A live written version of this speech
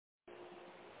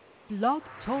Blog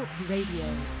Talk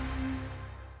Radio.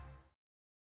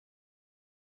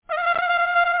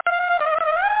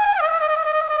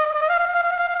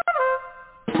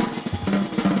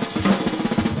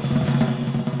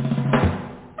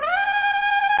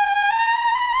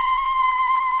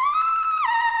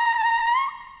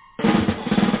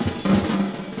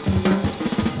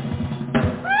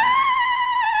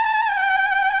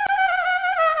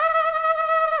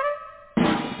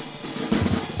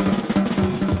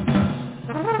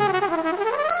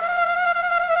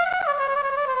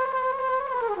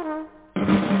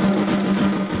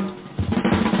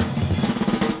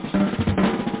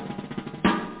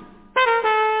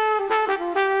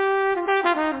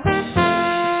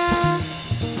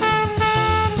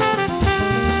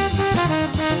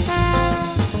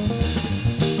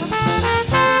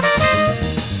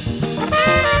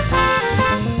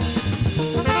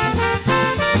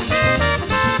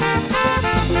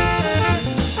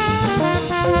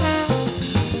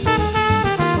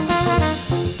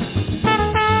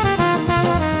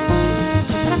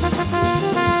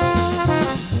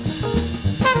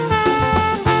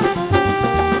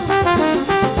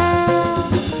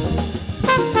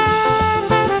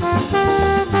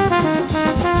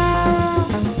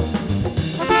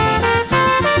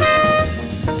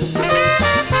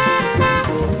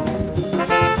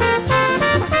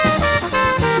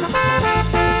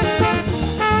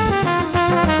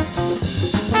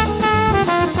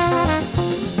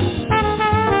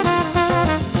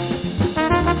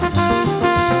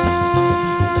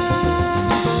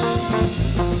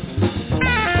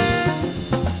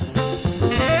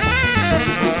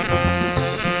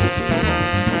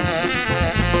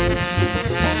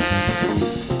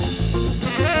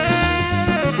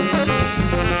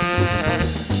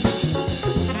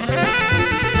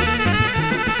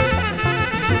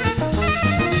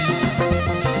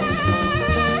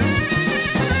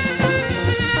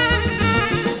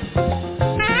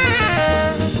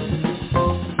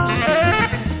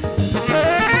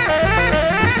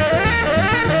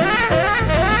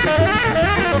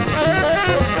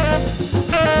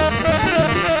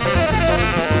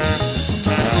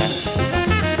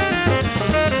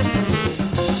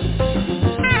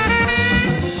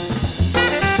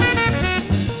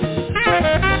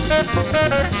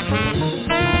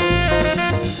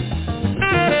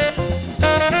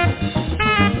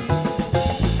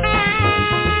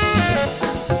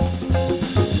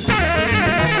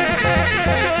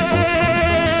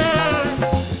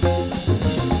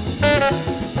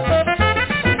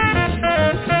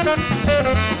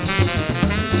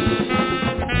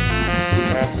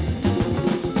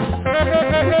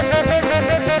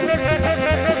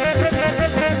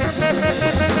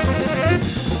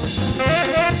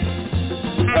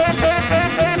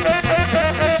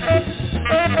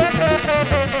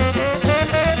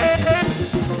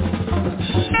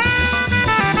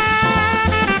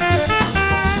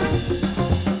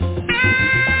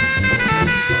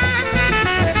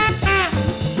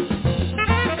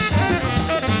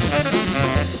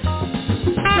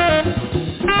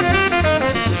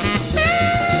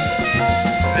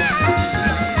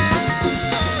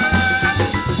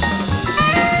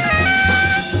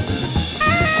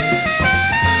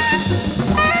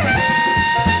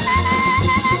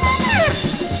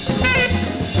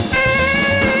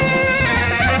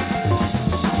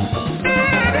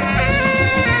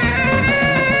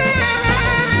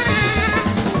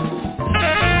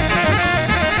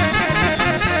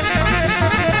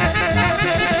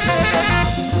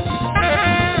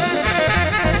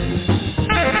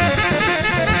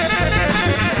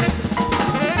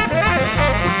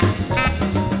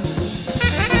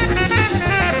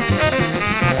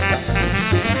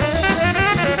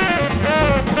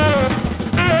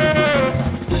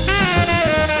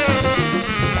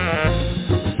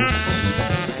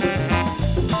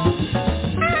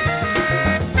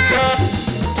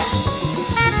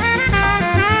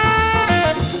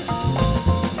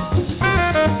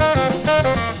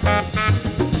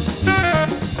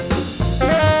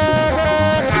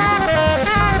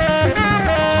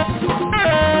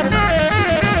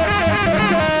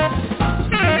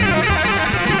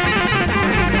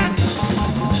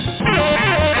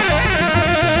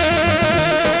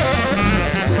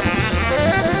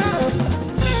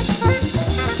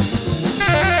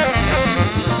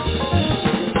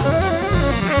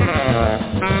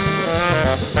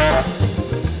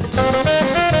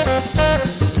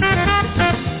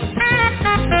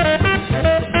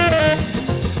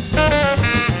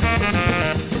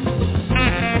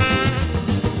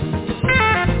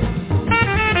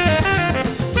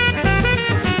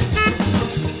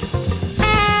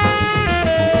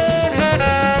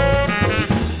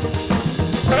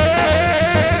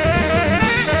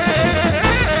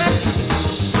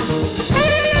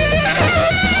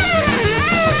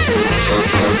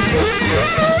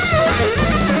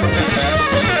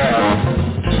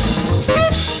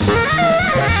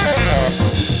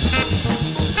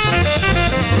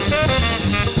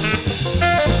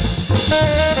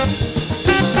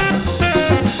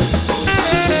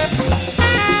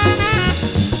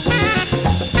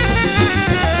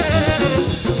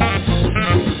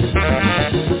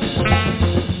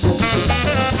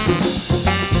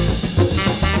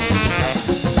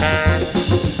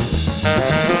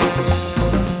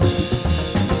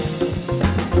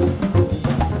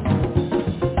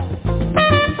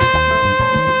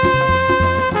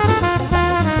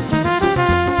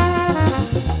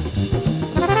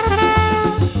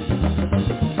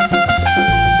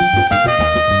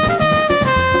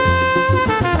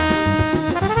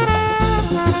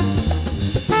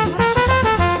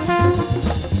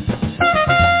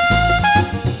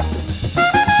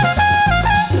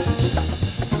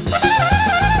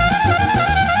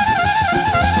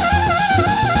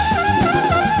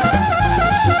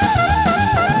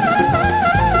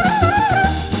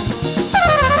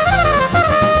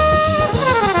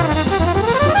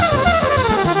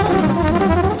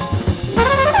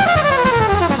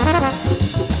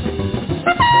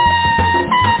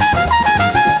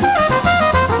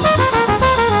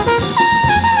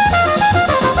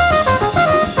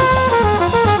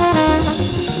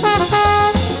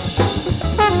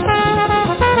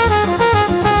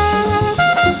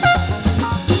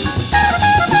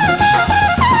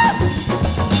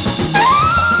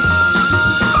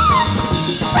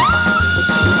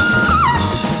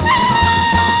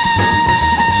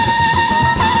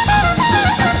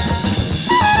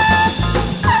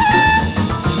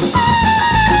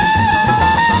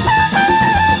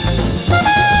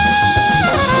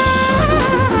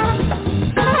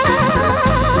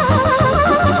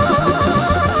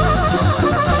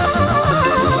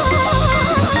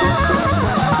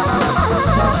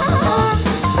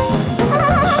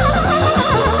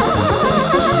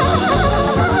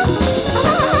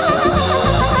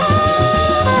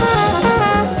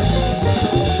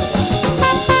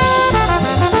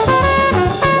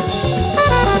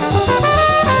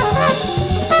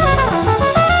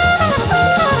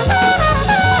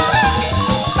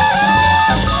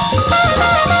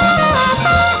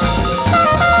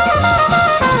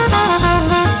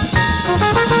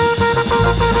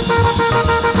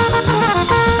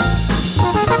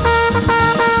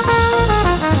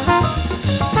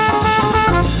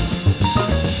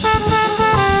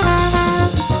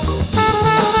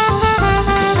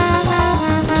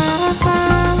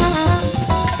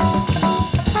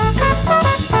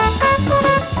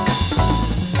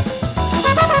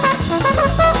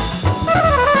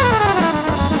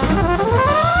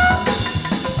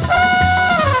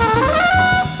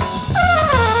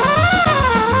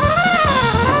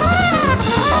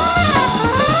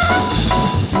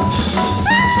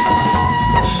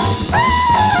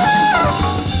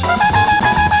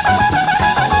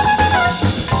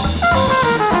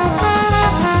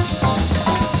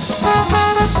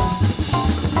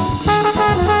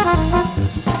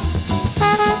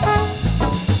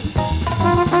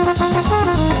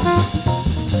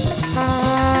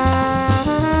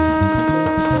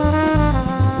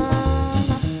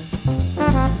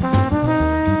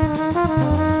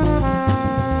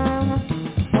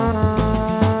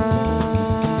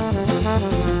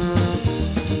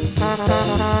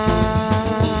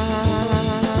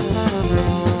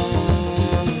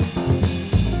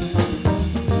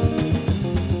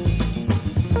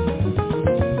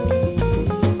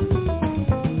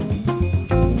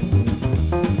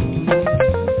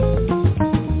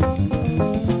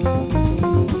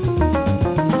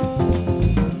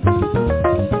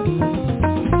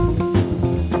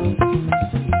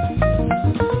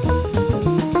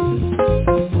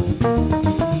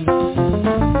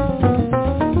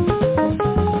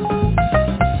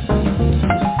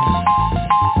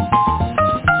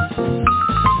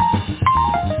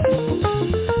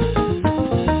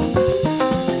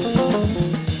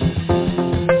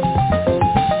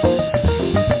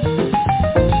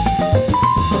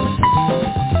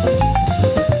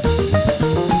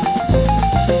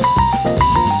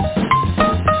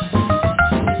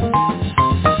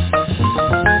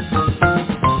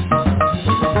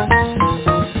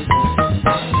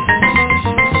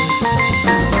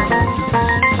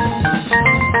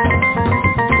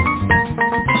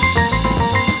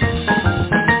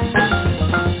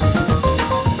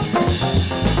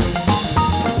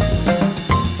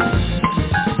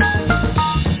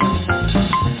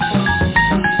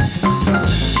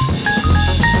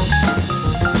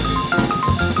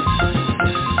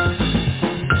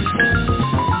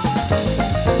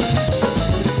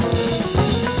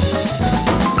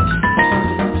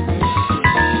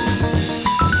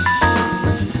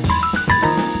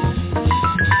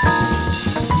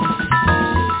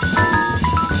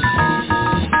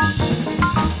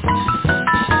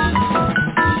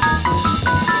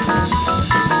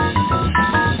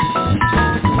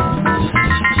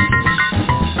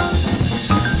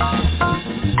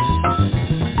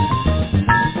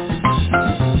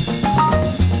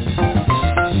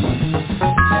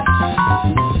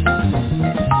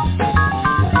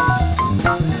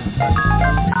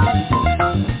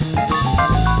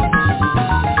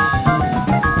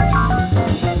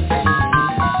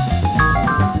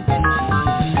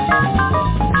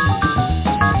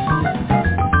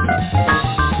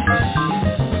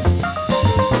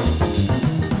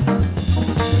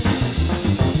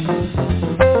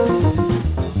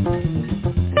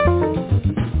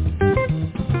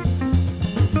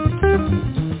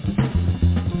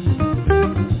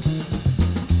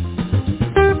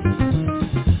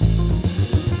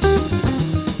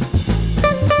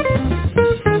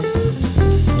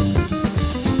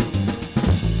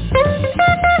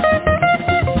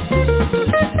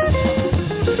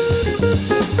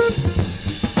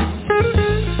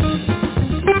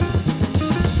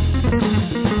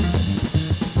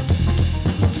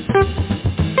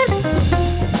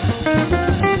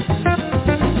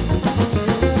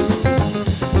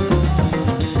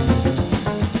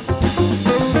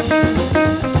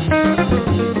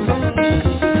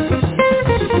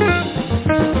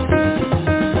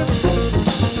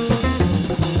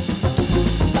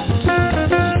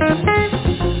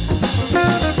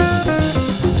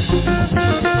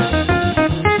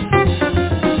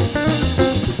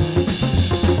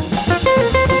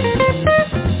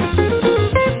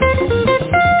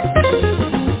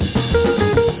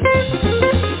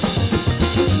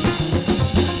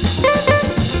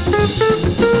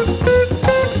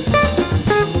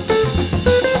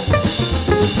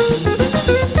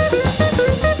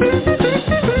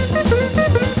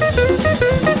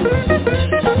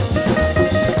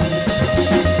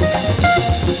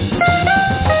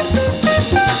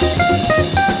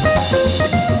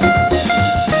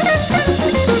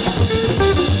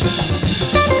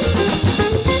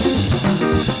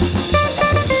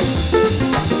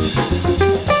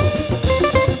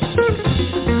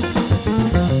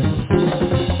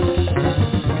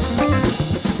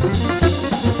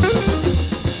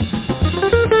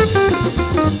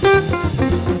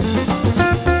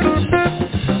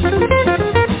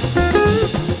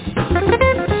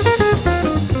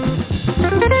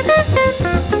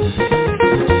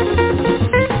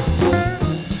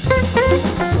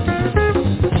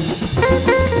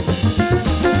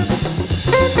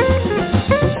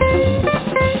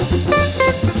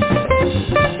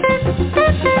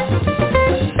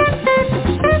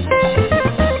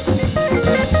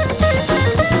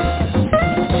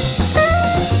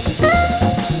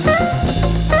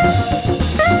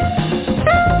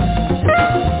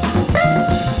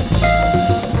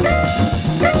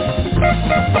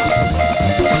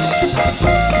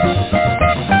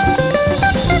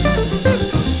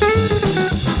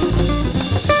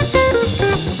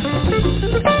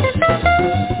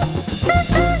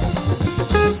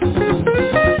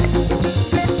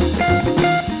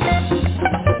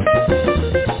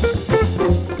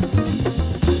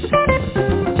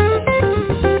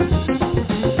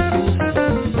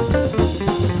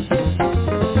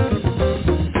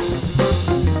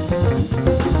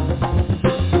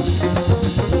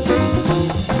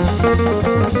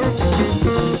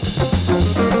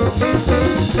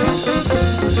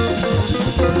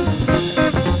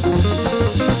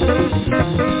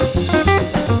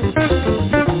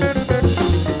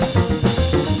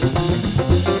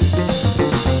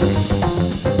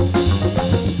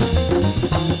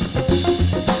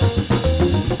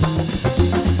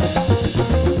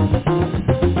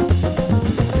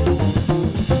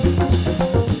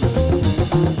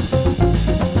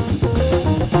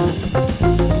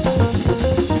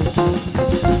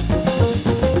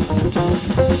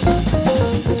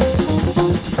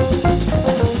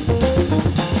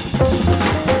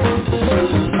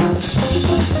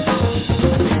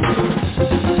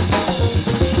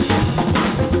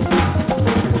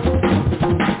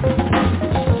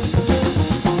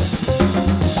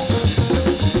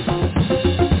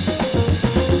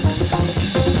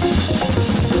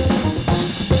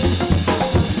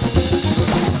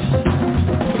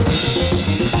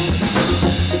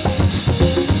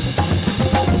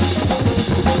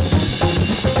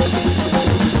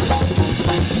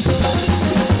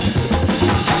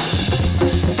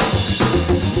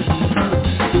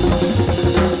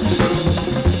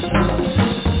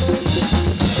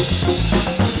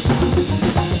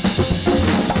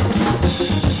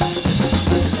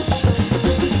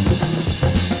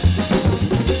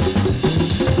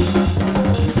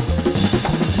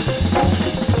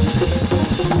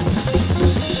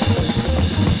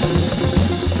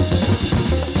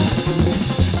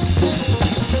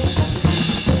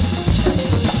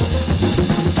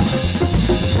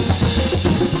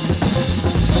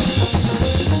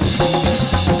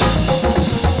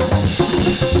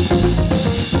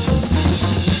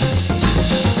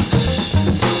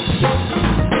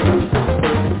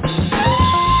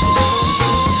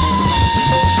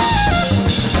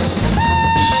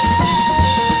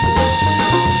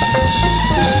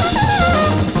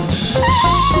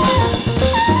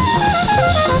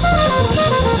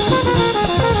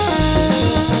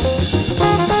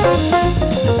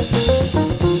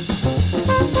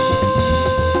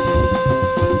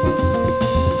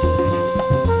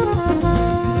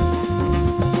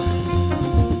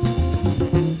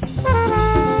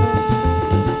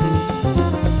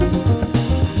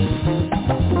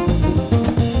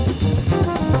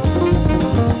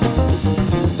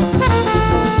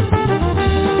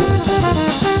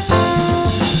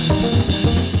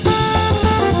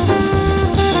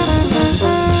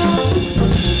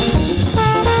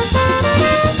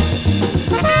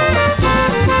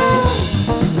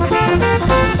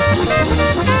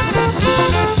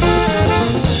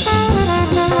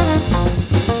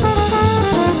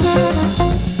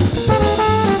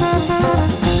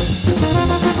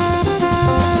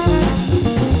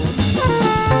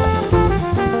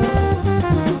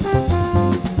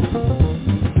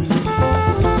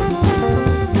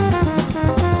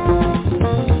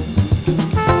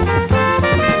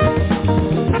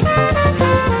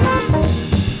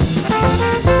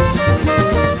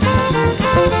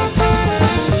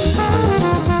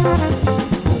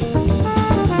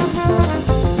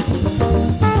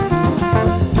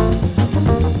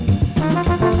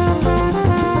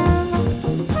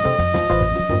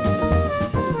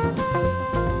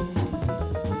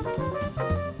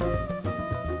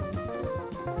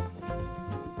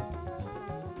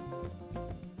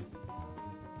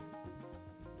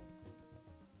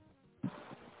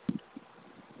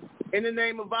 In the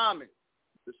name of AHMEN,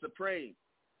 the Supreme,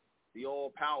 the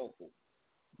All-Powerful,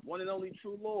 one and only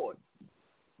true Lord,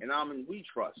 and AHMEN we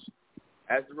trust,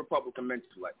 as the Republican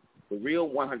Mentellect, the real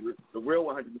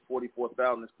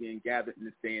 144,000 that's being gathered in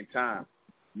this day and time,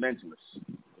 mentalists,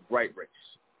 the bright race,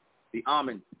 the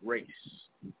AHMEN race.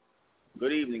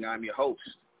 Good evening, I'm your host,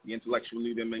 the intellectual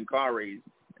leader MENKARAYZZ,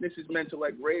 and this is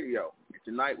MENTELLECT Radio. And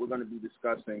tonight we're going to be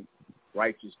discussing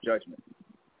righteous judgment.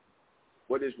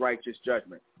 What is righteous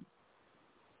judgment?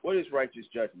 What is righteous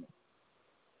judgment?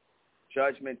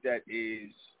 Judgment that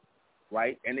is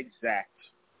right and exact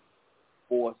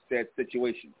for said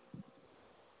situation.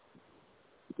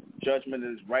 Judgment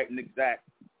is right and exact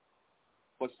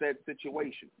for said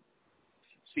situation.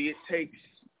 See, it takes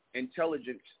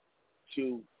intelligence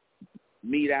to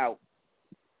mete out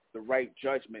the right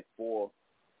judgment for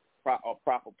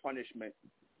proper punishment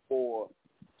for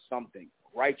something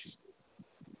righteously,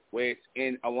 where it's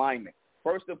in alignment.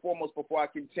 First and foremost, before I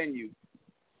continue,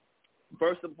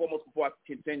 can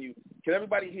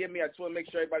everybody hear me? I just want to make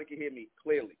sure everybody can hear me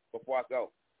clearly before I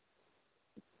go.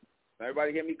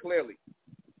 Everybody hear me clearly?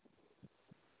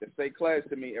 Just say class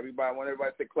to me. I want everybody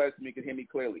to say class to me, can hear me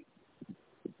clearly.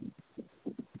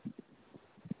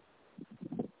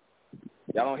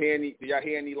 Y'all don't hear any? Do y'all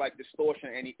hear any like distortion,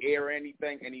 any air or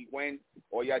anything, any wind,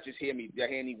 or y'all just hear me? Do y'all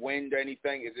hear any wind or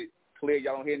anything? Is it clear?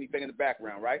 Y'all don't hear anything in the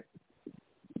background, right?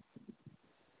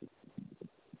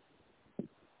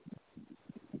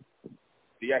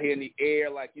 Do y'all hear any air,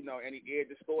 like, any air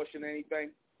distortion or anything?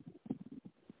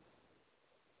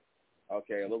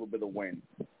 Okay, a little bit of wind.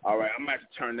 All right, I'm going to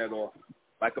have to turn that off.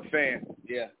 Like a fan.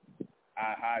 Yeah.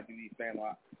 I do these fan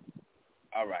lock.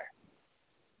 All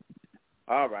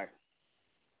right.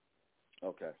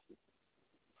 Okay.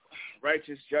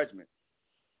 Righteous judgment.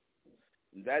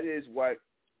 That is what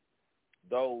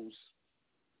those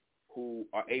who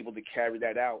are able to carry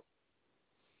that out,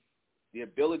 the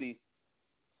ability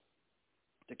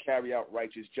to carry out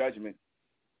righteous judgment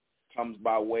comes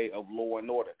by way of law and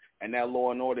order. And that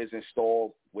law and order is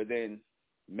installed within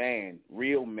man,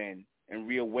 real men and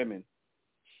real women,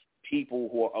 people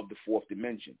who are of the fourth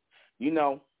dimension.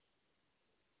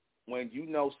 When you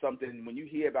know something, when you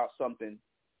hear about something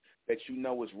that you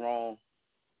know is wrong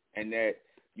and that,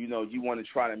 you want to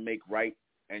try to make right,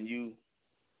 and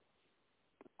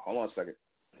hold on a second.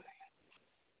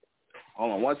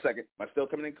 Hold on 1 second. Am I still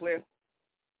coming in clear?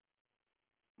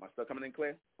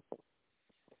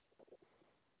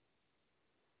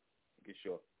 Get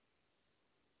sure.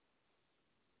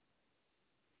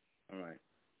 All right.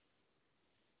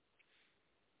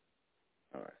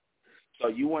 So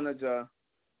you wanted to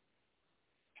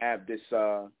have this,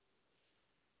 that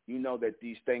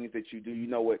these things that you do,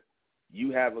 what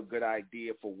you have a good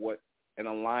idea for what an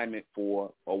alignment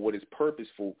for, or what is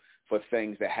purposeful for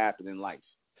things that happen in life.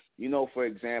 For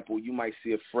example, you might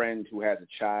see a friend who has a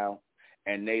child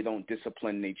and they don't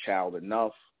discipline their child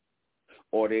enough,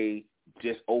 or they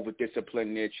just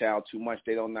over-discipline their child too much.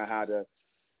 They don't know how to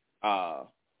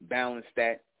balance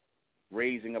that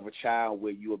raising of a child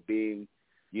where you are being,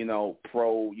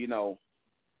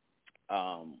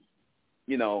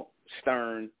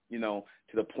 stern, to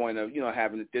the point of,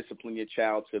 having to discipline your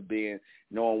child to being,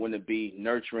 knowing when to be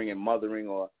nurturing and mothering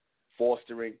or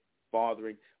fostering,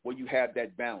 fathering, where you have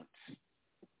that balance.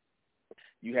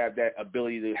 You have that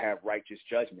ability to have righteous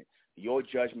judgment. Your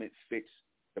judgment fits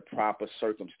the proper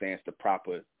circumstance, the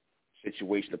proper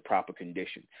situation, the proper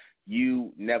condition.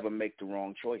 You never make the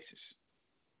wrong choices.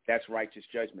 That's righteous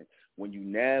judgment. When you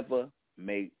never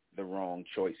make the wrong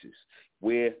choices,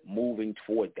 we're moving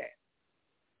toward that.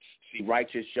 See,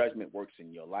 righteous judgment works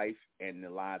in your life and in the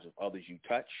lives of others you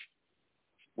touch,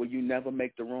 where you never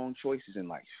make the wrong choices in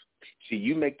life. See,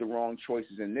 you make the wrong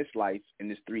choices in this life, in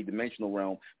this three-dimensional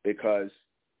realm, because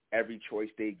every choice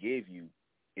they give you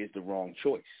is the wrong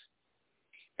choice.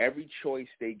 Every choice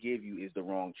they give you is the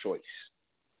wrong choice.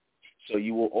 So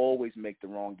you will always make the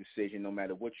wrong decision no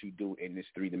matter what you do in this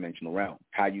three-dimensional realm.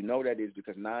 How you know that is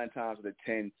because 9 times out of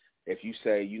 10, if you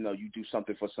say, you do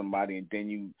something for somebody and then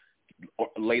you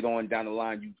later on down the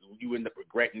line, you end up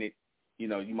regretting it. You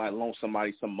might loan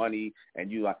somebody some money and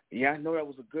you like, yeah, I know that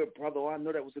was a good brother, or I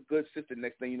know that was a good sister.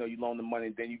 Next thing you know, you loan the money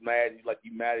and then you mad at you.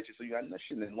 So I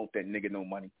shouldn't have loaned that nigga no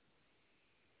money.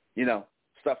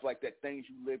 Stuff like that, things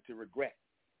you live to regret.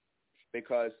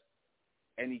 Because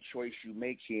any choice you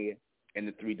make here in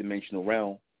the three-dimensional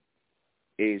realm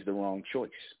is the wrong choice.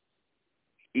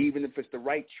 Even if it's the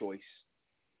right choice,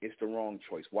 it's the wrong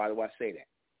choice. Why do I say that?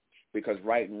 Because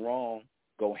right and wrong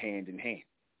go hand in hand.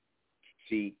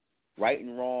 See, right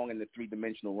and wrong in the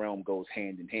three-dimensional realm goes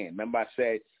hand in hand. Remember I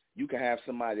said You can have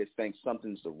somebody that thinks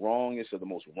something's the wrongest or the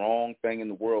most wrong thing in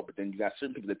the world, but then you got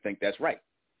certain people that think that's right.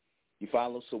 You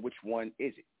follow? So which one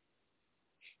is it?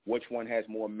 Which one has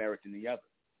more merit than the other?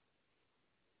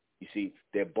 You see,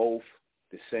 they're both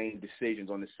the same decisions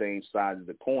on the same side of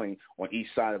the coin, on each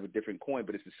side of a different coin,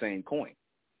 but it's the same coin.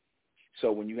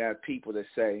 So when you have people that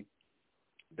say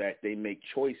that they make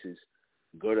choices,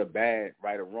 good or bad,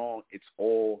 right or wrong, it's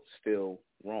all still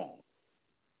wrong.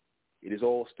 It is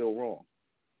all still wrong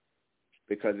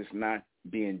because it's not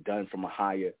being done from a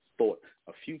higher thought,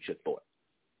 a future thought.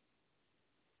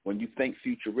 When you think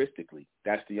futuristically,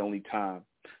 that's the only time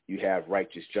you have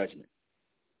righteous judgment.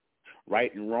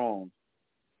 Right and wrong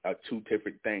are two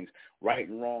different things. Right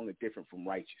and wrong are different from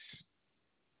righteous.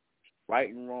 Right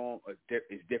and wrong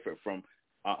is different from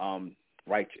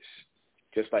righteous.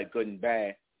 Just like good and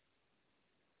bad,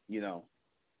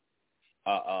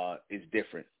 is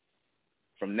different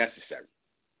from necessary.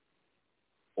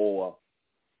 Or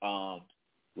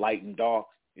light and dark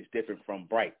is different from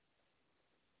bright.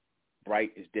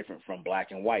 Bright is different from black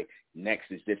and white.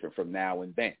 Next is different from now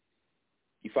and then.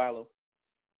 You follow?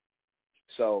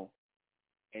 So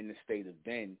in the state of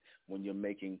then, when you're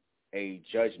making a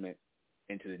judgment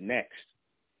into the next,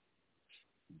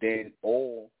 then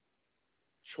all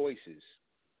choices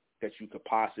that you could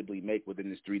possibly make within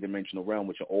this three-dimensional realm,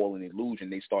 which are all an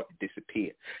illusion, they start to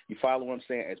disappear. You follow what I'm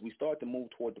saying? As we start to move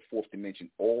toward the fourth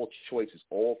dimension, all choices,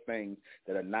 all things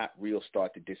that are not real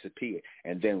start to disappear,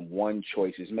 and then one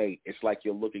choice is made. It's like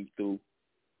you're looking through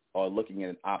or looking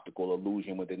at an optical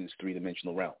illusion within this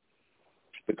three-dimensional realm,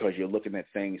 because you're looking at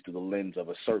things through the lens of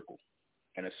a circle,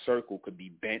 and a circle could be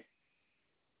bent,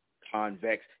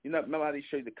 convex. Remember how they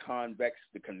show you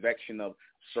the convection of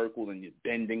circles and the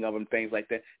bending of them, things like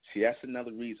that? See, that's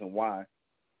another reason why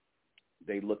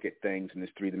they look at things in this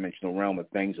three-dimensional realm, of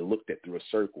things are looked at through a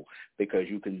circle, because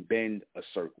you can bend a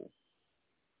circle.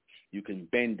 You can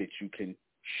bend it, you can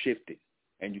shift it,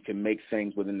 and you can make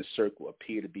things within the circle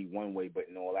appear to be one way, but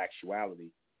in all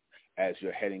actuality, as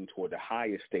you're heading toward the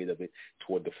higher state of it,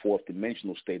 toward the fourth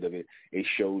dimensional state of it, it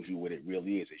shows you what it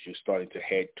really is. As you're starting to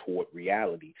head toward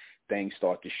reality, things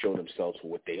start to show themselves for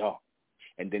what they are.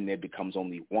 And then there becomes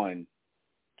only one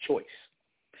choice.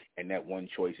 And that one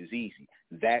choice is easy.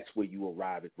 That's where you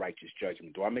arrive at righteous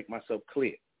judgment. Do I make myself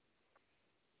clear?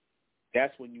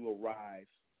 That's when you arrive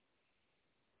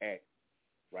at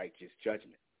righteous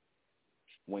judgment.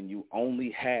 When you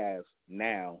only have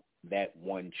now that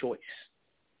one choice.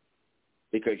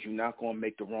 Because you're not going to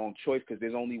make the wrong choice, because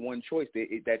there's only one choice.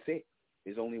 That's it.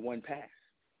 There's only one path.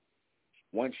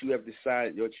 Once you have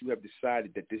decided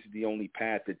that this is the only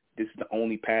path, that this is the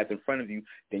only path in front of you,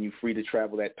 then you're free to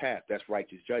travel that path. That's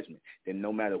righteous judgment. Then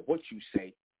no matter what you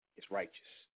say, it's righteous.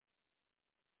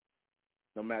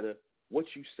 No matter what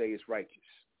you say, it's righteous.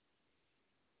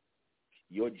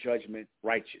 Your judgment,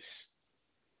 righteous.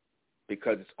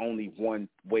 Because it's only one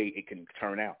way it can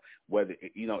turn out. Whether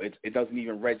it doesn't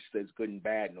even register as good and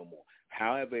bad no more.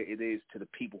 However, it is to the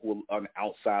people who are on the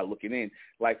outside looking in.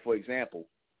 Like for example,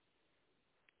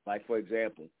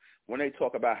 when they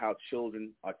talk about how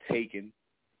children are taken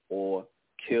or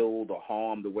killed or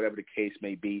harmed or whatever the case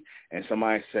may be, and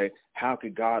somebody say, "How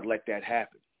could God let that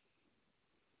happen?"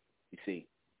 You see,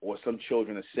 or some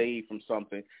children are saved from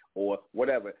something or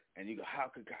whatever, and you go,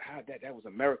 "How that was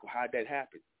a miracle? How'd that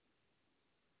happen?"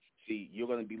 See, you're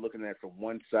going to be looking at it from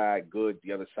one side good,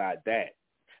 the other side bad.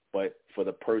 But for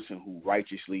the person who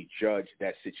righteously judged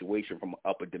that situation from an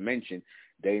upper dimension,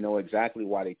 they know exactly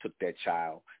why they took that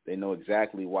child. They know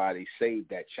exactly why they saved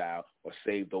that child or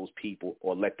saved those people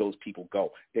or let those people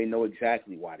go. They know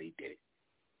exactly why they did it.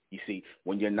 You see,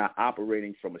 when you're not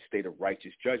operating from a state of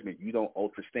righteous judgment, you don't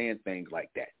understand things like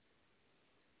that.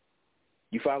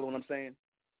 You follow what I'm saying?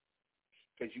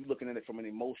 Because you're looking at it from an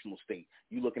emotional state.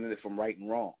 You're looking at it from right and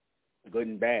wrong, good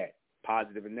and bad,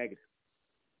 positive and negative.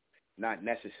 Not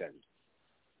necessary.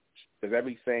 Because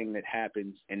everything that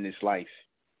happens in this life,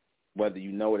 whether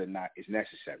you know it or not, is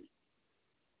necessary.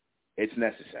 It's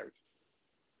necessary.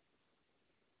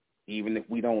 Even if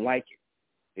we don't like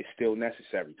it, it's still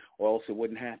necessary, or else it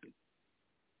wouldn't happen.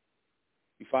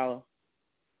 You follow?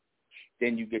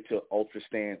 Then you get to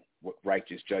understand what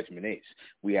righteous judgment is.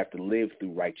 We have to live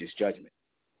through righteous judgment.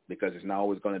 Because it's not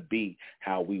always going to be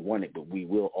how we want it, but we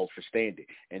will understand it.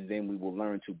 And then we will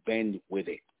learn to bend with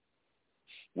it.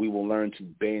 We will learn to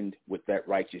bend with that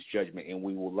righteous judgment, and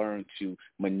we will learn to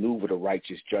maneuver the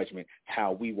righteous judgment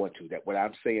how we want to. That when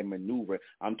I'm saying maneuver,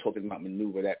 I'm talking about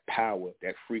maneuver that power,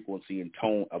 that frequency and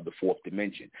tone of the fourth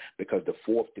dimension, because the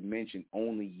fourth dimension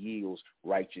only yields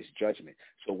righteous judgment.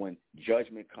 So when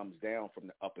judgment comes down from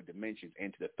the upper dimensions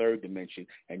into the third dimension,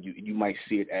 and you might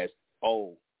see it as,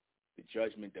 oh, The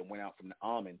judgment that went out from the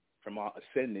AHMEN, from our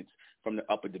ascendants, from the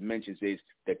upper dimensions, is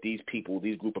that these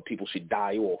group of people should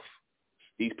die off.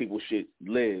 These people should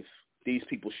live. These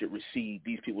people should recede.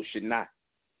 These people should not.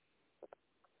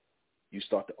 You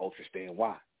start to understand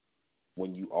why.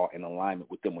 When you are in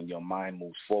alignment with them, when your mind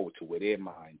moves forward to where their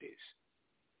mind is.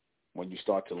 When you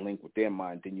start to link with their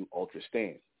mind, then you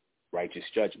understand righteous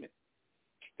judgment.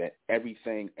 That every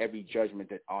judgment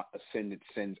that our ascendant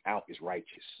sends out is righteous.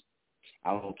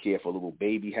 I don't care if a little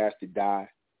baby has to die.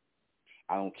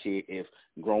 I don't care if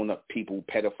grown-up people,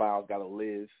 pedophiles, got to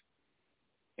live.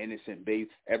 Innocent babies.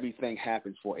 Everything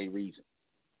happens for a reason.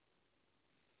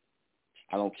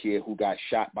 I don't care who got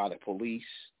shot by the police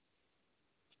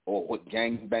or what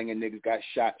gang-banging niggas got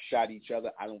shot each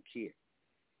other. I don't care.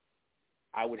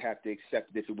 I would have to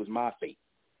accept it if it was my fate.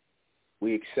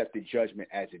 We accept the judgment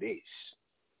as it is.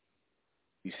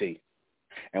 You see?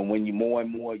 And when you more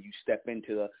and more you step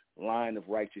into the line of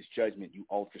righteous judgment, you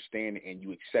understand it and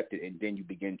you accept it, and then you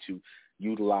begin to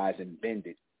utilize and bend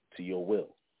it to your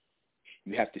will.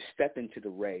 You have to step into the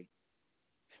ray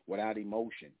without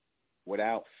emotion,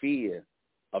 without fear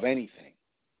of anything.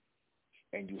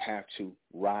 And you have to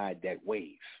ride that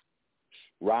wave.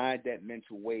 Ride that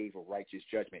mental wave of righteous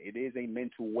judgment. It is a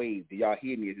mental wave. Do y'all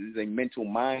hear me? It is a mental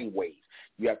mind wave.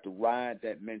 You have to ride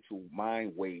that mental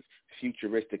mind wave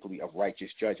futuristically of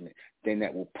righteous judgment. Then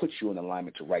that will put you in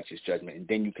alignment to righteous judgment. And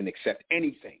then you can accept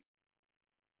anything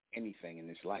in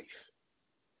this life.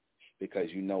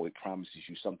 Because you know it promises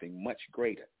you something much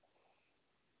greater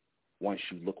once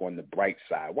you look on the bright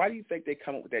side. Why do you think they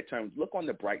come up with that term? Look on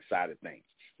the bright side of things.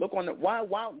 Look on the why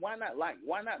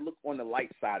not look on the light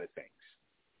side of things?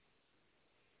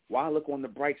 Why look on the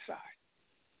bright side?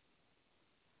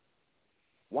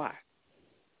 Why?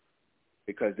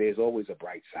 Because there's always a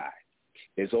bright side.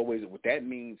 There's always, what that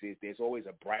means is there's always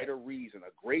a brighter reason,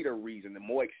 a greater reason, a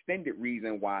more extended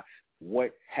reason why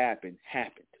what happened.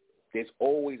 There's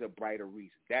always a brighter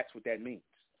reason. That's what that means.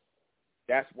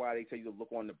 That's why they tell you to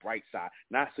look on the bright side,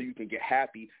 not so you can get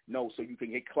happy, no, so you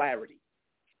can get clarity.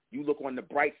 You look on the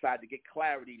bright side to get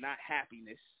clarity, not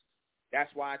happiness.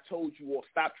 That's why I told you all,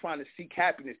 stop trying to seek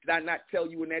happiness. Did I not tell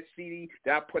you in that CD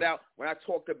that I put out when I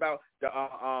talked about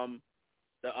the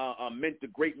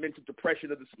great mental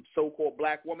depression of the so-called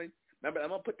black woman? Remember, I'm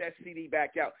going to put that CD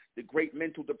back out, the great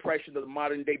mental depression of the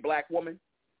modern-day black woman.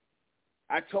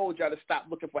 I told y'all to stop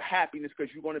looking for happiness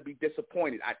because you're going to be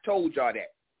disappointed. I told y'all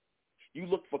that. You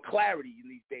look for clarity in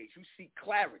these days. You seek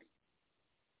clarity.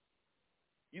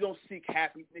 You don't seek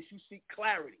happiness. You seek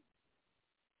clarity.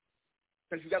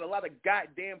 Because you got a lot of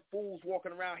goddamn fools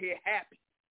walking around here happy.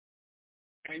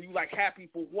 And you like happy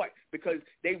for what? Because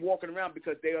they walking around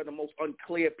because they are the most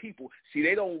unclear people. See,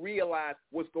 they don't realize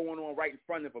what's going on right in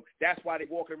front of them. That's why they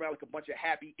walking around like a bunch of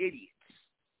happy idiots.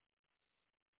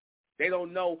 They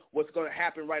don't know what's going to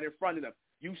happen right in front of them.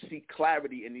 You seek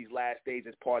clarity in these last days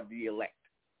as part of the elect.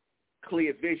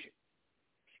 Clear vision.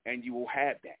 And you will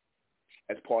have that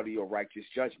as part of your righteous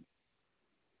judgment.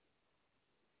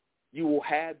 You will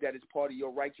have that as part of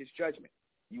your righteous judgment.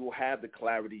 You will have the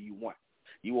clarity you want.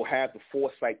 You will have the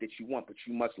foresight that you want, but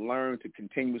you must learn to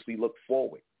continuously look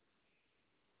forward.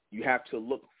 You have to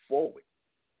look forward.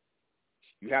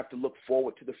 You have to look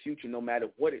forward to the future no matter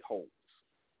what it holds.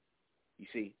 You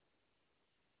see?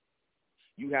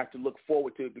 You have to look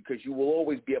forward to it because you will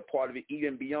always be a part of it,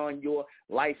 even beyond your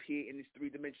life here in this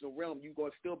three-dimensional realm. You're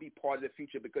going to still be part of the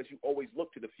future because you always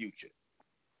look to the future.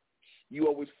 You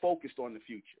always focused on the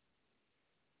future.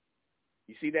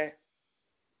 You see that?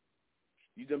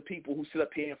 You them people who sit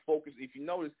up here and focus. If you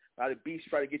notice, the beasts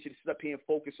try to get you to sit up here and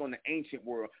focus on the ancient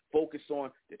world, focus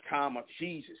on the time of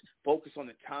Jesus, focus on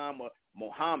the time of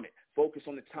Muhammad, focus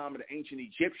on the time of the ancient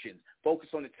Egyptians, focus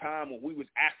on the time when we was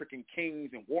African kings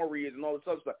and warriors and all this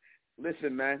other stuff.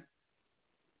 Listen, man,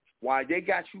 while they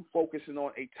got you focusing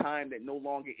on a time that no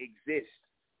longer exists,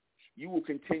 you will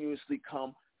continuously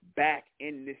come back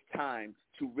in this time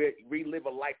to relive a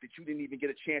life that you didn't even get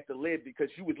a chance to live because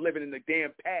you was living in the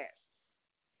damn past.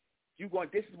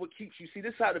 This is what keeps you. See,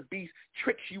 this is how the beast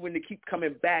tricks you into keep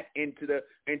coming back into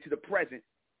the present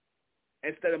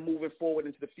instead of moving forward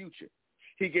into the future.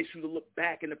 He gets you to look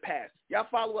back in the past. Y'all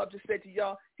follow what I just said to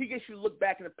y'all? He gets you to look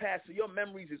back in the past, so your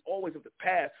memories is always of the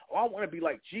past. Oh, I want to be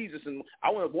like Jesus, and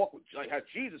I want to walk like how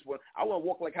Jesus was. I want to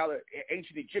walk like how the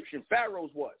ancient Egyptian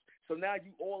pharaohs was. So now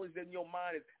you all is in your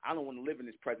mind is, I don't want to live in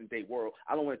this present-day world.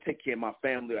 I don't want to take care of my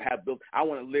family or have bills. I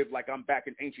want to live like I'm back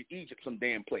in ancient Egypt some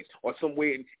damn place or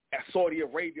somewhere in Saudi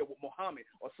Arabia with Muhammad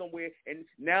or somewhere. And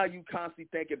now you constantly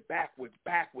thinking backwards.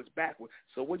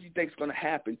 So what do you think is going to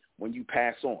happen when you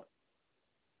pass on?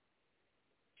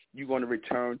 You're going to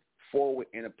return forward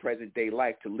in a present-day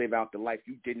life to live out the life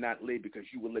you did not live because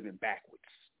you were living backwards.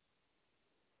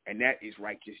 And that is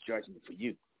righteous judgment for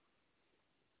you.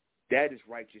 That is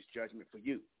righteous judgment for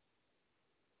you.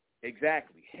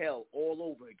 Exactly. Hell all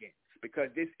over again. Because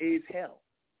this is hell.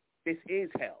 This is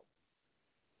hell.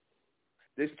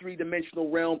 This three-dimensional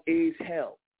realm is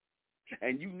hell.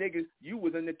 And you niggas, you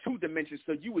was in the two dimensions,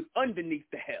 so you was underneath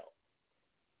the hell.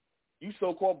 You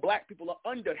so-called black people are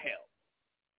under hell.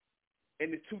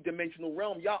 In the two-dimensional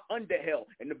realm, y'all under hell.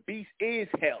 And the beast is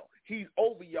hell. He's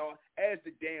over y'all as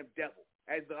the damn devil,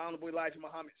 as the Honorable Elijah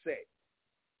Muhammad said.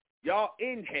 Y'all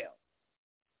in hell.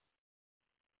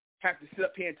 Have to sit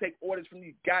up here and take orders from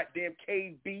these goddamn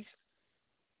cave beasts.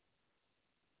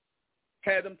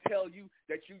 Have them tell you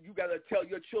that you got to tell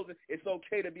your children it's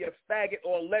okay to be a faggot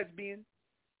or a lesbian.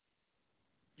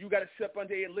 You got to sit up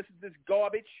under here and listen to this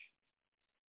garbage.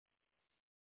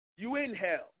 You in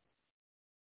hell.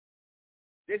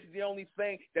 This is the only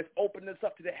thing that's opening us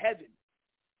up to the heavens,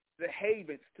 the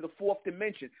havens, to the fourth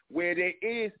dimension, where there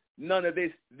is none of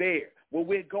this there, where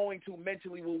we're going to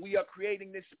mentally, where we are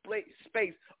creating this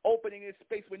space, opening this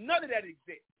space where none of that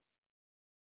exists.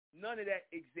 None of that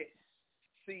exists.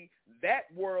 See,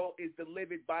 that world is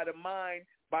delivered by the mind,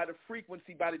 by the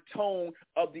frequency, by the tone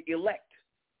of the elect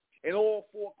in all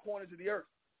four corners of the earth.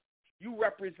 You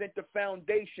represent the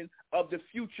foundation of the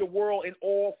future world in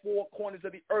all four corners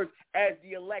of the earth as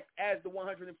the elect, as the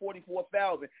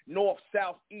 144,000, north,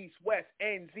 south, east, west,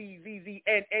 N, Z, Z, Z,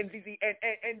 N, N, Z, Z, N,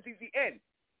 N, N, Z, Z, N,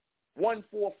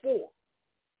 144.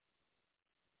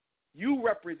 You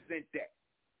represent that.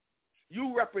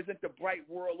 You represent the bright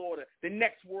world order, the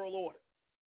next world order.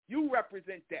 You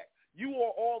represent that. You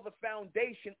are all the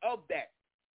foundation of that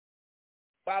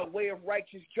by way of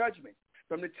righteous judgment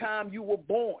from the time you were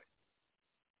born.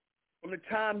 From the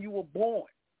time you were born.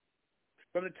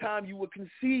 From the time you were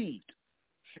conceived.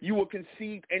 You were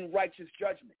conceived in righteous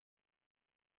judgment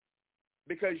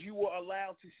because you were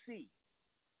allowed to see.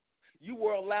 You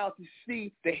were allowed to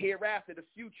see the hereafter, the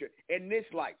future, in this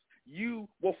life. You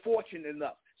were fortunate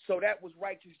enough. So that was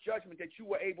righteous judgment that you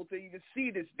were able to even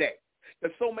see this day.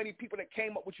 There's so many people that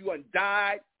came up with you and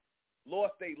died,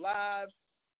 lost their lives,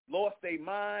 lost their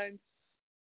minds.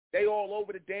 They all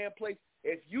over the damn place.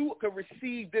 If you could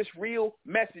receive this real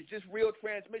message, this real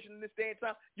transmission in this day and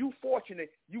time, you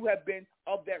fortunate you have been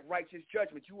of that righteous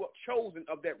judgment. You are chosen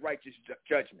of that righteous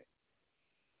judgment.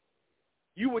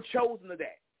 You were chosen of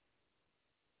that.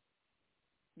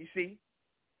 You see?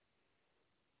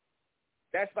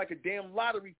 That's like a damn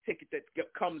lottery ticket that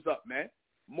comes up, man.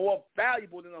 More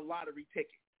valuable than a lottery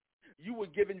ticket. You were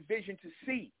given vision to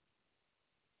see.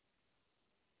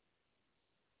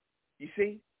 You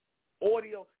see?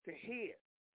 Audio to hear.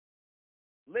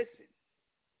 Listen.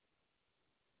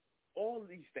 All of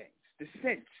these things. The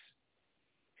sense.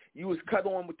 You was cut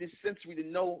on with this sensory to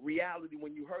know reality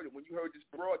when you heard it. When you heard this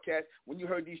broadcast, when you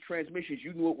heard these transmissions,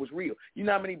 you knew it was real. You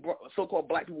know how many so-called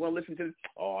black people want to listen to this?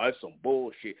 Oh, that's some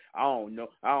bullshit. I don't know.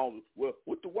 Well,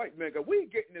 what the white man got? Where you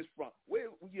getting this from?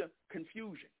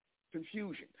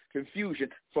 Confusion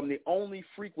from the only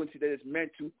frequency that is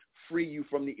meant to free you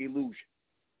from the illusion.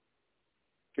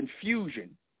 Confusion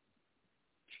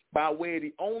by way of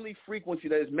the only frequency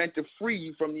that is meant to free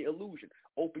you from the illusion,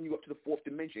 open you up to the fourth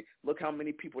dimension. Look how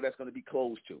many people that's going to be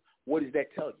closed to. What does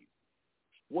that tell you?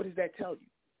 What does that tell you?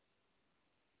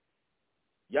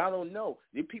 Y'all don't know.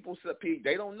 The people up here,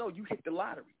 they don't know. You hit the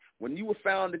lottery. When you were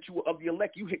found that you were of the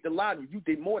elect, you hit the lottery. You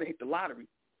did more than hit the lottery.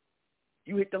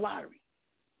 You hit the lottery.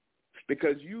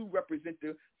 Because you represent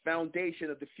the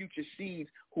foundation of the future seeds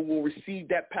who will receive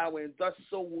that power, and thus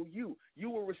so will you.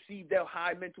 You will receive that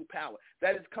high mental power.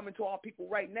 That is coming to our people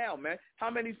right now, man.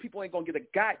 How many of these people ain't going to get a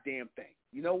goddamn thing?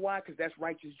 You know why? Because that's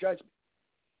righteous judgment.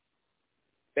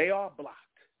 They are blocked.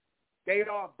 They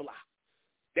are blocked.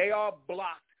 They are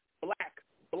blocked.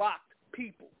 Blocked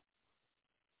people.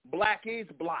 Black is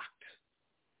blocked.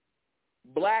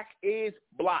 Black is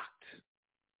blocked.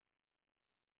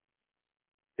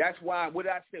 That's why, what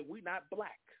I said, we not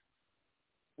black.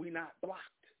 We not blocked.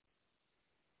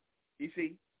 You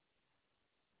see?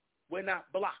 We're not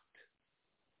blocked.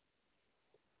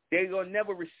 They're going to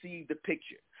never receive the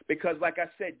picture because, like I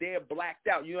said, they're blacked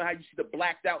out. You know how you see the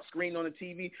blacked out screen on the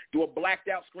TV? Do a blacked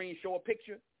out screen show a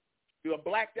picture? Do a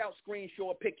blacked out screen show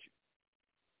a picture?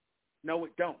 No,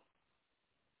 it don't.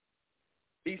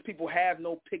 These people have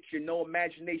no picture, no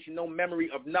imagination, no memory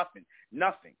of nothing.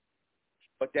 Nothing.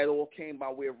 But that all came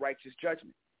by way of righteous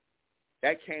judgment.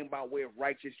 That came by way of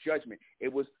righteous judgment.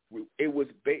 It was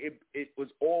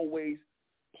always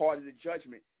part of the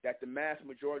judgment that the mass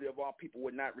majority of our people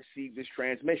would not receive this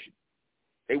transmission.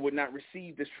 They would not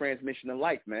receive this transmission of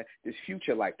life, man, this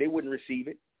future life. They wouldn't receive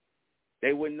it.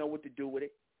 They wouldn't know what to do with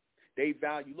it. They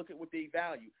value, look at what they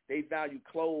value. They value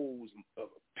clothes,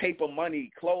 paper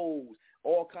money, clothes,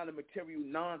 all kind of material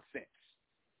nonsense.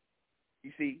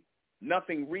 You see,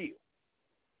 nothing real.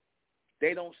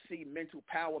 They don't see mental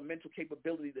power, mental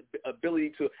capability, the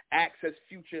ability to access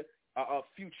future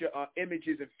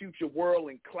images and future world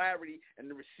and clarity, and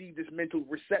to receive this mental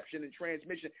reception and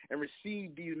transmission and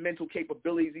receive these mental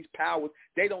capabilities, these powers.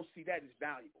 They don't see that as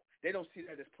valuable. They don't see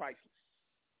that as priceless.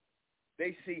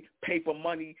 They see paper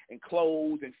money and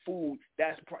clothes and food.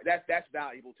 That's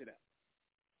valuable to them.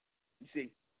 You see,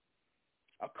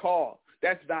 a car,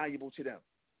 that's valuable to them.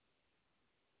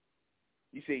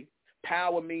 You see,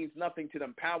 power means nothing to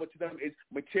them. Power to them is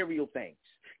material things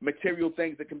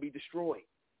that can be destroyed.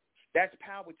 That's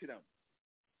power to them.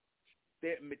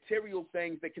 They're material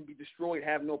things that can be destroyed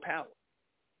have no power.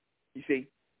 You see,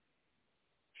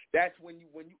 that's when you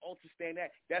understand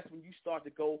that. That's when you start to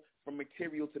go from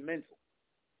material to mental.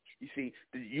 You see,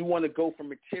 you want to go from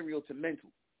material to mental.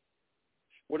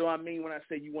 What do I mean when I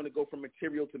say you want to go from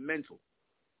material to mental?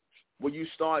 Where you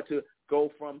start to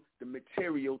go from the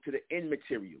material to the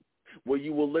immaterial, where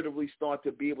you will literally start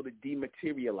to be able to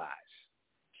dematerialize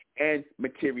and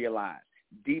materialize,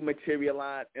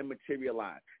 dematerialize and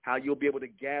materialize. How you'll be able to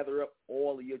gather up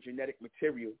all of your genetic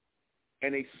material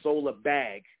in a solar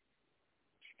bag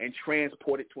and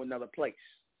transport it to another place.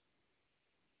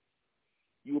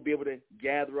 You will be able to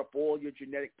gather up all your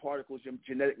genetic particles, your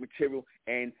genetic material,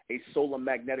 and a solar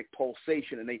magnetic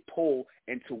pulsation, and they pull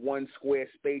into one square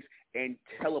space and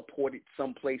teleport it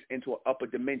someplace into an upper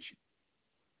dimension,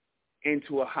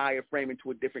 into a higher frame,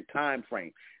 into a different time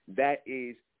frame. That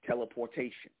is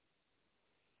teleportation.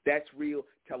 That's real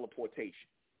teleportation.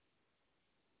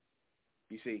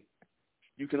 You see,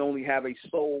 you can only have a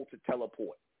soul to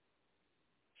teleport.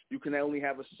 You can only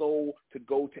have a soul to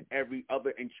go to every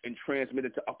other and transmit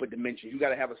it to upper dimensions. You got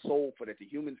to have a soul for that. The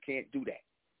humans can't do that.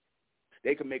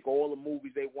 They can make all the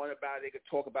movies they want about it. They can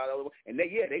talk about it. And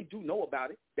they do know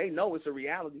about it. They know it's a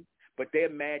reality, but they're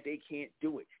mad they can't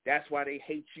do it. That's why they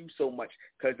hate you so much,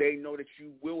 because they know that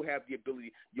you will have the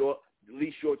ability, at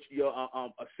least your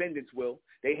ascendants will.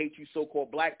 They hate you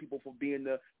so-called black people for being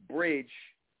the bridge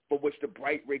for which the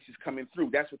bright race is coming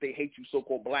through. That's what they hate you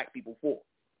so-called black people for.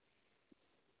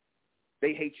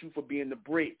 They hate you for being the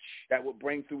bridge that will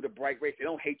bring through the bright race. They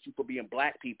don't hate you for being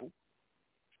black people.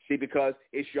 See, because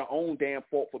it's your own damn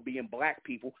fault for being black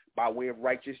people by way of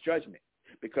righteous judgment.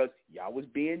 Because y'all was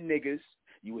being niggas.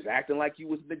 You was acting like you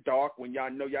was in the dark when y'all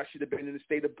know y'all should have been in a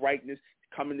state of brightness,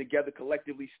 coming together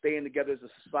collectively, staying together as a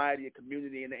society, a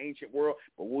community in the ancient world.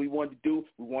 But what we wanted to do,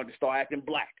 we wanted to start acting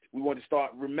black. We wanted to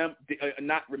start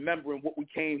not remembering what we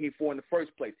came here for in the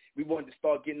first place. We wanted to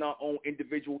start getting our own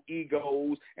individual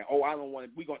egos and, I don't want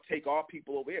to, we're going to take our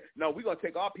people over here. No, we're going to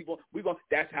take our people.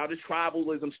 That's how the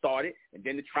tribalism started. And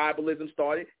then the tribalism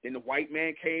started. Then the white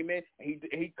man came in and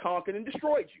he conquered and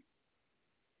destroyed you.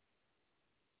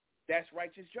 That's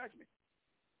righteous judgment.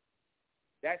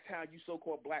 That's how you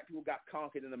so-called black people got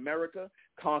conquered in America,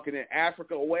 conquered in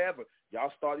Africa, or wherever.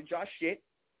 Y'all started y'all shit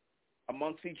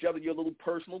amongst each other, your little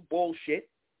personal bullshit.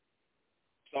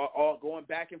 Start all going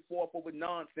back and forth over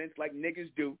nonsense like niggas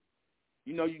do.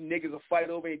 You know, you niggas will fight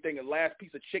over anything. The last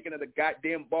piece of chicken at a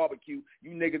goddamn barbecue,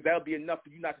 you niggas, that'll be enough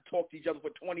for you not to talk to each other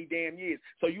for 20 damn years.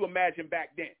 So you imagine back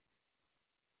then.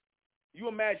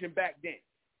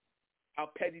 How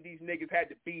petty these niggas had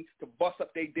to be to bust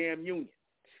up their damn union,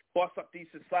 bust up these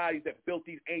societies that built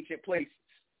these ancient places.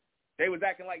 They was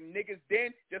acting like niggas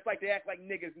then, just like they act like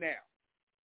niggas now.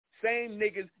 Same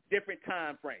niggas, different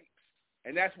time frames.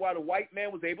 And that's why the white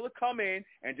man was able to come in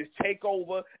and just take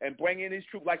over and bring in his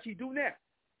troops like he do now.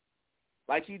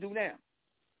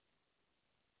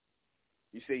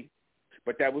 You see?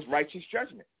 But that was righteous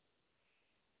judgment.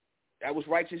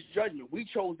 We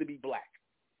chose to be black.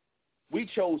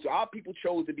 Our people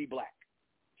chose to be black.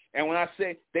 And when I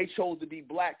say they chose to be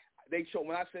black, they chose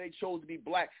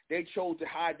to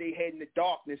hide their head in the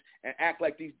darkness and act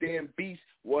like these damn beasts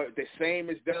were the same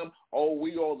as them. Oh,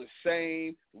 we all the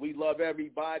same. We love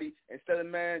everybody. Instead of,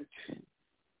 man,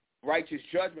 righteous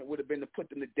judgment would have been to put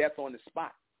them to death on the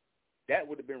spot. That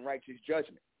would have been righteous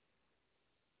judgment.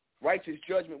 Righteous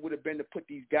judgment would have been to put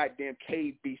these goddamn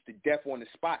cave beasts to death on the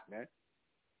spot, man.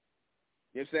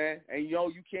 You know what I'm saying?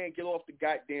 And, you can't get off the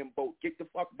goddamn boat. Get the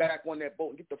fuck back on that boat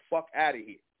and get the fuck out of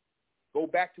here. Go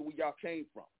back to where y'all came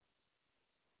from.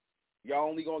 Y'all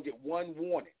only going to get one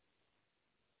warning.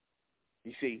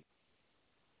 You see?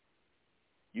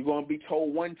 You're going to be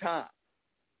told one time.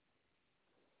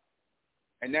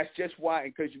 And that's just why,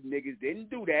 because you niggas didn't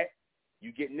do that,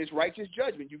 You getting this righteous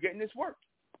judgment. You getting this work.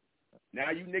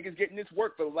 Now you niggas getting this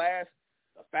work for the last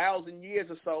 1,000 years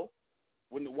or so.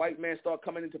 When the white man start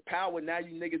coming into power, now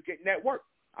you niggas getting that work.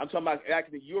 I'm talking about back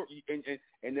in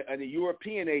the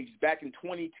European age, back in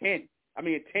 2010. I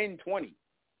mean, 1020,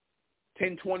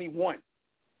 1021,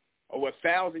 or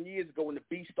 1,000 years ago when the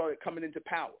beast started coming into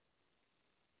power.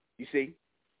 You see?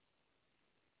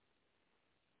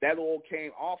 That all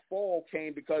came, our fall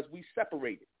came because we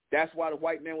separated. That's why the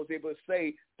white man was able to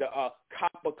say the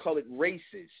copper-colored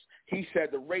races. He said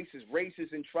the races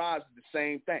and tribes are the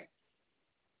same thing.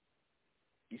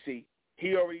 You see,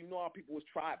 he already knew our people was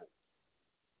tribal,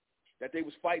 that they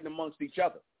was fighting amongst each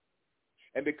other.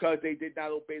 And because they did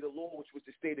not obey the law, which was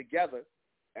to stay together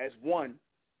as one,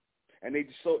 and they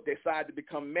decided to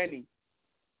become many,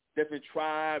 different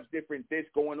tribes, different this,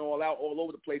 going all out, all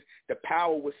over the place, the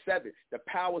power was severed. The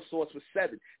power source was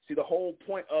severed. See, the whole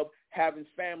point of having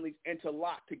families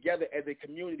interlocked together as a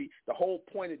community, the whole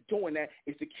point of doing that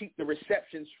is to keep the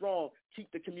reception strong,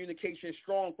 keep the communication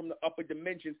strong from the upper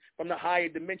dimensions, from the higher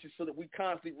dimensions, so that we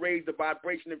constantly raise the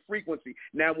vibration and frequency.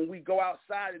 Now, when we go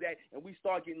outside of that and we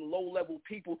start getting low-level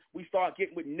people, we start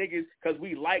getting with niggas because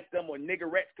we like them, or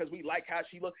niggerettes because we like how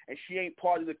she looks, and she ain't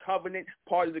part of the covenant,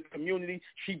 part of the community.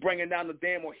 She bringing down the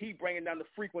damn, or he bringing down the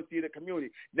frequency of the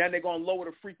community. Then they're going to lower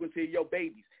the frequency of your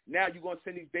babies. Now you're going to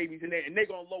send these babies in there, and they're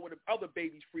going to lower the other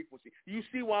babies' frequency. You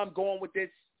see where I'm going with this?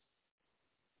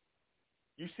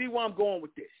 You see where I'm going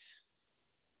with this?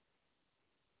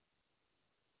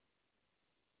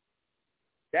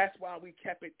 That's why we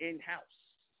kept it in-house.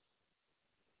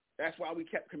 That's why we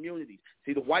kept communities.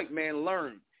 See, the white man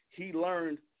learned. He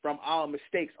learned from our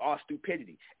mistakes, our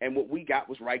stupidity. And what we got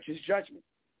was righteous judgment.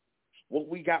 What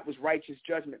we got was righteous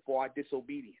judgment for our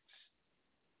disobedience,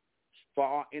 for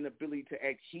our inability to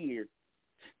adhere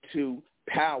to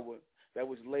power that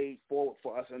was laid forward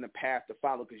for us on the path to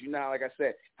follow. Because you know, like I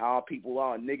said, how our people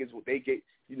are, niggas, they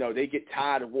get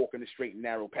tired of walking the straight and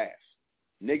narrow path.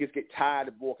 Niggas get tired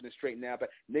of walking the straight and narrow path.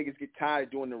 Niggas get tired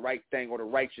of doing the right thing, or the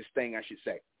righteous thing, I should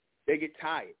say. They get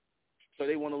tired. So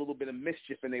they want a little bit of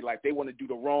mischief in their life. They want to do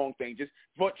the wrong thing, just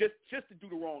to do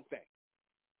the wrong thing.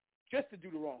 Just to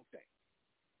do the wrong thing.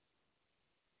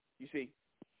 You see?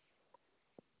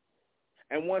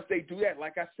 And once they do that,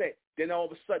 like I said, then all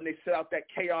of a sudden they set out that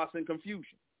chaos and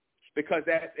confusion, because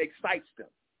that excites them.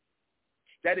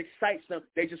 That excites them.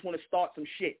 They just want to start some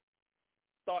shit.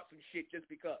 Start some shit just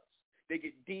because. They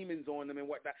get demons on them and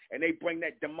whatnot, and they bring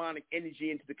that demonic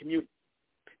energy into the community.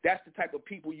 That's the type of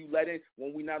people you let in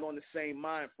when we're not on the same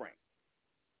mind frame.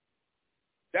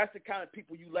 That's the kind of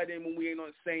people you let in when we ain't on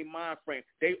the same mind frame.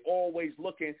 They always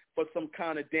looking for some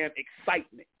kind of damn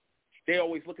excitement. They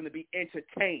always looking to be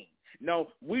entertained. No,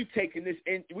 we taking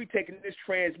this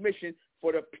transmission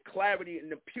for the clarity and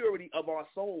the purity of our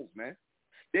souls, man.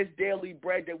 This daily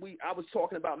bread that I was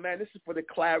talking about, man, this is for the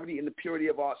clarity and the purity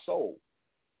of our soul.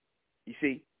 You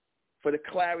see, for the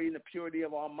clarity and the purity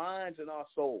of our minds and our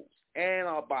souls and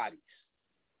our bodies.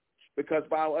 Because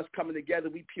by us coming together,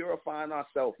 we purifying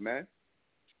ourselves, man.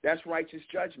 That's righteous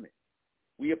judgment.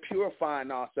 We are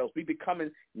purifying ourselves. We becoming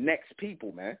next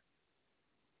people, man.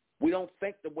 We don't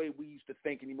think the way we used to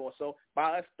think anymore. So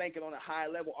by us thinking on a high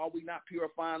level, are we not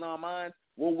purifying our minds?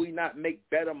 Will we not make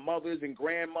better mothers and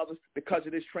grandmothers because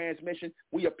of this transmission?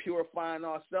 We are purifying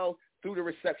ourselves through the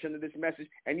reception of this message,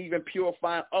 and even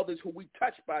purifying others who we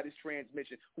touch by this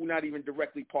transmission, who not even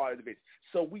directly part of it.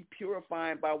 So we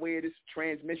purifying by way of this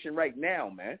transmission right now,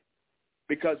 man,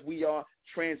 because we are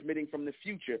transmitting from the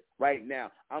future right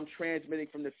now. I'm transmitting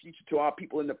from the future to our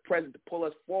people in the present to pull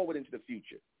us forward into the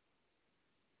future.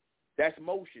 That's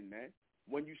motion, man.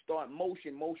 When you start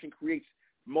motion creates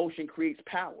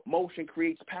power. Motion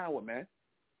creates power, man.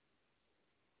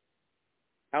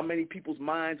 How many people's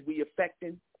minds we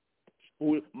affecting?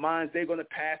 Who minds they're going to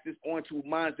pass this on to,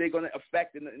 minds they're going to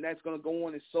affect, and that's going to go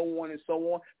on and so on and so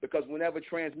on. Because whenever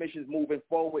transmission is moving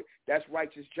forward, that's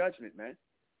righteous judgment, man.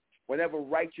 Whenever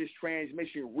righteous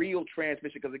transmission, real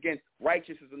transmission, because again,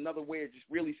 righteous is another way of just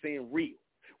really saying real.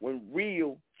 When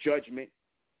real judgment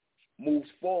moves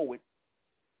forward,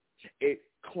 it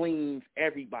cleans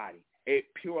everybody. It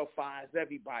purifies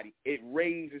everybody. It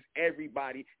raises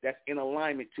everybody that's in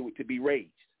alignment to it to be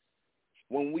raised.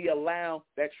 When we allow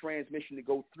that transmission to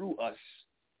go through us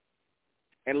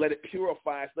and let it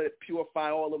purify us, let it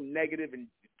purify all them negative and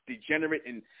degenerate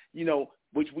and,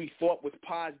 which we thought was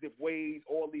positive ways,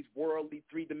 all these worldly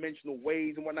three-dimensional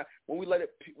ways and whatnot, when we let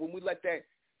that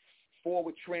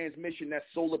forward transmission, that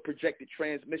solar projected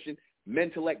transmission,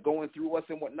 MENTELLECT going through us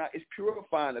and whatnot, it's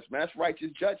purifying us, man. That's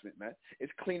righteous judgment, man.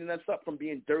 It's cleaning us up from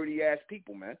being dirty-ass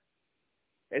people, man.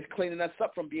 It's cleaning us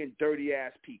up from being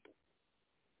dirty-ass people.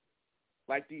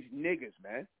 like these niggas,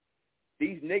 man.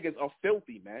 These niggas are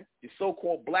filthy, man. The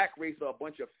so-called black race are a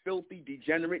bunch of filthy,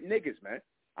 degenerate niggas, man.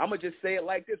 I'm going to just say it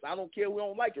like this. I don't care if we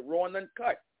don't like it, raw and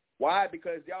uncut. Why?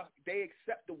 Because they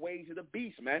accept the ways of the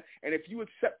beast, man. And if you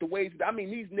accept the ways,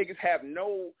 these niggas have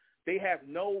no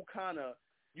kind of,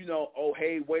 oh,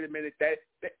 hey, wait a minute, that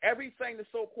everything the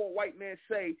so-called white man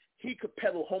say, he could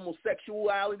peddle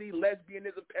homosexuality,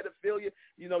 lesbianism, pedophilia,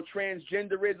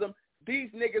 transgenderism. These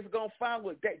niggas are going to follow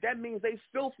it. That means they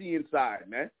filthy inside,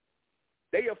 man.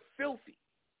 They are filthy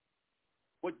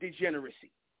with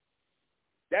degeneracy.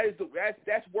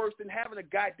 That's worse than having a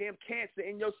goddamn cancer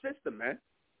in your system, man.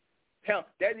 Hell,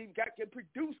 that even can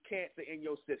produce cancer in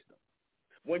your system.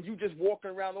 When you just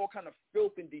walking around all kind of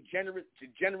filth and degenerate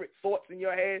thoughts in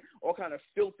your head, all kind of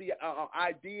filthy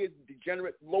ideas,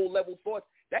 degenerate low-level thoughts,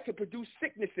 that can produce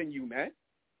sickness in you, man.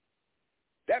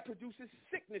 That produces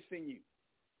sickness in you.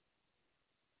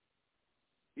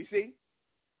 You see?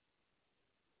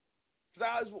 So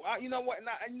you know what?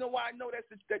 You know why I know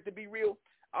that to be real?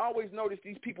 I always notice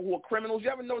these people who are criminals. You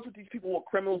ever notice with these people who are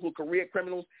criminals, who are career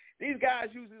criminals? These guys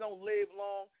usually don't live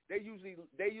long. They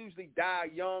usually die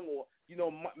young or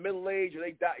middle age, or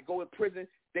they go in prison.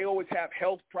 They always have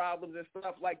health problems and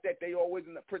stuff like that. They always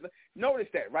in the prison. Notice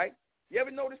that, right? You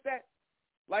ever notice that?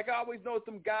 Like I always notice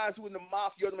some guys who in the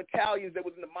mafia, or the Italians that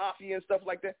was in the mafia and stuff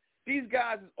like that. These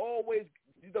guys is always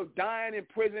dying in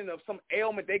prison of some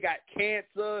ailment. They got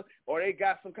cancer or they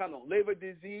got some kind of liver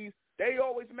disease. They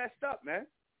always messed up, man.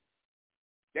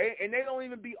 They don't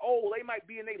even be old. They might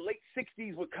be in their late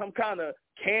 60s with some kind of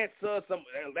cancer.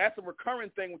 That's a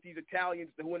recurring thing with these Italians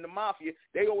who are in the mafia.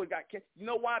 They always got cancer. You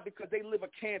know why? Because they live a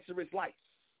cancerous life.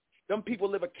 Them people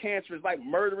live a cancerous life,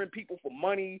 murdering people for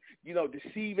money,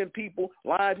 deceiving people,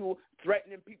 lying to people,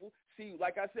 threatening people. See,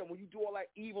 like I said, when you do all that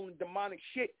evil and demonic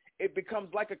shit, it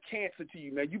becomes like a cancer to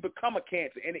you, man. You become a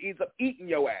cancer, and it ends up eating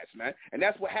your ass, man. And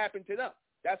that's what happened to them.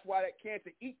 That's why that cancer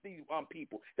eat these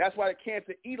people. That's why the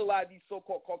cancer eat a lot of these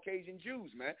so-called Caucasian Jews,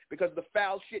 man, because of the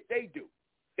foul shit they do.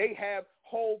 They have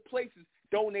whole places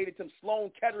donated to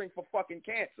Sloan Kettering for fucking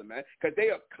cancer, man, because they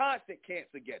are constant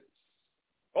cancer getters.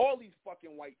 All these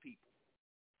fucking white people,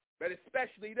 but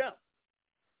especially them,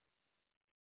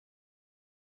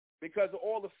 because of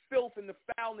all the filth and the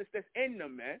foulness that's in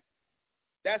them, man.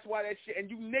 That's why that shit, and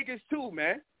you niggas too,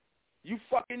 man. You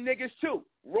fucking niggas too,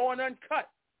 raw and uncut.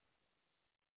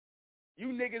 You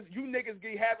niggas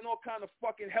be having all kind of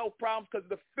fucking health problems because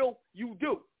of the filth you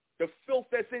do. The filth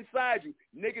that's inside you.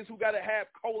 Niggas who got to have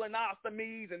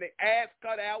colonostomies and their ass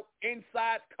cut out,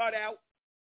 insides cut out.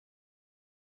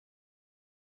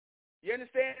 You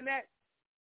understand that?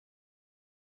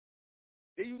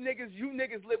 You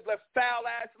niggas live that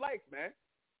foul-ass life, man.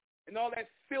 And all that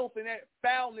filth and that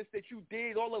foulness that you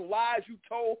did, all the lies you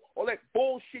told, all that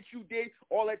bullshit you did,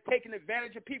 all that taking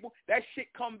advantage of people, that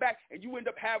shit come back and you end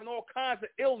up having all kinds of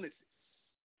illnesses.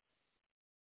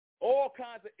 All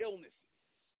kinds of illnesses.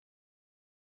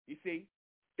 You see?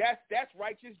 That's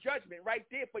righteous judgment right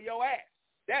there for your ass.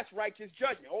 That's righteous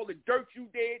judgment. All the dirt you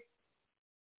did.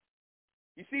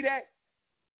 You see that?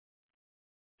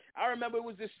 I remember it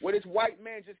was this white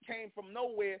man just came from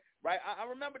nowhere, right? I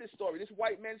remember this story. This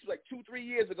white man, this was like 2-3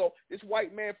 years ago. This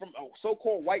white man from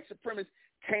so-called white supremacist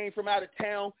came from out of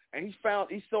town, and he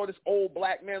saw this old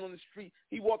black man on the street.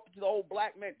 He walked up to the old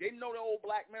black man. Didn't know the old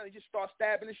black man. He just started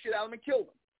stabbing the shit out of him and killed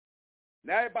him.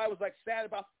 Now everybody was like sad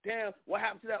about, damn, what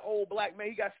happened to that old black man?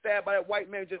 He got stabbed by that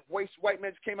white man. White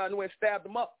man just came out of nowhere and stabbed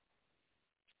him up.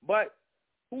 But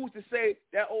who's to say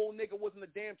that old nigga wasn't a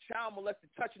damn child molester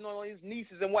touching on his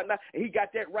nieces and whatnot, and he got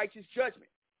that righteous judgment?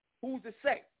 Who's to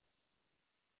say?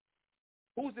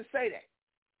 Who's to say that?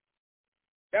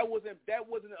 That wasn't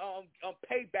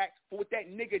payback for what that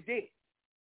nigga did.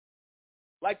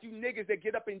 Like you niggas that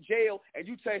get up in jail and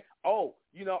you say, oh,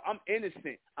 I'm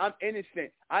innocent. I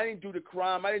didn't do the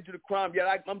crime.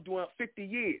 Yet I'm doing 50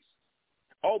 years.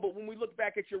 Oh, but when we look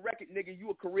back at your record, nigga, you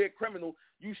a career criminal.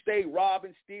 You stay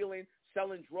robbing, stealing,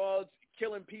 selling drugs,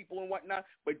 killing people and whatnot.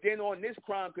 But then on this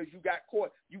crime, because you got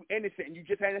caught, you innocent and you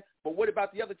just had it. But what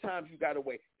about the other times you got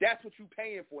away? That's what you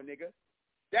paying for, nigga.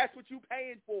 That's what you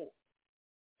paying for.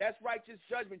 That's righteous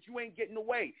judgment. You ain't getting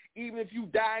away. Even if you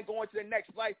die and go into the next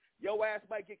life, your ass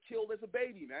might get killed as a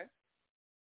baby, man.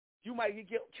 You might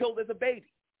get killed as a baby.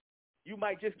 You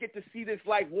might just get to see this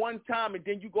life one time and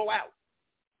then you go out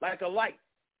like a light.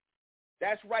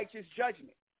 That's righteous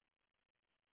judgment.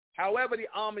 However, the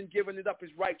AHMEN giving it up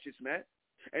is righteous, man.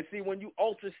 And see, when you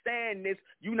understand this,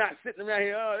 you're not sitting around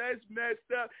here, oh, that's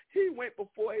messed up. He went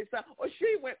before his time, or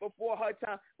she went before her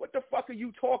time. What the fuck are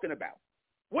you talking about?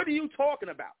 What are you talking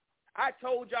about? I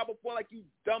told y'all before, like you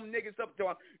dumb niggas up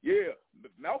to yeah,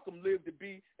 Malcolm lived to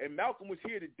be, and Malcolm was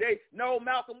here today. No,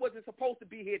 Malcolm wasn't supposed to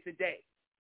be here today.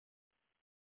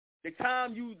 The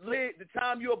time you live, the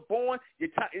time you're born, is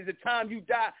the time you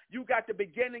die. You got the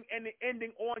beginning and the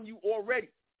ending on you already.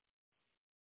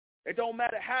 It don't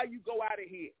matter how you go out of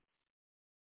here.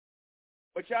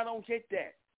 But y'all don't get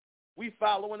that. We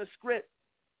following a script.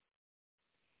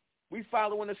 We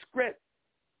following a script.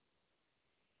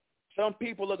 Some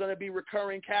people are going to be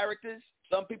recurring characters.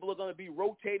 Some people are going to be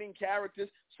rotating characters.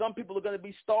 Some people are going to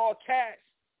be star cast.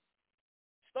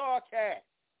 Star cast.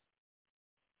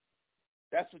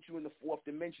 That's what you in the fourth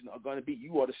dimension are going to be.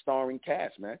 You are the starring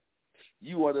cast, man.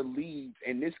 You are the leads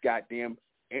in this goddamn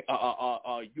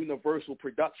universal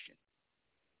production.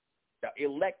 The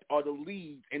elect are the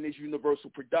leads in this universal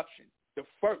production. The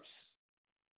first.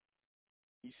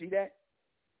 You see that?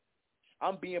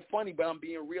 I'm being funny, but I'm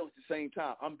being real at the same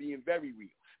time. I'm being very real,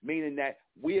 meaning that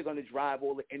we're going to drive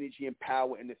all the energy and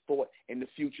power and the thought in the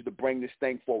future to bring this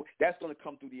thing forward. That's going to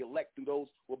come through the elect, through those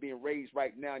who are being raised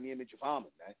right now in the image of AHMEN,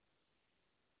 man.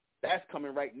 That's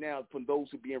coming right now from those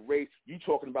who are being raised. You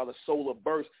talking about a solar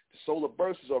burst. The solar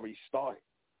burst has already started.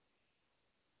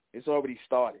 It's already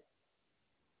started.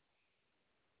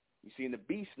 You see, and the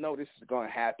beast know this is going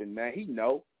to happen, man. He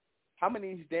know. How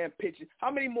many of these damn pictures? How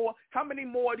many more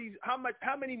of these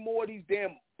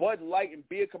damn Bud Light and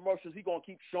beer commercials he gonna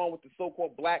keep showing with the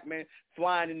so-called black man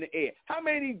flying in the air? How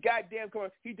many of these goddamn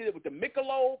commercials? He did it with the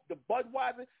Michelob, the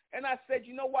Budweiser, and I said,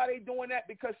 you know why they doing that?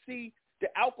 Because see, the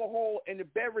alcohol and the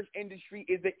beverage industry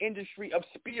is the industry of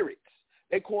spirits.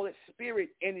 They call it spirit,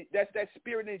 and that's that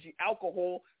spirit energy.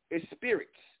 Alcohol is spirits.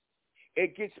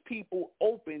 It gets people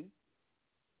open.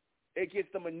 It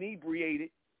gets them inebriated.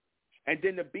 And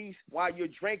then the beast, while you're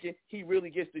drinking, he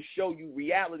really gets to show you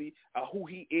reality of who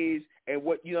he is and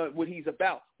what he's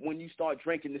about. When you start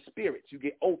drinking the spirits, you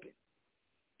get open.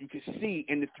 You can see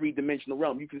in the three-dimensional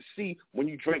realm. You can see when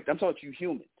you drink. I'm talking to you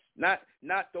humans, not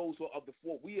those who are of the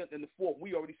fourth. We are in the fourth.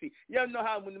 We already see. You ever know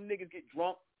how when them niggas get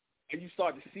drunk and you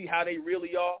start to see how they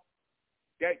really are?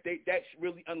 That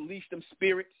really unleash them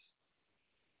spirits.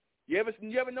 You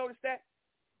ever notice that?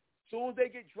 As soon as they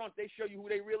get drunk, they show you who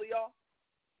they really are.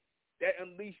 That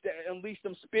unleash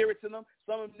them spirits in them.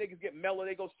 Some of them niggas get mellow.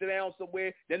 They go sit down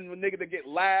somewhere. Then the niggas that get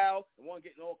loud and want to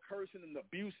get all cursing and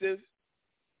abusive.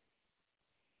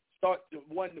 Start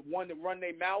one to run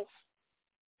their mouth.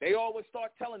 They always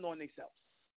start telling on themselves.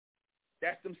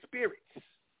 That's them spirits.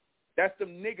 That's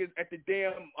them niggas at the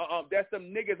damn. That's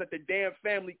them niggas at the damn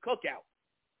family cookout.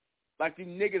 Like you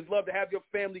niggas love to have your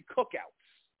family cookouts.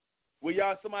 Where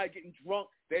y'all somebody getting drunk,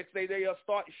 they say they are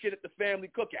starting shit at the family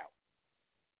cookout.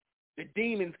 The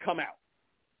demons come out.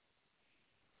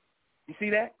 You see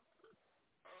that?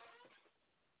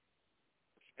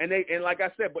 And like I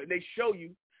said, but they show you,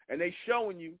 and they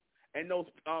showing you, and those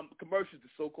commercials, the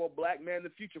so-called black man in the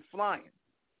future flying.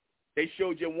 They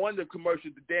showed you one of the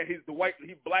commercials, the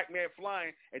black man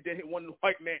flying, and then one of the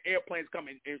white man airplanes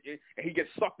coming, and he gets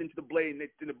sucked into the blade,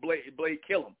 and the blade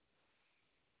kill him.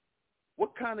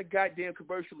 What kind of goddamn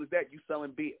commercial is that you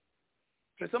selling beer?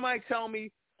 Can somebody tell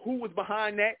me who was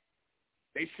behind that?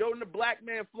 They showed the black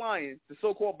man flying, the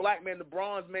so-called black man, the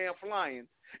bronze man flying,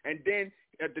 and then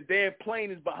the damn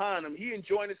plane is behind him. He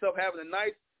enjoying himself, having a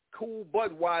nice, cool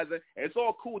Budweiser, and it's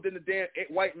all cool. Then the damn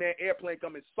white man airplane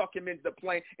come and suck him into the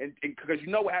plane, and because you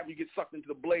know what happens, you get sucked into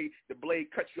the blade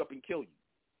cuts you up and kill you.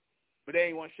 But they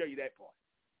ain't want to show you that part.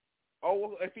 Oh,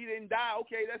 well, if he didn't die,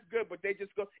 okay, that's good. But they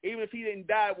just go, even if he didn't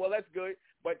die, well, that's good.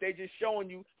 But they just showing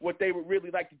you what they would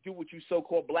really like to do with you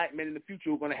so-called black men in the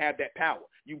future who are going to have that power.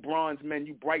 You bronze men,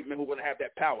 you bright men who are going to have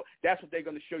that power. That's what they're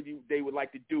going to show you they would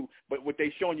like to do. But what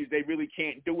they showing you they really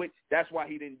can't do it. That's why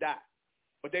he didn't die.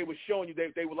 But they were showing you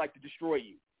they would like to destroy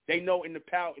you. They know in the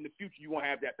future you won't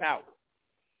have that power.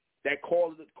 That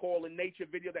call in nature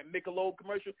video, that Michelob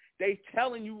commercial, they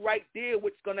telling you right there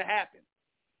what's going to happen.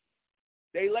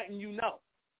 They letting you know.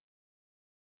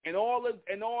 And all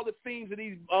the themes of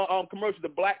these commercials,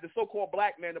 the so-called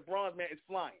black man, the bronze man is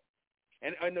flying.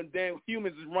 And the damn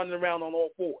humans is running around on all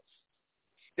fours.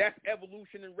 That's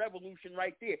evolution and revolution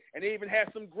right there. And they even have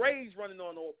some grays running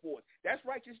on all fours. That's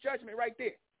righteous judgment right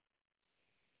there.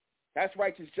 That's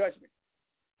righteous judgment.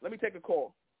 Let me take a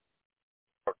call.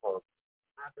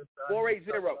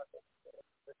 480.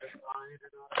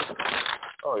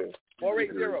 Oh, yeah.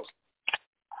 480.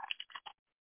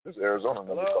 This is Arizona.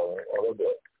 Hello? Oh,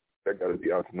 that got to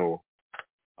be out to know.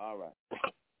 All right.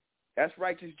 That's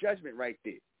righteous judgment right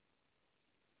there.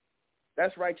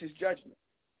 That's righteous judgment.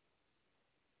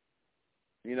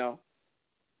 You know?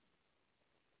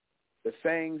 The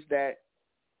things that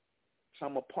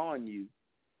come upon you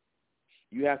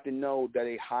you have to know that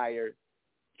a higher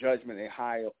judgment, a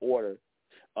higher order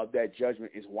of that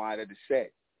judgment is wider to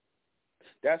set.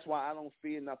 That's why I don't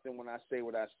fear nothing when I say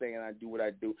what I say and I do what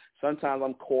I do. Sometimes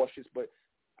I'm cautious, but,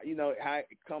 you know, how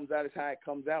it comes out is how it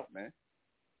comes out, man.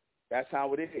 That's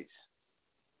how it is.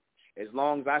 As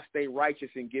long as I stay righteous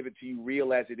and give it to you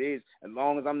real as it is, as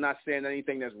long as I'm not saying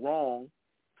anything that's wrong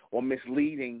or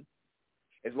misleading,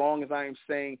 as long as I am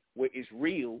saying what is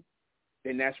real,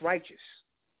 then that's righteous.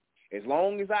 As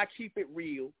long as I keep it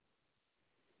real,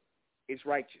 it's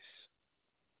righteous.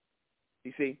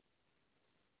 You see?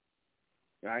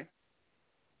 Right?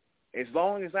 As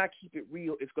long as I keep it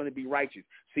real, it's going to be righteous.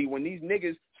 See, when these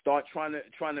niggas start trying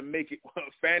to make it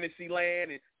fantasy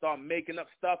land and start making up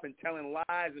stuff and telling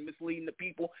lies and misleading the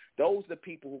people, those are the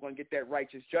people who are going to get that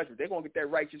righteous judgment. They're going to get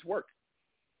that righteous work.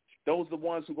 Those are the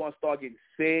ones who are going to start getting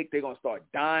sick. They're going to start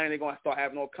dying. They're going to start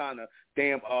having all kind of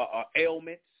damn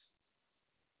ailments.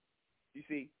 You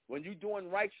see, when you're doing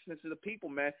righteousness to the people,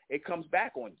 man, it comes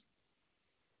back on you.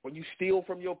 When you steal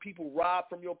from your people, rob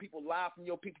from your people, lie from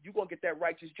your people, you're going to get that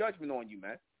righteous judgment on you,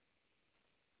 man.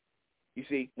 You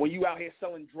see, when you out here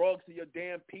selling drugs to your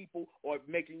damn people or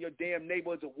making your damn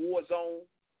neighborhoods a war zone,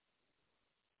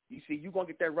 you see, you're going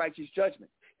to get that righteous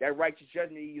judgment. That righteous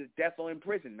judgment is either death or in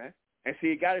prison, man. And see,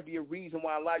 it got to be a reason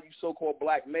why a lot of you so-called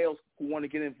black males who want to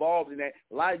get involved in that,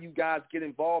 a lot of you guys get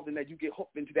involved in that, you get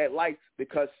hooked into that life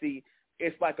because, see,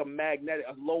 it's like a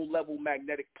low-level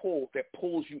magnetic pull that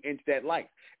pulls you into that life.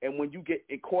 And when you get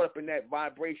caught up in that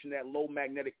vibration, that low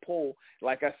magnetic pull,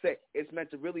 like I said, it's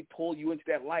meant to really pull you into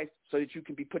that life so that you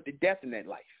can be put to death in that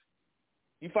life.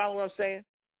 You follow what I'm saying?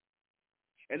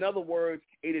 In other words,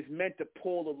 it is meant to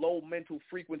pull the low mental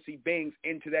frequency beings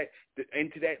into that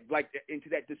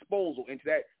disposal,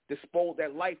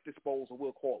 that life disposal,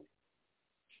 we'll call it.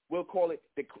 We'll call it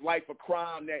the life of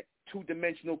crime, that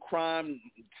two-dimensional crime,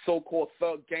 so-called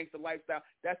thug gangster lifestyle.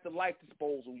 That's the life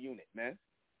disposal unit, man.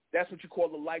 That's what you call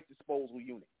the life disposal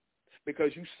unit.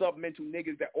 Because you sub-mental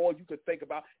niggas that all you can think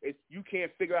about is you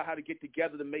can't figure out how to get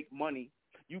together to make money.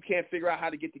 You can't figure out how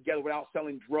to get together without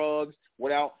selling drugs,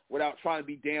 without trying to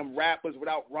be damn rappers,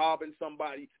 without robbing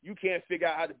somebody. You can't figure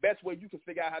out how the best way you can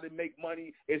figure out how to make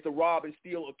money is to rob and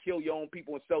steal or kill your own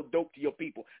people and sell dope to your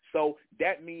people. So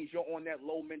that means you're on that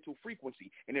low mental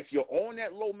frequency. And if you're on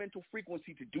that low mental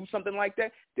frequency to do something like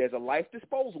that, there's a life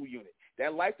disposal unit.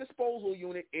 That life disposal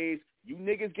unit is you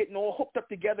niggas getting all hooked up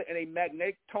together in a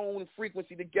magnetic tone and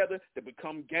frequency together to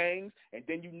become gangs, and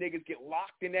then you niggas get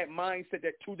locked in that mindset,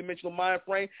 that two-dimensional mind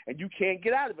frame, and you can't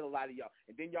get out of it, a lot of y'all.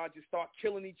 And then y'all just start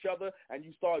killing each other, and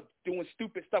you start doing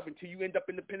stupid stuff until you end up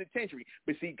in the penitentiary.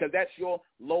 But see, because that's your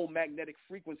low magnetic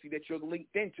frequency that you're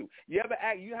linked into. You ever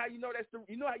ask, how you know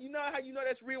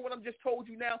that's real? What I'm just told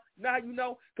you now. You know how you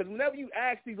know? Because whenever you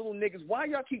ask these little niggas, why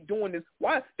y'all keep doing this?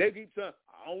 Why they keep saying,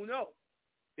 I don't know.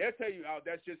 They'll tell you,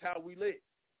 that's just how we live.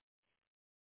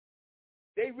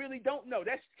 They really don't know.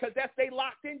 That's because they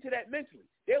locked into that mentally.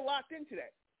 They're locked into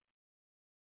that.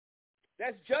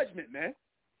 That's judgment, man.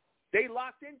 They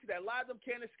locked into that. A lot of them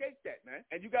can't escape that, man.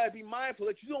 And you got to be mindful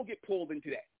that you don't get pulled into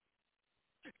that.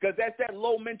 Because that's that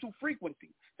low mental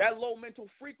frequency. That low mental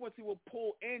frequency will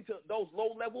pull into those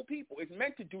low-level people. It's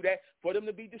meant to do that for them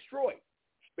to be destroyed.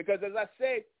 Because as I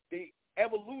said, the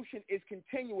evolution is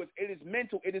continuous. It is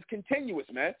mental. It is continuous,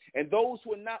 man. And those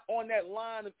who are not on that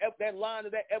line of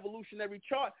that evolutionary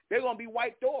chart, they're going to be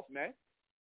wiped off, man.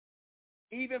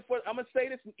 I'm going to say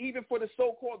this, even for the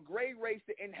so-called gray race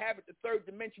that inhabit the third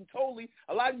dimension totally,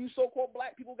 a lot of you so-called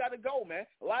black people got to go, man.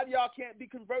 A lot of y'all can't be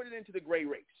converted into the gray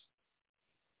race.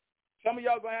 Some of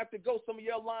y'all going to have to go. Some of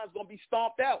your lines going to be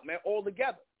stomped out, man,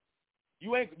 altogether.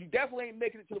 You definitely ain't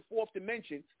making it to the fourth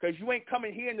dimension because you ain't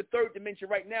coming here in the third dimension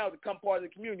right now to become part of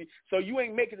the community. So you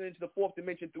ain't making it into the fourth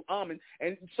dimension through AHMEN.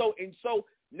 And so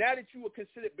now that you are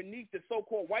considered beneath the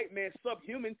so-called white man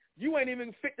subhuman, you ain't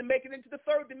even fit to make it into the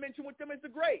third dimension with them as the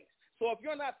grays. So if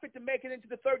you're not fit to make it into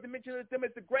the third dimension with them as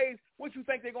the grays, what you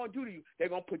think they're going to do to you? They're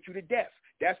going to put you to death.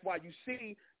 That's why you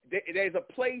see there's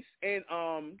a place in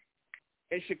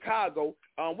Chicago.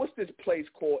 What's this place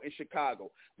called in Chicago?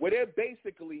 Where they're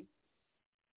basically,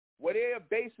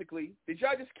 did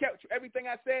y'all just capture everything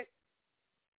I said?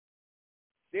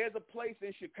 There's a place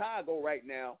in Chicago right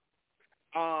now,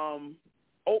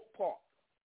 Oak Park.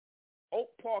 Oak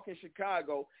Park in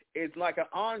Chicago is like an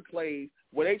enclave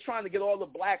where they're trying to get all the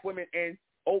black women in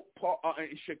Oak Park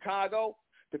in Chicago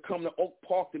to come to Oak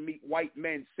Park to meet white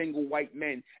men, single white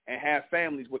men, and have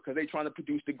families with, because they're trying to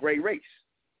produce the gray race.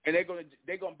 And they're gonna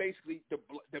basically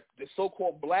the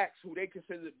so-called blacks who they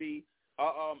consider to be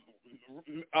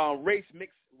race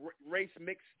mix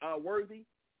worthy.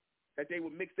 that they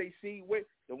would mix their seed with,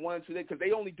 the ones who because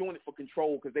they only doing it for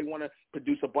control because they want to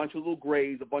produce a bunch of little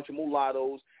grays, a bunch of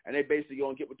mulattoes, and they basically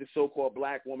going to get with the so-called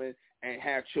black woman and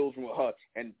have children with her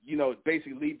and,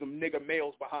 basically leave them nigger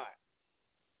males behind.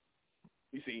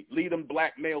 You see, leave them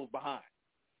black males behind.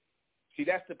 See,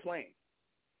 that's the plan.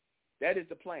 That is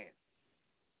the plan.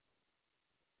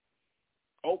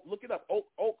 Look it up.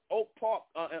 Oak Park,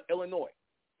 Illinois.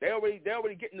 They already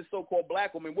getting the so-called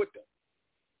black woman with them.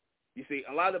 You see,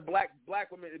 a lot of black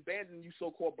women abandon you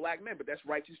so-called black men, but that's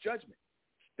righteous judgment.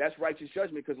 That's righteous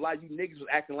judgment because a lot of you niggas was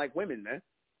acting like women, man.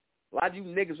 A lot of you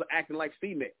niggas were acting like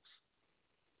females.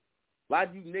 A lot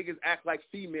of you niggas act like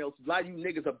females. A lot of you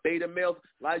niggas are beta males.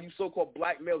 A lot of you so-called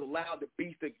black males allowed the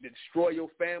beast to destroy your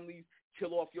families,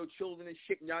 kill off your children and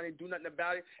shit, and y'all didn't do nothing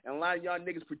about it. And a lot of y'all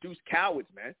niggas produce cowards,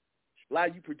 man. A lot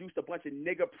of you produced a bunch of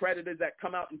nigger predators that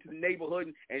come out into the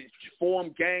neighborhood and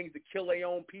form gangs to kill their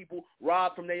own people,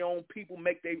 rob from their own people,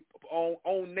 make their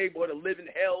own neighborhood a living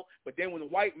hell. But then when the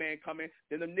white man come in,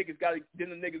 then the niggas got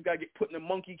to get put in a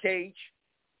monkey cage.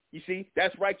 You see,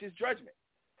 that's righteous judgment.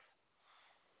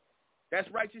 That's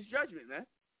righteous judgment, man.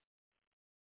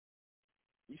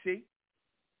 You see?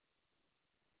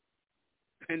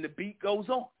 And the beat goes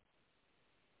on.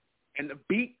 And the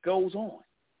beat goes on.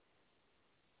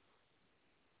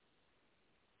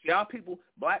 Y'all people,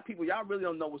 black people, y'all really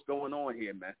don't know what's going on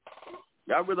here, man.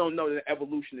 Y'all really don't know that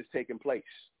evolution is taking place.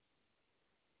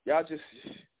 Y'all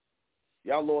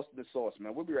lost in the sauce,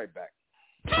 man. We'll be right back.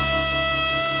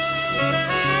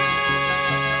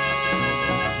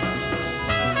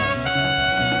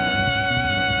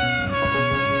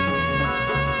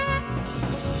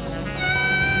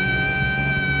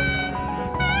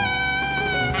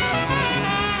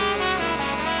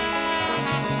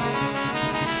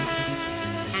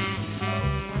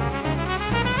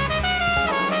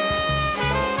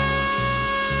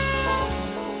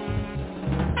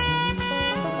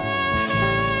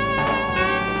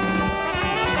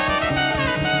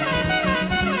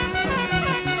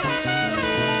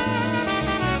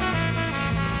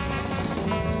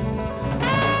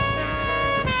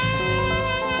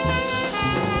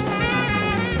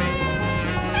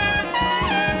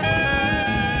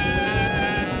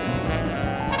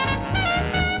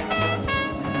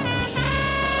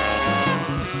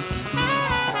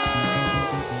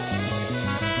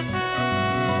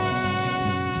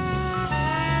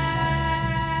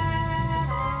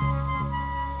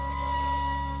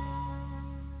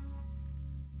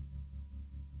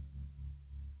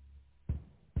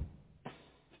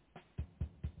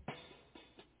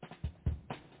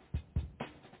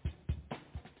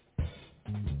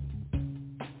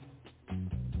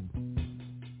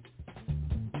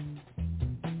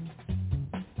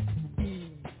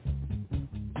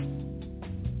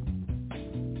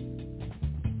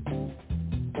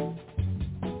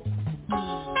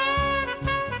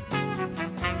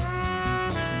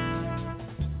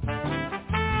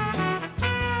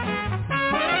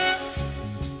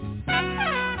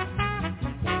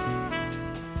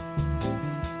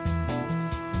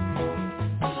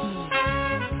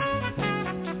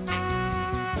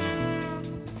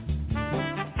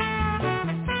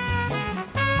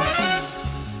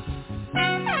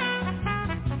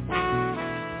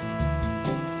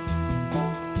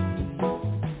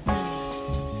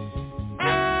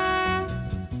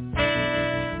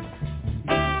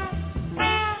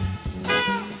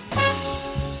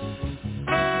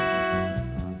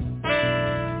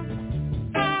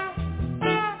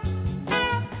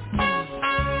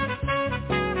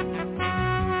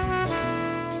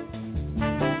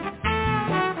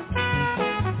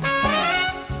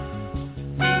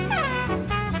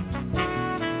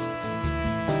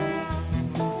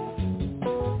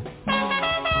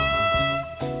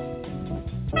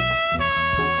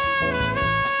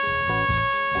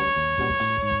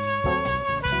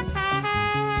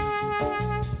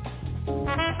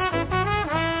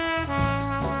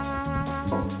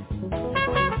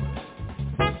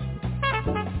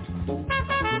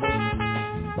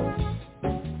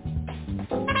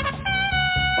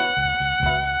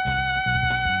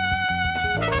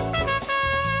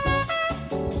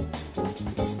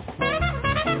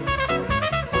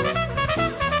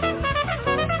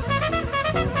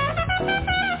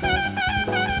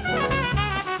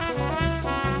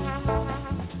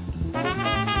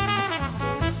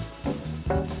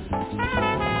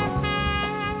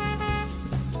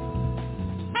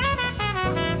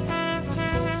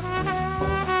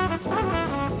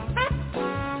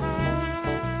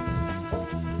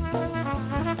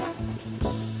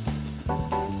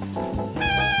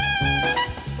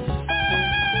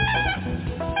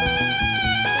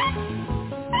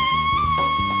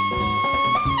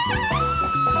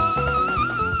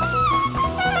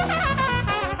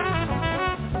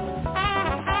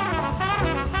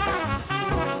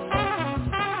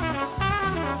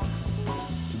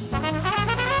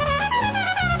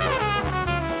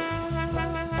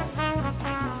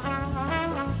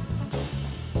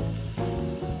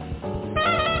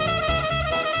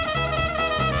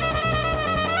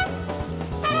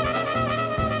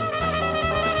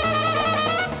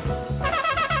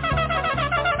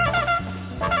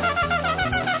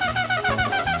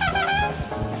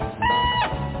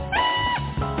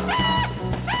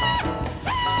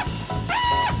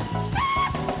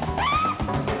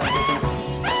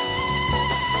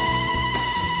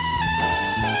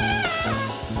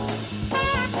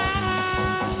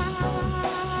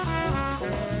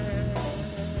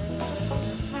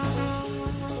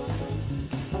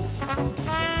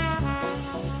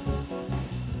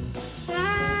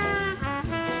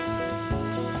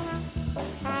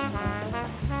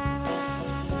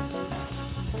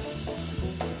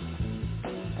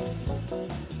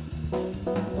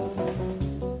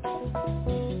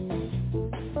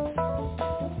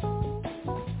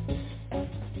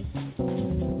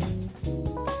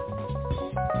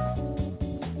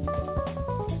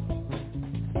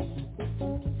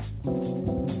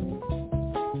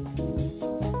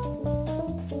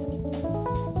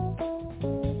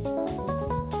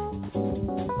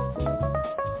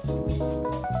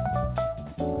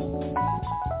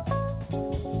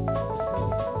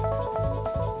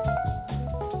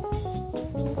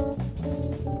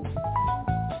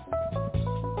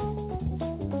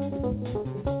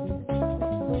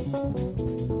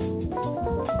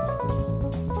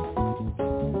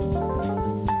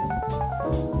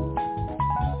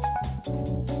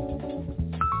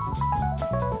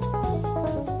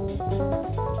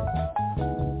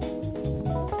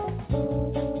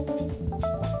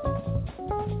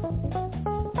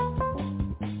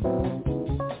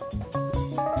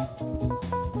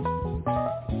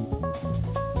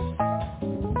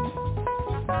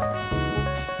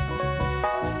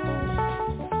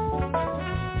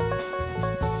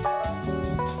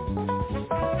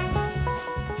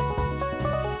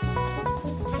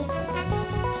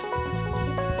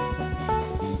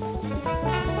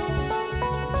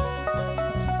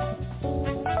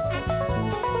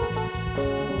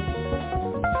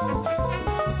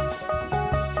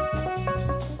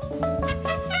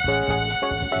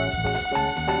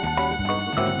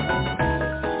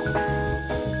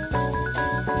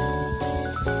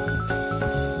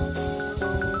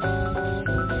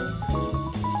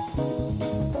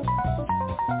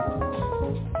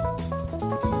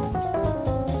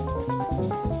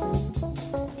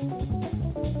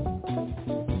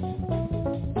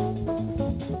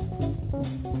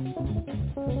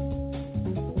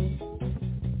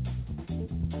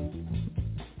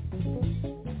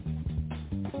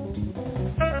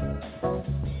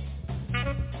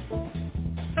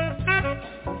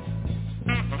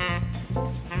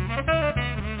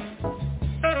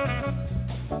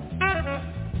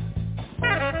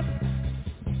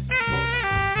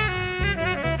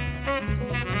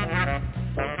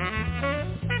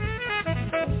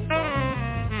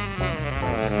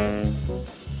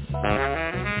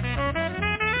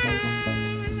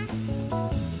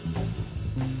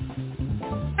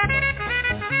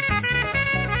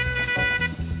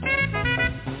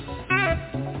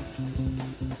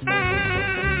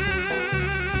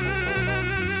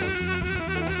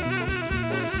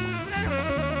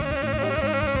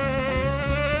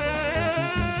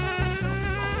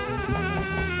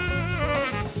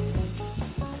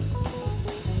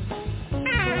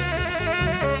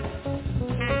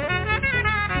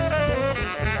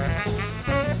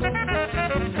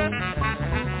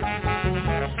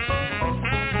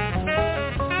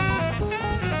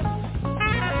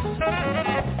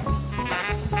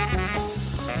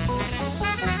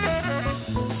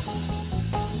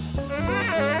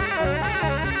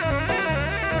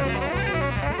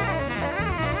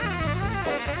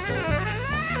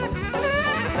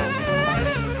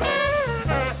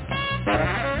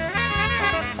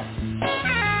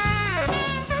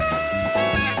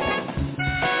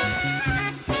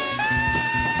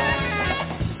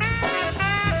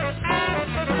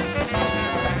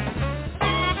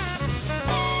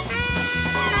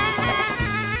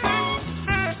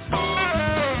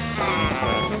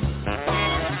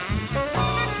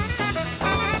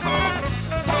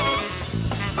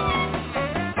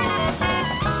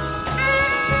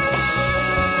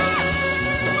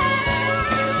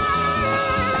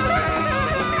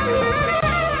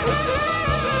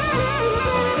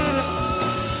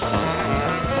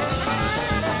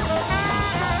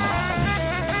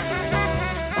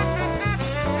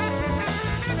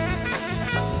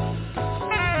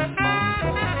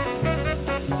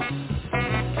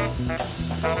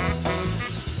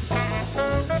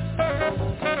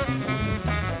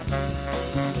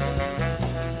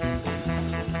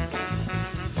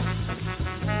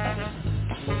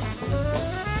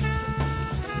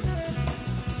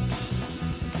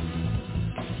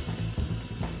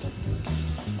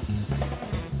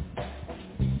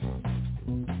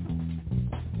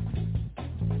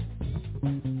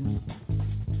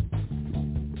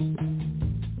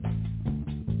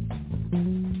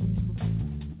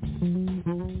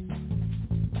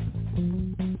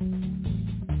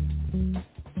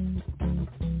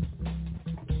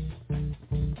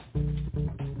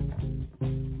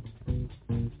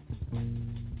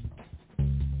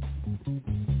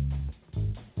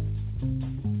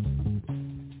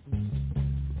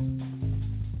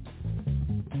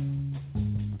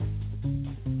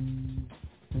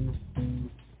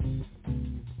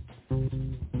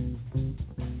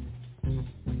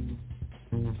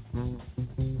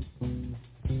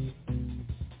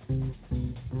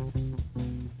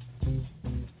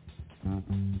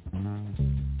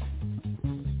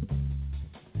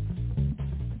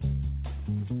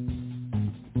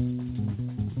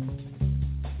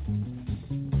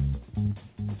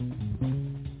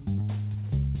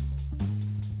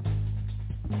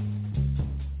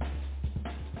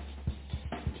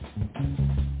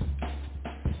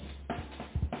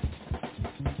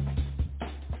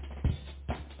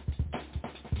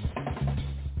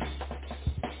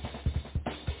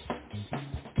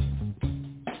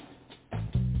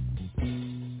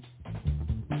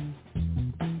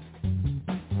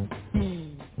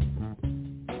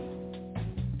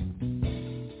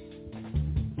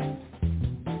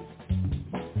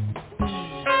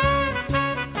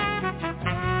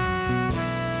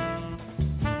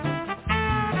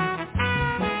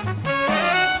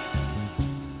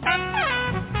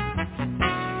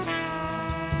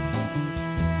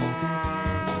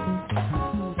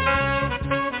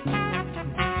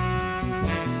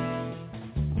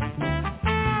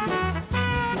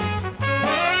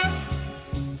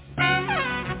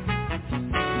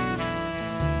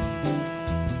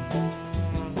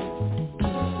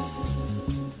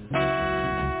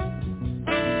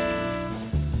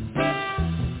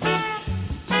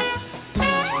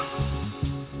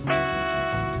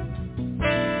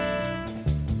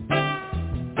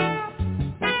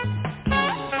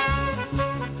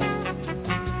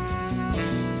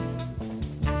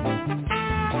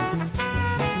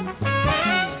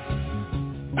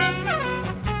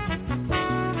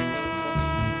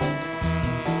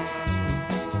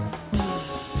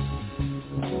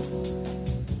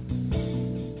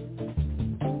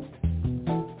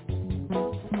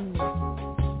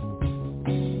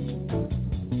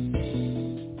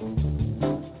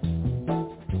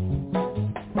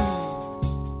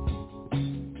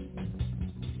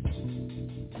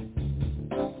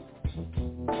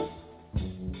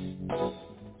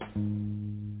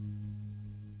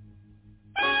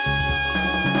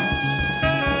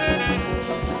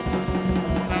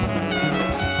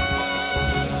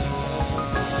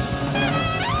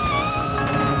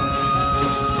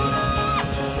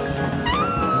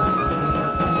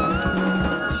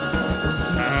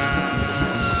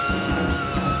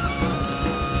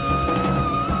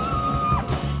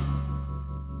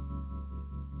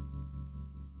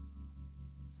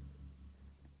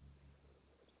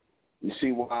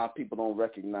 why people don't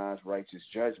recognize righteous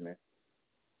judgment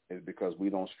is because we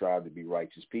don't strive to be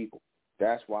righteous people.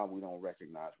 That's why we don't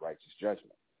recognize righteous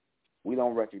judgment. We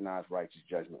don't recognize righteous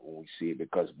judgment when we see it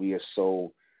because we are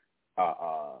so,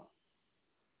 or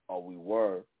we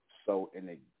were so in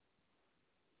the,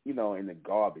 in the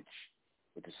garbage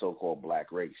with the so-called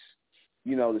black race.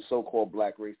 The so-called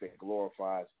black race that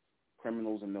glorifies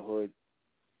criminals in the hood.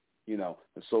 The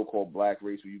so-called black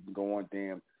race where you can go on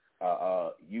damn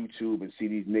YouTube and see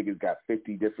these niggas got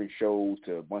 50 different shows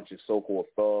to a bunch of so-called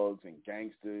thugs and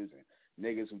gangsters and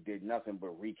niggas who did nothing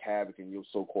but wreak havoc in your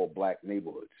so-called black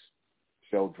neighborhoods.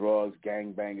 Sell drugs,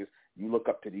 gangbangers. You look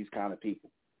up to these kind of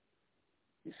people.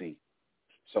 You see.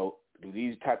 So do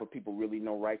these type of people really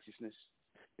know righteousness?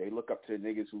 They look up to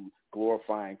niggas who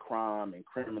glorifying crime and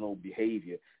criminal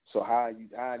behavior. So how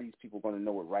are these people going to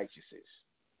know what righteous is?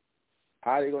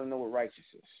 How are they going to know what righteous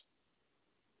is?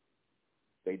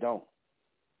 They don't.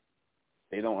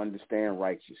 They don't understand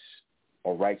righteous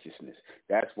or righteousness.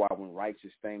 That's why when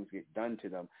righteous things get done to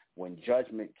them, when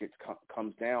judgment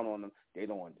comes down on them, they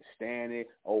don't understand it.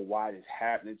 Oh, why is this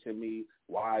happening to me?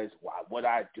 Why what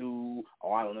I do?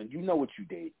 Oh, I don't know. You know what you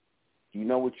did. You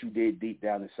know what you did deep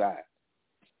down inside.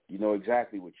 You know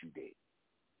exactly what you did.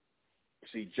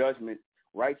 See, judgment,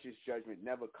 righteous judgment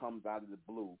never comes out of the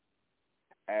blue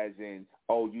as in,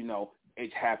 oh,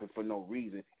 it happened for no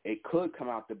reason. It could come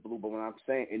out the blue, but when I'm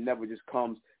saying it never just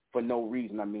comes for no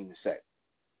reason, I mean to say.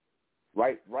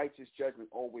 Righteous judgment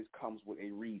always comes with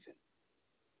a reason.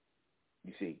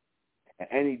 You see. And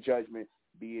any judgment,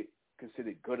 be it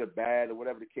considered good or bad or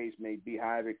whatever the case may be,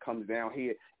 however it comes down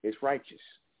here, it's righteous.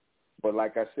 But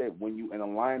like I said, when you in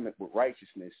alignment with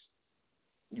righteousness,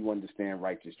 you understand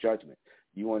righteous judgment.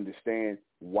 You understand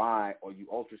why, or you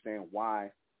understand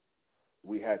why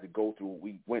we had to go through what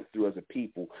we went through as a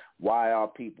people, why our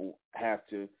people have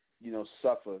to,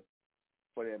 suffer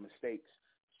for their mistakes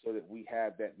so that we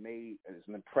have that made as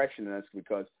an impression in us,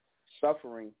 because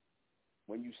suffering,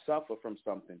 when you suffer from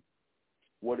something,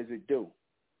 what does it do?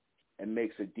 It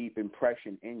makes a deep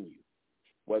impression in you.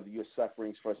 Whether you're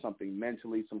suffering for something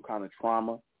mentally, some kind of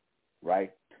trauma,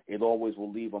 right? It always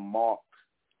will leave a mark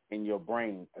in your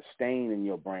brain, a stain in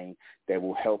your brain that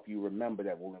will help you remember,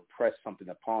 that will impress something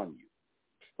upon you.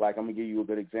 Like, I'm going to give you a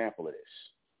good example of this.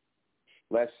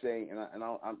 Let's say,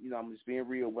 I'm just being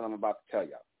real what I'm about to tell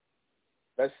y'all.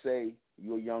 Let's say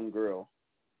you're a young girl,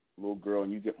 little girl,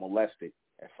 and you get molested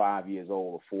at 5 years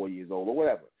old or 4 years old or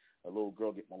whatever. A little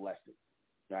girl get molested,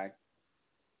 right?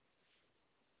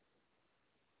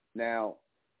 Now,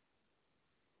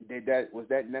 was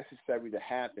that necessary to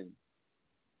happen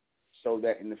so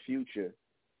that in the future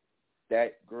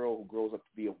that girl who grows up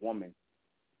to be a woman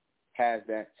has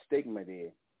that stigma there,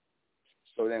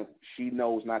 so that she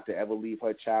knows not to ever leave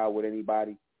her child with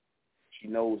anybody? She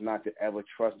knows not to ever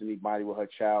trust anybody with her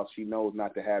child. She knows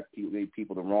not to have the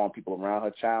wrong people around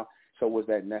her child. So was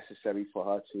that necessary for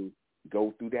her to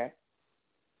go through that?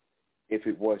 If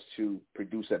it was to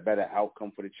produce a better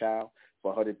outcome for the child,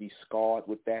 for her to be scarred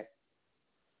with that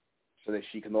so that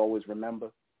she can always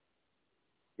remember?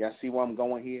 Y'all see where I'm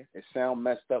going here? It sounds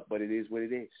messed up, but it is what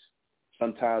it is.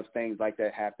 Sometimes things like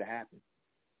that have to happen.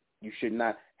 You should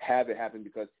not have it happen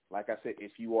because, like I said,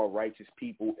 if you are righteous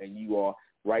people and you are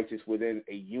righteous within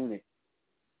a unit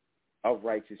of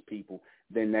righteous people,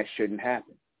 then that shouldn't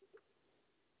happen.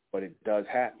 But it does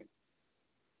happen.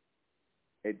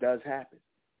 It does happen.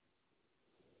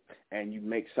 And you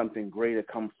make something greater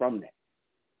come from that.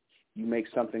 You make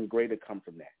something greater come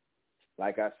from that.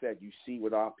 Like I said, you see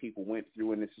what our people went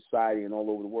through in this society and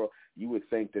all over the world. You would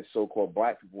think that so-called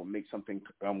black people would make something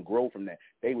grow from that.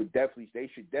 They should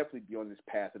definitely be on this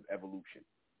path of evolution.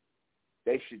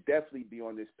 They should definitely be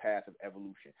on this path of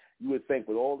evolution. You would think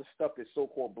with all the stuff that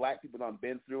so-called black people have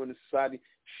been through in this society,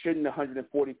 shouldn't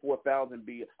 144,000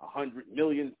 be 100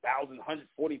 million,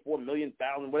 144 million,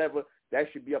 whatever? That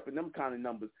should be up in them kind of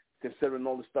numbers, considering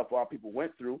all the stuff our people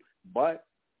went through. But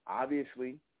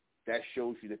obviously, that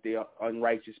shows you that they are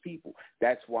unrighteous people.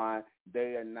 That's why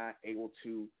they are not able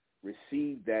to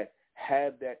receive that,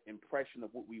 have that impression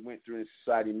of what we went through in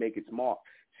society, make its mark.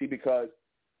 See, because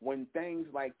when things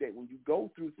like that, when you go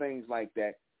through things like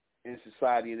that in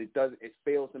society and it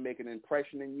fails to make an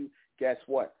impression in you, guess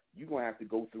what? You're going to have to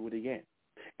go through it again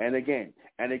and again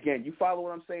and again. You follow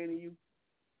what I'm saying to you?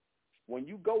 When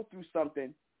you go through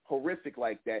something horrific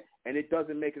like that and it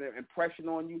doesn't make an impression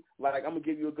on you, like I'm going to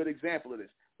give you a good example of this.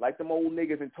 Like them old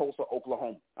niggas in Tulsa,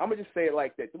 Oklahoma. I'm going to just say it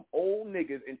like that. Them old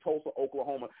niggas in Tulsa,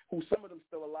 Oklahoma, who some of them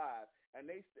still alive, and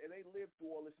they lived through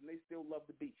all this, and they still love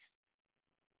the beast.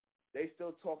 They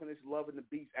still talking this love and the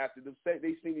beast after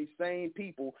they seen these same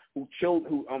people who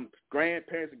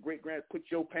grandparents and great-grandparents put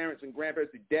your parents and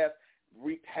grandparents to death,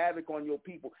 wreaked havoc on your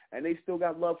people, and they still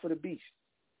got love for the beast.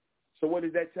 So what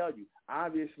does that tell you?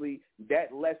 Obviously,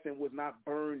 that lesson was not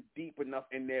burned deep enough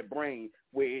in their brain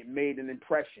where it made an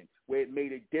impression, where it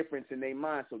made a difference in their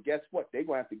mind. So guess what? They're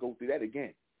going to have to go through that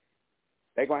again.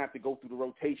 They're going to have to go through the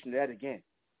rotation of that again.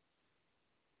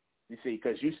 You see,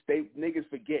 because niggas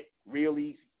forget real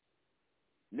easy.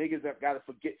 Niggas have got a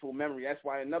forgetful memory. That's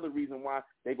why another reason why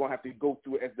they're going to have to go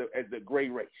through it as the gray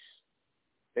race.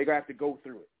 They're going to have to go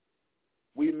through it.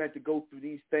 We meant to go through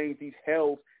these things, these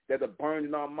hells that are burned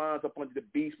in our minds up under the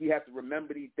beast. We have to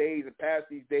remember these days and pass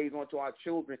these days on to our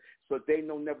children so that they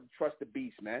know never to trust the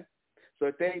beast, man. So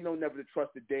that they know never to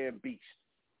trust the damn beast.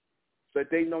 So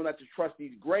that they know not to trust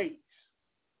these graves,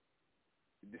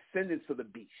 the descendants of the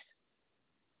beast.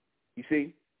 You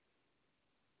see?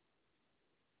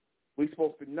 We're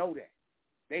supposed to know that.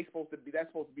 That's supposed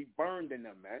to be burned in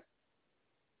them, man.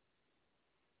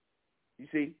 You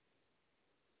see?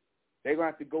 They're going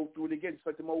to have to go through it again. Just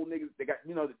like them old niggas, they got,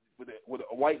 with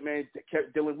a white man,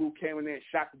 Dylan Roof came in there and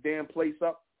shot the damn place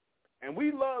up. And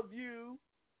we love you.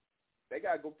 They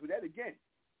got to go through that again.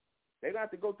 They're going to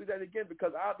have to go through that again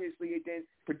because obviously it didn't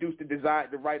produce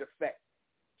the right effect.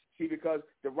 See, because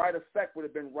the right effect would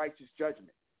have been righteous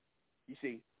judgment. You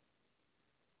see?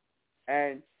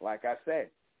 And like I said,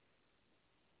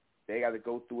 they got to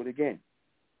go through it again.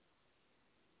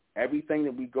 Everything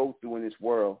that we go through in this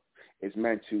world is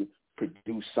meant to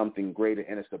produce something greater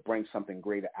in us, to bring something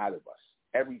greater out of us.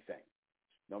 Everything.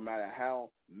 No matter how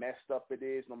messed up it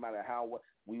is, no matter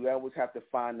we always have to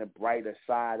find the brighter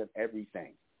side of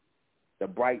everything. The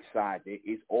bright side. There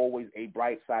is always a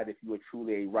bright side if you are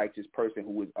truly a righteous person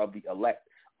who is of the elect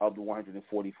of the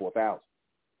 144,000.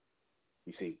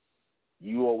 You see,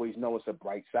 you always know it's a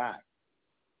bright side.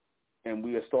 And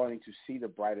we are starting to see the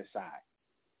brighter side.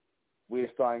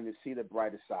 We're starting to see the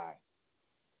brighter side.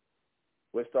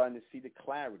 We're starting to see the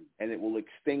clarity, and it will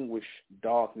extinguish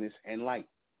darkness and light.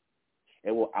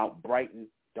 It will outbrighten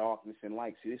darkness and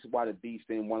light. See, this is why the beast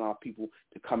didn't want our people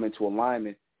to come into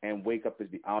alignment and wake up as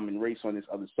the AHMEN race on this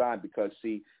other side because,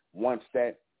 see, once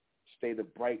that state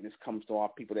of brightness comes to our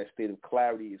people, that state of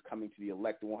clarity is coming to the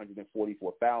elect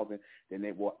 144,000, then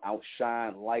it will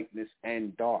outshine lightness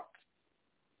and dark.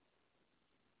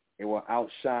 It will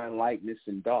outshine lightness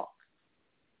and dark,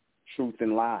 truth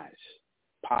and lies,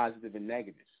 positive and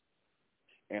negatives,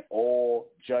 and all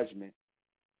judgment,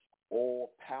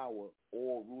 all power,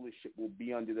 all rulership will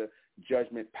be under the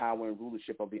judgment, power, and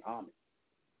rulership of the AHMEN.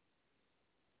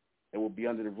 It will be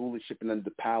under the rulership and under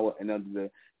the power and under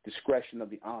the discretion of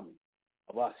the AHMEN,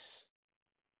 of us.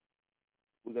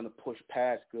 We're going to push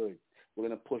past good. We're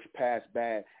going to push past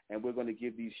bad, and we're going to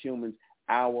give these humans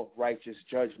our righteous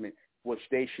judgment, which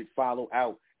they should follow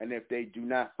out. And if they do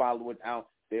not follow it out,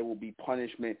 there will be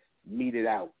punishment meted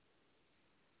out.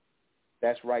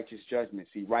 That's righteous judgment.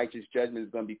 See, righteous judgment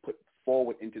is going to be put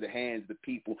forward into the hands of the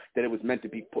people that it was meant to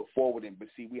be put forward in. But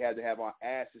see, we had to have our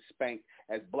asses spanked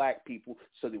as black people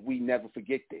so that we never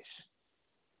forget this.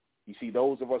 You see,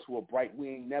 those of us who are bright, we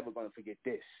ain't never going to forget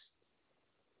this.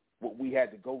 What we had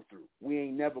to go through. We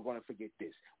ain't never going to forget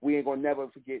this. We ain't going to never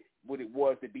forget what it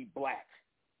was to be black,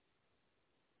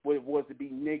 what it was to be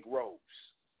Negroes,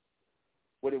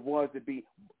 what it was to be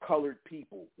colored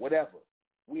people, whatever.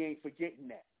 We ain't forgetting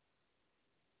that.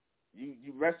 You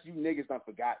rest of you niggas done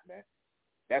forgot, man.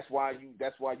 That's why you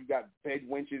got bed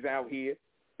wenches out here.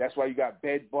 That's why you got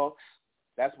bed bucks.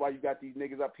 That's why you got these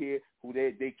niggas up here who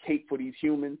they cape for these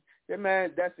humans. Yeah,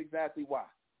 man, that's exactly why.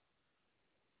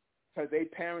 Because they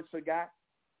parents forgot,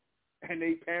 and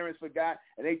they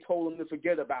told them to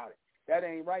forget about it. That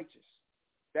ain't righteous.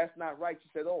 That's not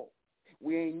righteous at all.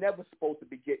 We ain't never supposed to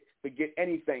forget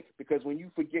anything, because when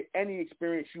you forget any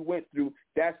experience you went through,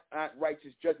 that's not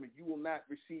righteous judgment. You will not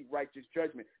receive righteous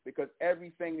judgment, because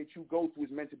everything that you go through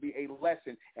is meant to be a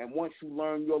lesson, and once you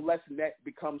learn your lesson, that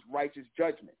becomes righteous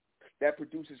judgment. That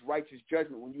produces righteous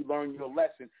judgment when you learn your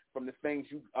lesson from the things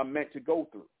you are meant to go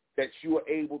through. That you are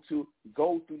able to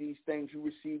go through these things, you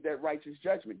receive that righteous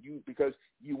judgment. Because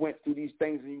you went through these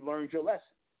things and you learned your lesson.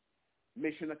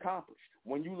 Mission accomplished.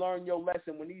 When you learn your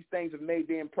lesson, when these things have made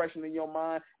their impression in your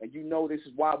mind, and you know this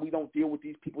is why we don't deal with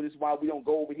these people, this is why we don't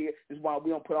go over here, this is why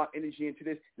we don't put our energy into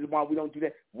this is why we don't do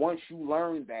that. Once you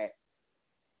learn that,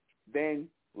 then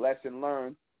lesson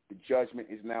learned, the judgment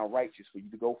is now righteous for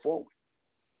you to go forward.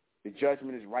 The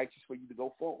judgment is righteous for you to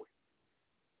go forward.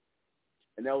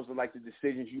 And those are like the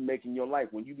decisions you make in your life.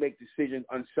 When you make decisions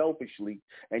unselfishly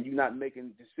and you're not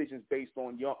making decisions based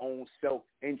on your own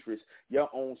self-interest, your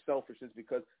own selfishness,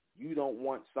 because you don't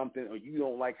want something, or you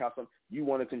don't like how you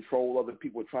want to control other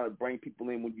people, trying to bring people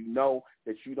in when you know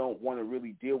that you don't want to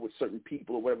really deal with certain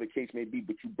people or whatever the case may be,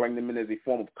 but you bring them in as a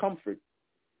form of comfort,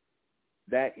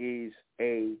 that is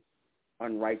a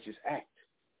unrighteous act.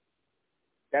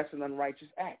 That's an unrighteous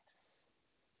act.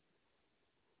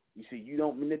 You see, you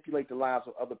don't manipulate the lives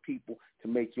of other people to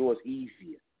make yours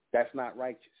easier. That's not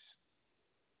righteous.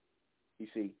 You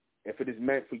see, if it is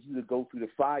meant for you to go through the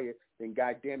fire, then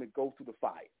goddamn it, go through the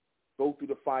fire. Go through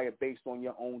the fire based on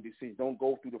your own decision. Don't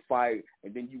go through the fire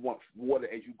and then you want water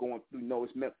as you're going through. No,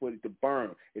 it's meant for it to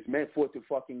burn. It's meant for it to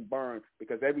fucking burn,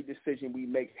 because every decision we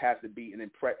make has to be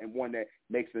an one that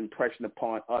makes an impression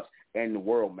upon us and the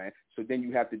world, man. So then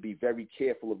you have to be very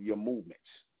careful of your movements.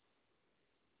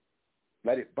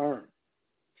 Let it burn.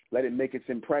 Let it make its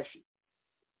impression.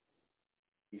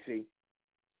 You see?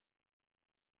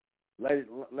 Let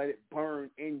it burn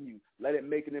in you. Let it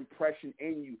make an impression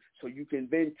in you, so you can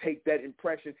then take that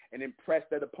impression and impress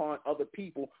that upon other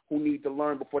people who need to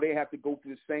learn before they have to go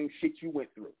through the same shit you went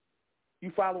through.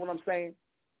 You follow what I'm saying?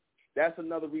 That's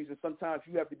another reason sometimes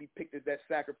you have to be picked as that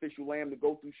sacrificial lamb to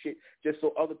go through shit just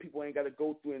so other people ain't got to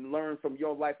go through and learn from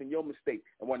your life and your mistake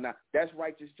and whatnot. That's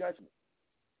righteous judgment.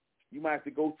 You might have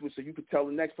to go through it so you can tell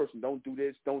the next person, don't do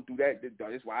this, don't do that.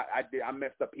 That's why I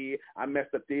messed up here, I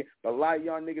messed up there. But a lot of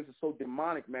y'all niggas are so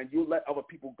demonic, man. You'll let other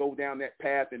people go down that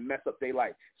path and mess up their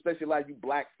life, especially a lot of you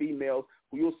black females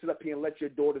who you'll sit up here and let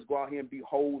your daughters go out here and be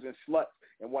hoes and sluts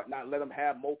and whatnot, let them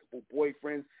have multiple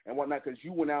boyfriends and whatnot, because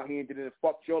you went out here and did it and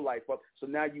fucked your life up. So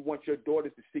now you want your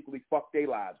daughters to secretly fuck their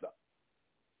lives up.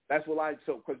 That's what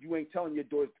because you ain't telling your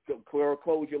daughters to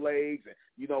close your legs and,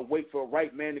 wait for a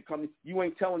right man to come in. You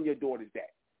ain't telling your daughters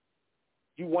that.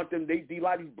 You want them, a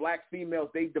lot of these black females,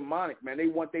 they demonic, man. They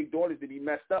want their daughters to be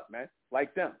messed up, man,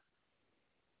 like them.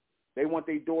 They want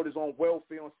their daughters on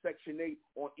welfare, on Section 8,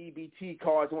 on EBT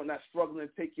cards, and whatnot, struggling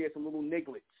to take care of some little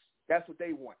nigglets. That's what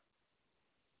they want.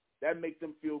 That makes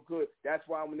them feel good. That's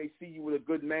why when they see you with a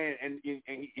good man and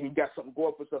he got something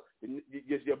going for stuff,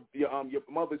 your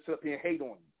mother sit up here and hate on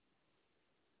you.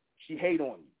 She hate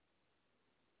on you.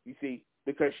 You see,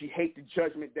 because she hate the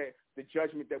judgment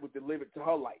that was delivered to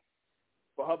her life,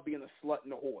 for her being a slut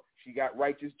and a whore. She got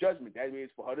righteous judgment. That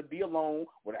means for her to be alone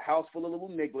with a house full of little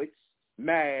nigglets,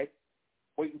 mad,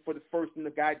 waiting for the first and the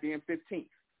goddamn 15th.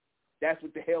 That's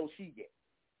what the hell she get.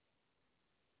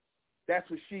 That's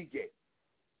what she get.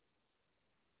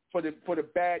 For the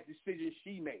bad decisions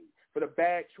she made, for the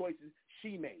bad choices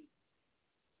she made,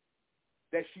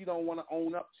 that she don't want to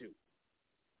own up to.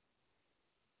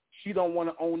 She don't want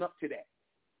to own up to that.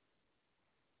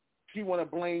 She want to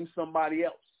blame somebody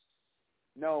else.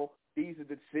 No, these are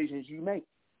the decisions you make.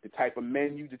 The type of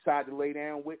men you decide to lay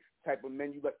down with, the type of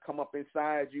men you let come up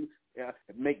inside you,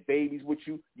 make babies with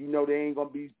you. You know they ain't going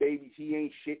to be these babies. He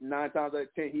ain't shit. 9 times out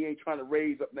of 10, he ain't trying to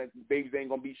raise up that babies ain't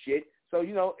going to be shit. So,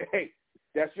 hey,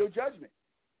 that's your judgment.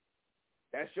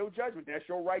 That's your judgment. That's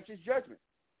your righteous judgment.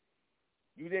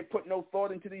 You didn't put no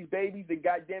thought into these babies, then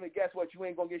goddamn it, guess what? You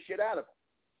ain't going to get shit out of them.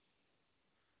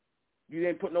 You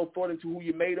didn't put no thought into who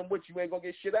you made them with, you ain't going to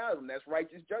get shit out of them. That's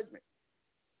righteous judgment.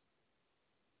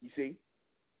 You see?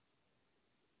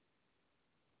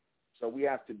 So we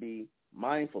have to be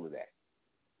mindful of that.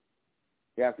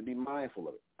 We have to be mindful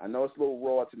of it. I know it's a little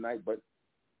raw tonight, but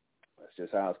that's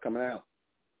just how it's coming out.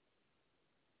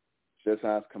 It's just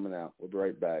how it's coming out. We'll be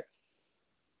right back.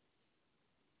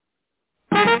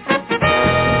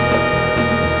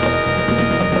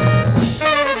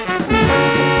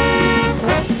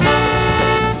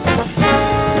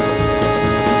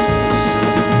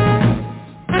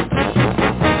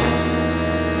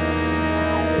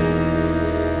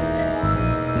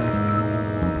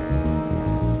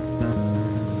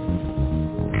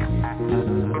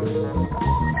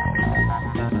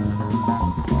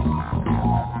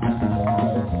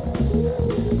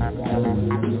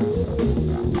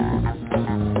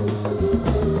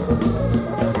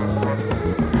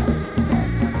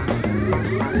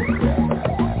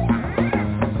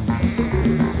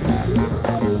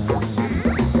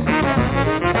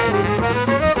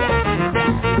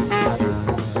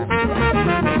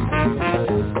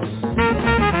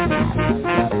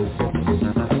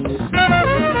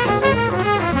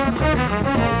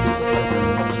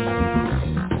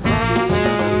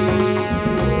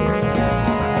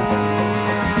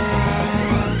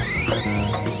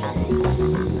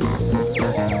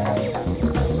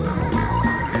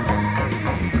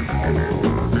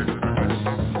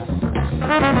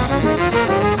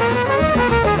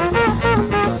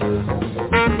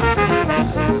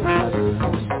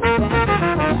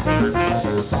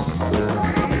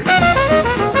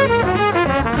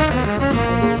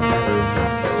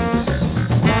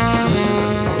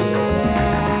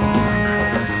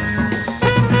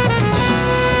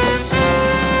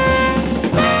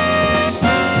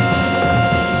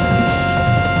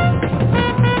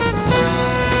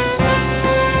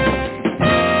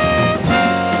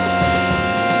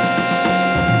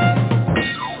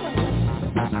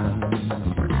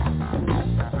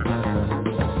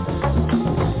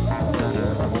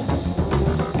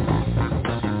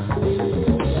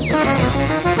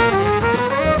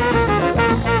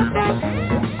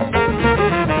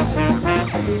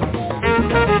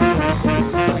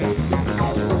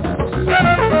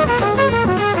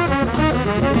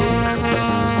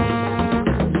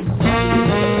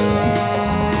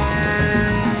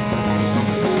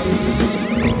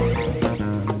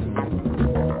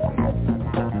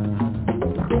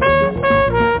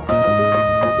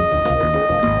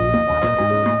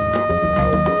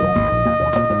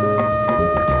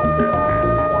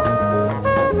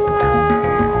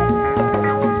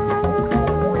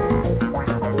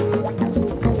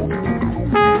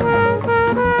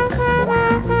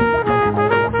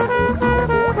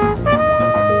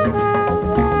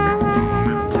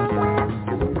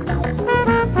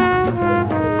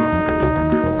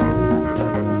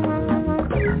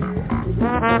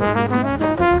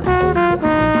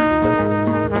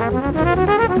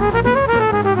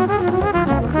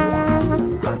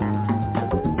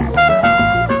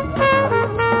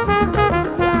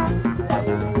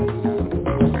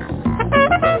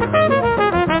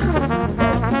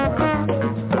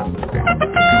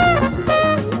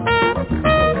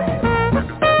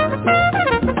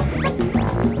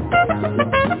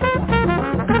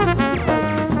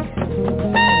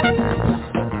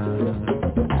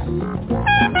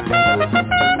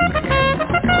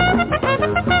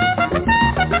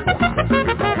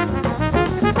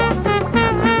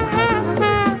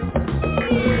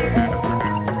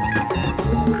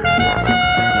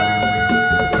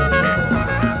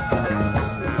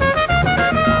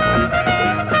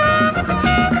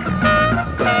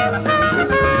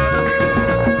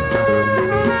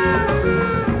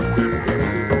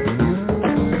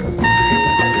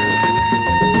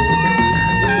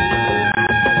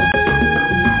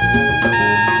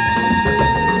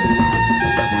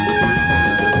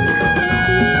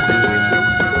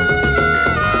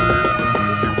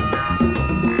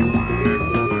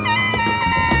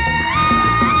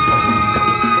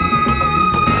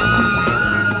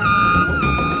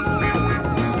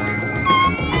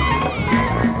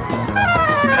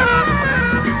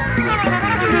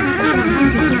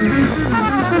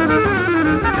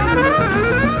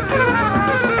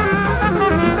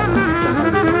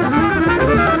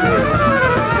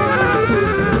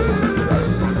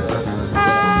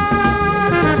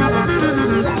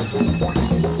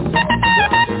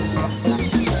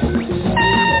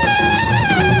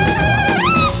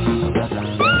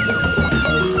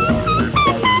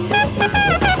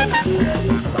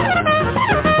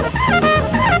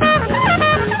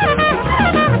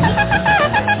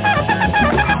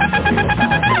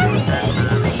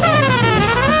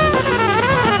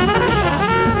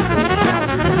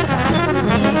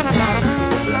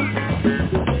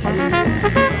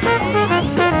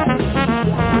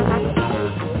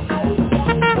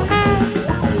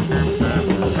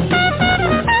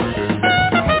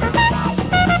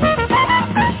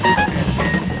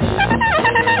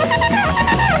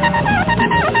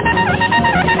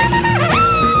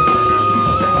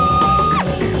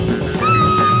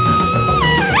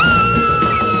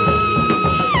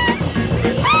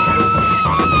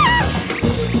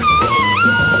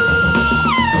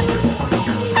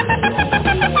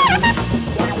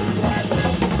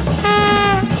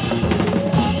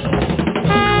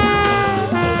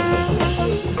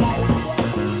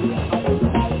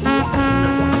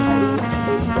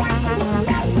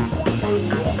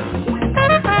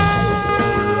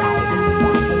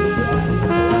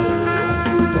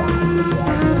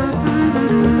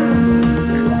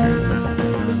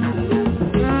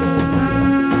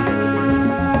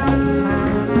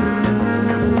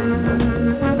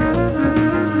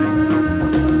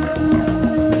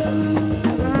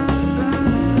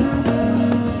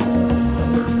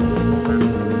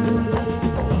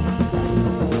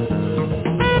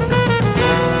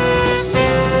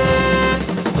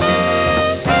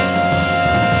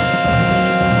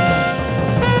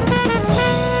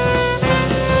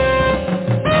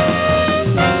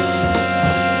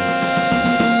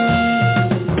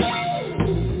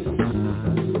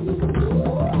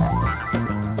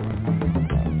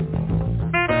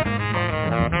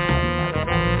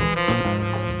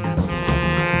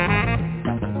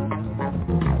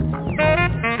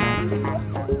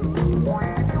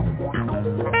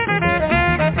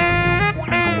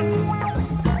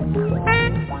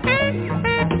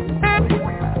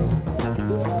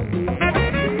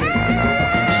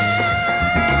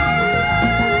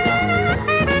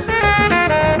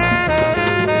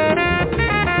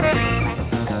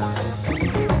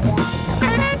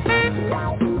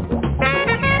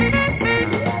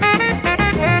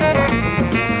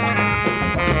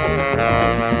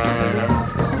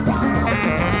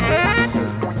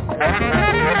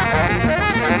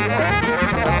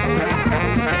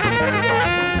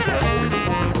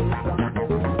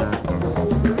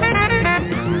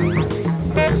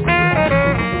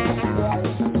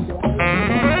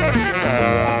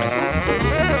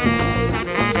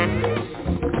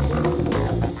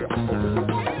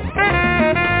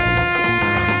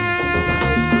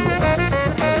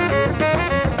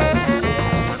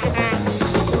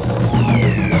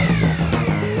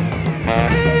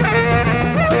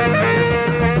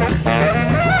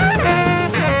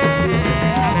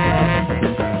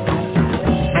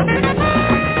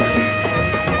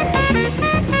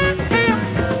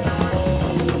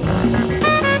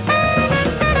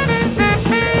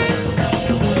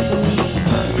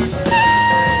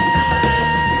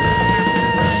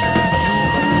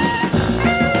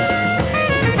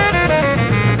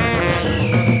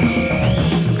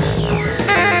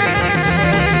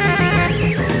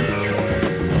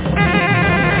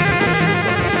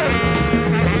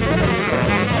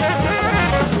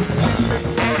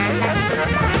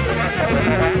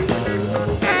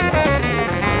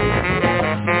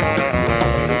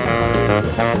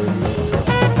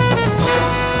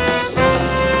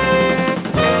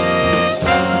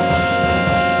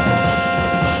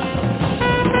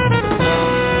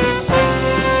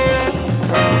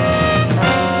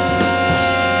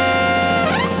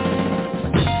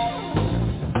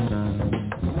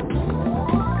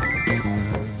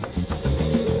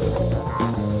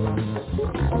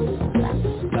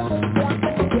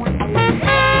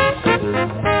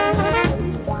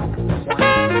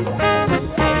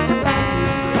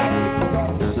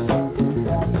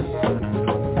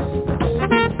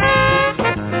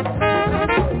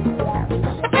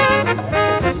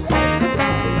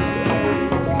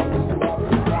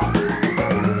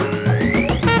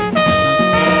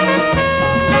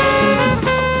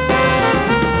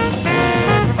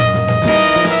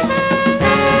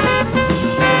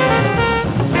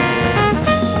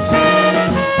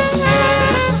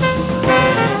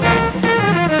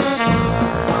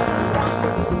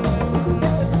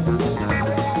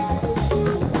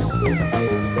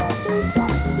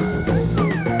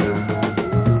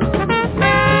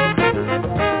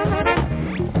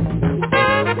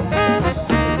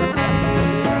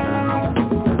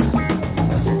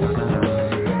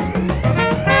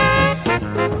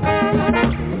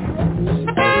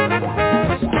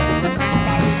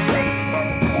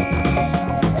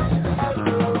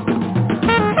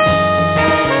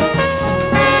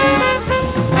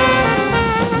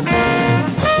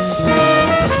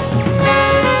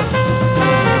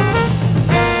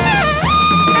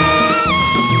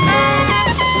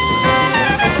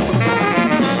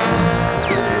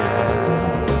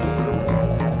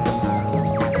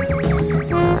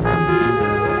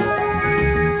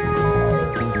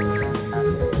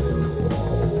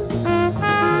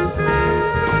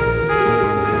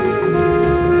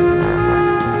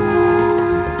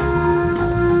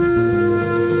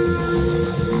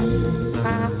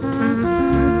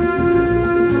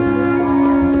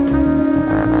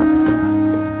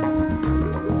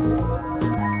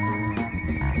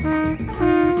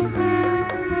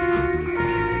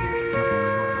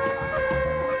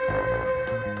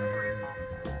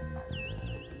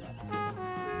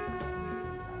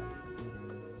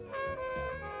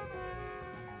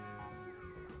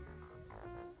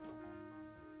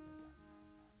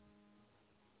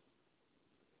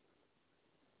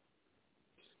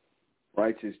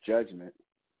 Righteous judgment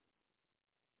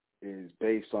is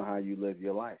based on how you live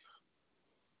your life.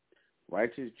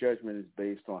 Righteous judgment is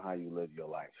based on how you live your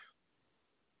life.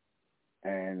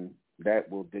 And that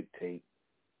will dictate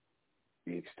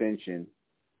the extension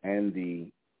and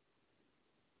the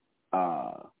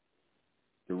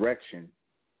direction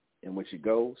in which it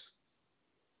goes.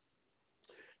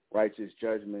 Righteous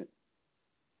judgment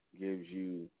gives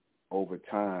you, over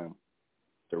time,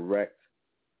 direct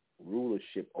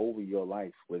rulership over your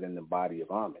life within the body of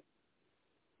AHMEN.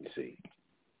 You see,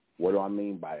 what do I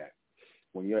mean by that?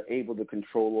 When you're able to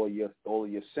control all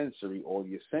your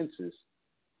senses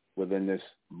within this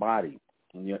body,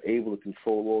 when you're able to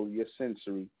control all your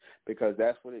sensory, because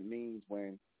that's what it means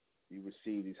when you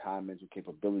receive these high mental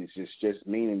capabilities. It's just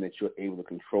meaning that you're able to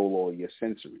control all your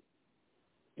sensory.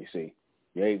 You see,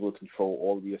 you're able to control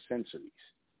all of your sensories.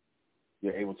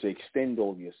 You're able to extend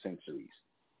all your sensories.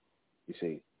 You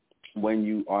see, when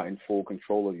you are in full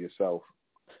control of yourself,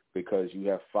 because you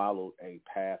have followed a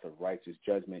path of righteous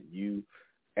judgment,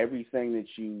 everything that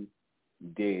you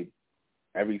did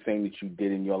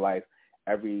in your life,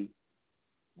 every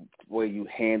way you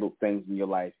handled things in your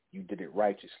life, you did it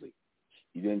righteously.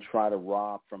 You didn't try to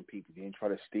rob from people. You didn't try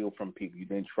to steal from people. You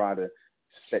didn't try to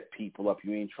set people up.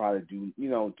 You didn't try to do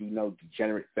no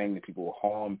degenerate thing that people will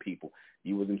harm people.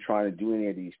 You wasn't trying to do any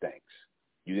of these things.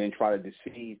 You didn't try to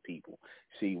deceive people.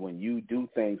 See, when you do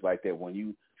things like that, when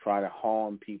you try to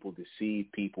harm people,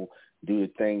 deceive people, do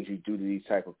the things you do to these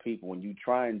type of people, when you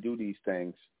try and do these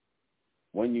things,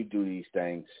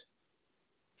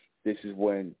 this is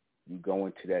when you go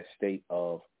into that state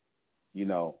of,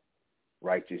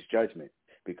 righteous judgment,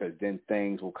 because then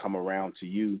things will come around to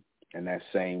you in that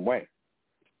same way.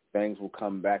 Things will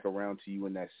come back around to you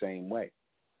in that same way.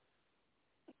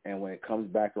 And when it comes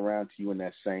back around to you in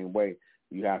that same way,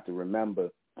 you have to remember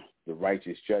the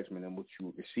righteous judgment in which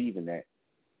you receive in that.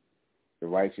 The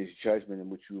righteous judgment in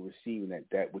which you receive in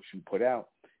that which you put out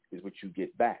is what you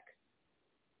get back.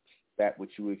 That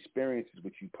which you experience is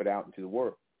what you put out into the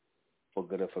world, for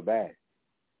good or for bad.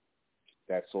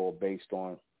 That's all based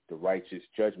on the righteous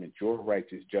judgment, your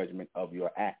righteous judgment of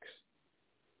your acts.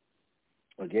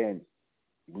 Again,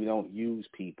 we don't use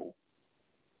people.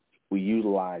 We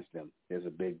utilize them. There's a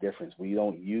big difference. We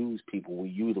don't use people. We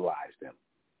utilize them.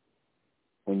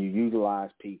 When you utilize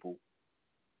people,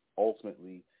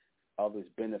 ultimately, others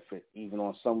benefit. Even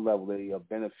on some level, they are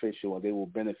beneficial, and they will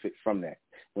benefit from that.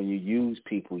 When you use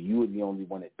people, you are the only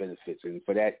one that benefits, and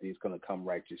for that, there's going to come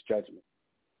righteous judgment.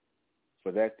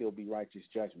 For that, there'll be righteous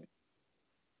judgment.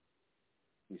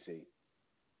 You see,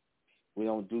 we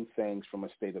don't do things from a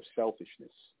state of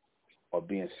selfishness or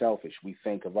being selfish. We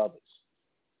think of others.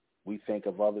 We think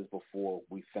of others before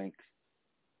we think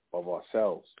of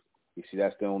ourselves. You see,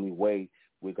 that's the only way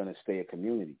we're going to stay a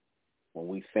community. When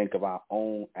we think of our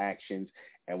own actions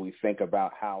and we think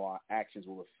about how our actions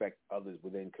will affect others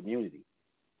within community.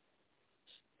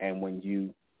 And when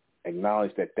you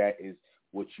acknowledge that that is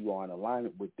what you are in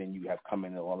alignment with, then you have come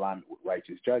into alignment with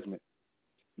righteous judgment.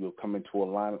 You have come into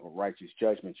alignment with righteous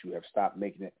judgment. You have stopped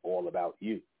making it all about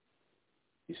you.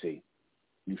 You see,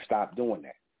 you stopped doing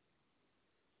that.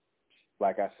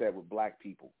 Like I said with black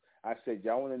people, I said,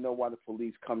 y'all want to know why the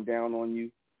police come down on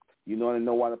you? You want to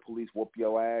know why the police whoop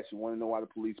your ass? You want to know why the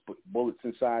police put bullets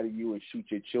inside of you and shoot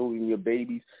your children, your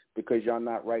babies? Because y'all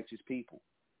not righteous people.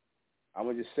 I'm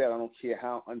going to just say, I don't care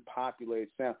how unpopular it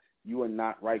sounds, you are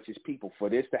not righteous people. For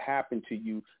this to happen to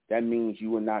you, that means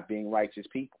you are not being righteous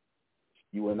people.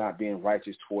 You are not being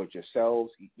righteous towards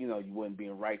yourselves. You weren't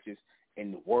being righteous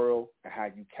in the world and how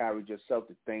you carried yourself,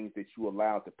 the things that you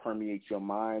allowed to permeate your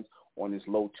minds on this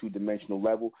low two-dimensional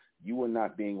level. You are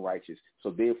not being righteous.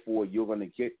 So therefore, you're going to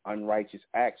get unrighteous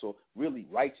acts, or really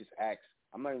righteous acts.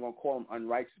 I'm not even going to call them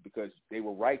unrighteous because they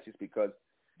were righteous, because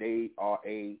they are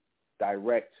a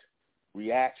direct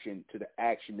reaction to the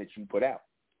action that you put out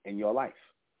in your life,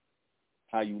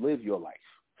 how you live your life.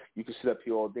 You can sit up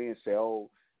here all day and say,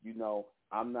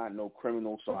 I'm not no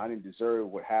criminal, so I didn't deserve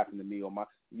what happened to me.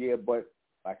 Yeah, but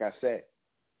like I said,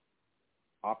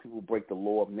 our people break the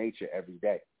law of nature every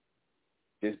day.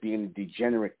 Just being a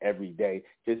degenerate every day,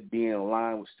 just being in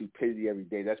line with stupidity every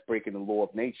day, that's breaking the law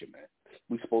of nature, man.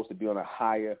 We're supposed to be on a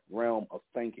higher realm of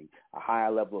thinking, a higher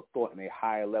level of thought, and a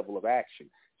higher level of action.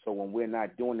 So when we're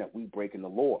not doing that, we're breaking the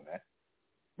law, man.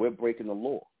 We're breaking the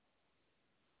law.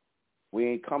 We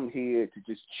ain't come here to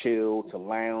just chill, to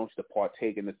lounge, to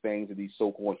partake in the things of these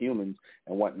so-called humans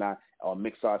and whatnot, or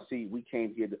mix our seed. We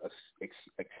came here to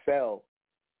excel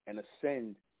and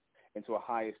ascend into a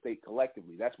higher state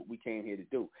collectively. That's what we came here to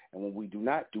do. And when we do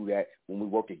not do that, when we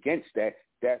work against that,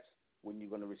 that's when you're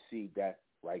going to receive that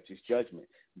righteous judgment.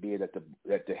 Be it at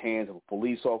the hands of a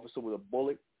police officer with a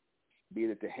bullet, be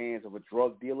it at the hands of a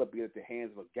drug dealer, be it at the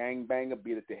hands of a gangbanger,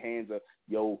 be it at the hands of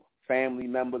your family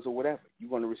members or whatever. You're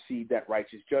going to receive that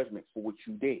righteous judgment for what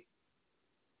you did,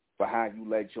 for how you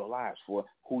led your lives, for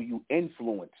who you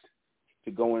influenced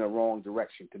to go in a wrong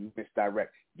direction, to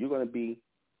misdirect. You're going to be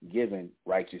given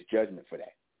righteous judgment for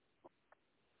that.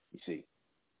 You see,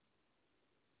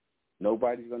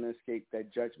 nobody's going to escape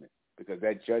that judgment, because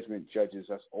that judgment judges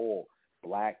us all,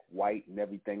 black, white, and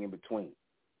everything in between.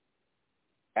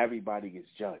 Everybody gets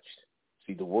judged.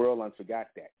 See, the world unforgot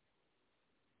that.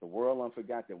 The world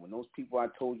unforgot that. When those people I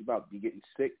told you about be getting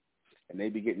sick and they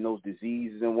be getting those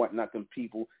diseases and whatnot, them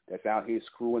people that's out here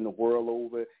screwing the world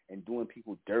over and doing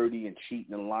people dirty and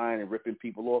cheating and lying and ripping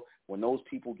people off, when those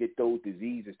people get those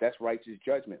diseases, that's righteous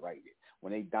judgment right there.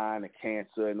 When they die of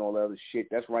cancer and all that other shit,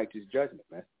 that's righteous judgment,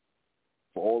 man.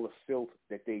 For all the filth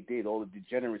that they did, all the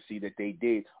degeneracy that they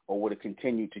did or would have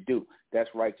continued to do, that's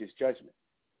righteous judgment.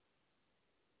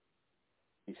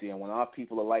 You see, and when our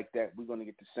people are like that, we're going to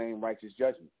get the same righteous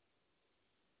judgment,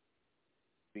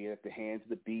 be it at the hands of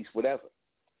the beast, whatever.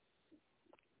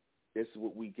 This is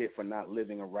what we get for not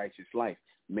living a righteous life,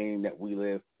 meaning that we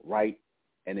live right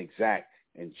and exact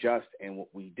and just in what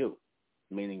we do,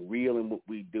 meaning real in what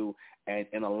we do and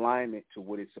in alignment to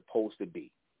what it's supposed to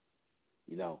be.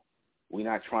 You know, we're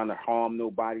not trying to harm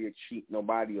nobody or cheat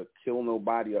nobody or kill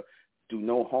nobody or do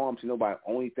no harm to nobody.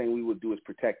 Only thing we would do is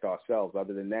protect ourselves.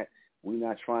 Other than that, we're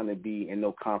not trying to be in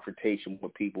no confrontation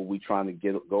with people. We're trying to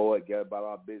get about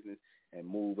our business and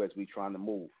move as we're trying to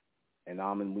move. And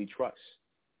AHMEN we trust.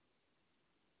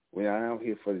 We're not out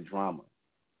here for the drama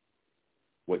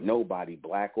with nobody,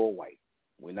 black or white.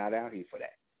 We're not out here for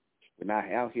that. We're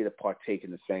not out here to partake in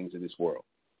the things of this world.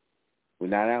 We're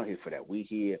not out here for that. We're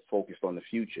here focused on the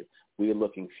future. We're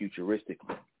looking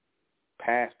futuristically,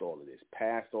 past all of this,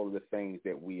 past all of the things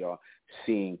that we are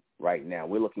seeing right now.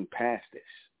 We're looking past this.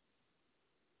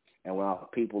 And when our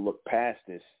people look past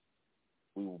this,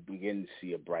 we will begin to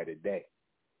see a brighter day.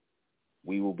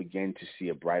 We will begin to see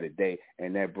a brighter day,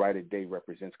 and that brighter day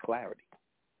represents clarity.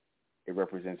 It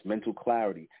represents mental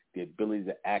clarity, the ability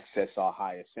to access our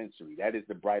higher sensory. That is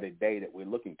the brighter day that we're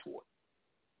looking toward.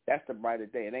 That's the brighter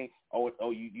day. It ain't,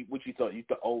 you what you thought? You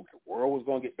thought, the world was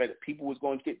going to get better. People was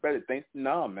going to get better.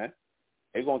 Nah, man.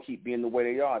 They're going to keep being the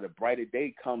way they are. The brighter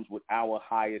day comes with our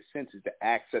higher senses, the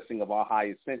accessing of our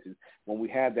higher senses. When we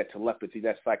have that telepathy,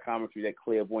 that psychometry, that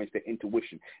clairvoyance, that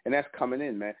intuition. And that's coming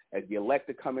in, man. As the elect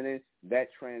are coming in, that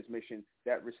transmission,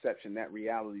 that reception, that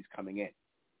reality is coming in.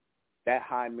 That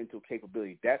high mental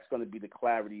capability, that's going to be the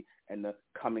clarity and the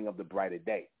coming of the brighter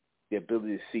day. The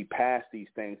ability to see past these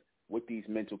things with these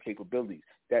mental capabilities.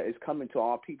 That is coming to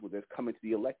our people. That's coming to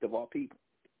the elect of our people.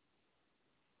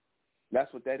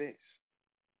 That's what that is.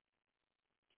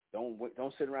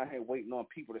 Don't sit around here waiting on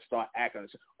people to start acting.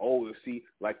 We'll see,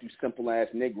 like you simple-ass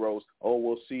Negroes,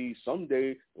 we'll see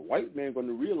someday the white man going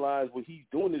to realize what he's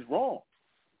doing is wrong.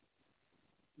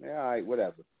 Yeah, all right,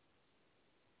 whatever.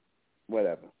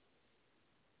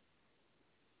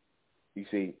 You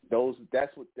see,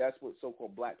 that's what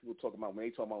so-called black people talk about when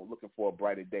they talk about looking for a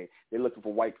brighter day. They're looking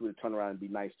for white people to turn around and be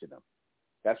nice to them.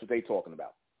 That's what they're talking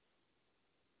about.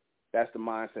 That's the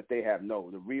mindset they have. No,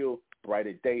 the real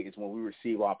brighter day is when we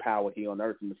receive our power here on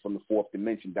earth from the fourth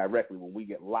dimension directly, when we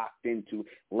get locked into,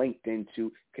 linked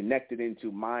into, connected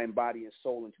into mind, body, and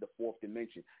soul into the fourth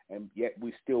dimension. And yet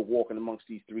we're still walking amongst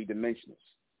these three dimensionals.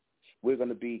 We're going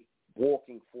to be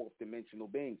walking fourth dimensional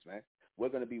beings, man. We're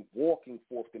going to be walking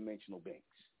fourth dimensional beings.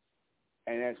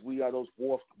 And as we are those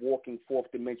walking fourth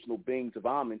dimensional beings of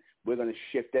AHMEN, we're going to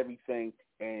shift everything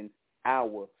in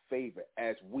our favor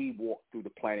as we walk through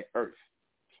the planet Earth.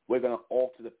 We're going to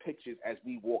alter the pictures as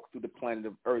we walk through the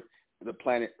planet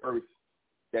Earth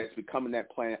that's becoming that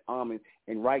planet AHMEN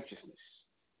in righteousness,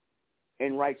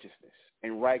 in righteous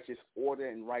order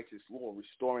and righteous law,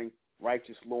 restoring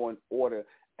righteous law and order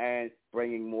and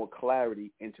bringing more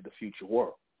clarity into the future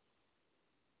world.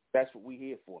 That's what we're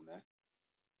here for, man.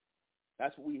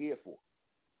 That's what we're here for.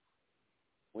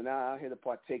 We're not out here to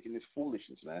partake in this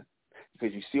foolishness, man.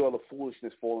 Because you see all the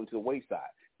foolishness falling to the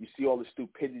wayside. You see all the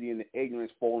stupidity and the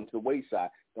ignorance falling to the wayside.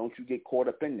 Don't you get caught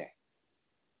up in that.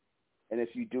 And if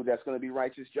you do, that's going to be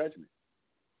righteous judgment.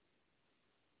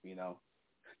 You know,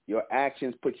 your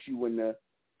actions put you in the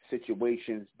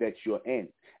situations that you're in.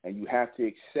 And you have to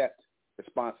accept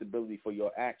responsibility for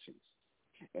your actions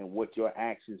and what your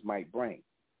actions might bring.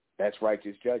 That's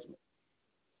righteous judgment.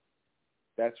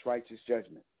 That's righteous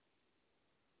judgment.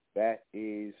 That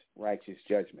is righteous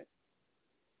judgment.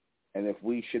 And if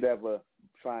we should ever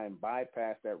try and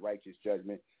bypass that righteous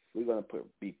judgment, we're going to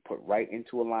be put right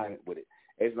into alignment with it.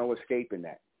 There's no escaping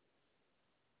that.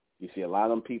 You see, a lot of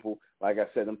them people, like I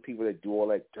said, them people that do all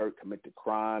that dirt, commit the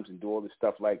crimes and do all this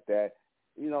stuff like that,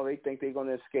 you know, they think they're going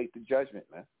to escape the judgment,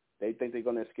 man. They think they're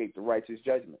going to escape the righteous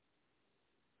judgment.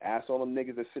 Ask all them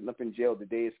niggas that's sitting up in jail, did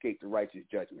they escape the righteous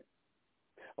judgment?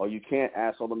 Or you can't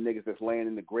ask all them niggas that's laying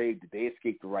in the grave, did they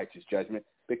escape the righteous judgment?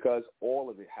 Because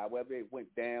all of it, however it went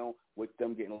down with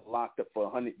them getting locked up for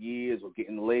 100 years or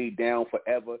getting laid down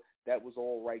forever, that was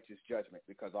all righteous judgment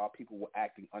because our people were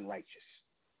acting unrighteous.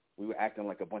 We were acting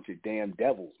like a bunch of damn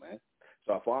devils, man.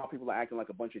 So if our people are acting like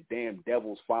a bunch of damn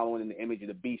devils following in the image of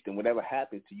the beast, and whatever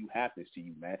happens to you,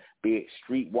 man, be it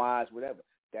streetwise, whatever,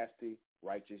 that's the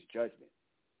righteous judgment.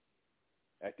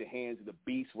 At the hands of the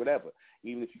beast, whatever.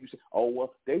 Even if you say, oh,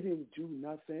 well, they didn't do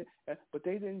nothing, but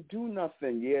they didn't do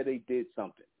nothing. Yeah, they did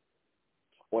something.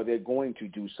 Or they're going to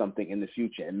do something in the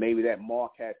future, and maybe that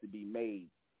mark has to be made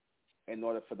in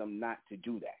order for them not to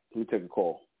do that. Let me take a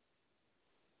call.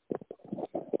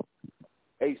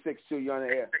 862, you're on the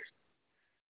air.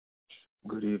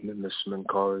 Good evening, Mr.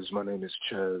 MENKARAYZZ. My name is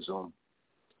Chaz.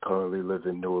 Currently live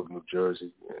in Newark, New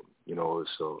Jersey, and, you know, it's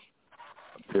a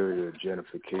period of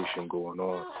gentrification going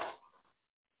on.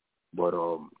 But,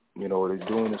 you know, they're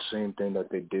doing the same thing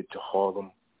that they did to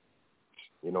Harlem.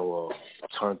 You know,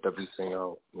 turned everything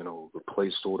out, you know,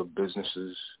 replaced all the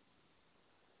businesses.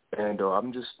 And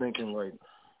I'm just thinking, like,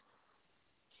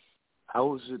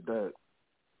 how is it that,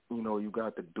 you know, you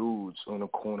got the dudes on the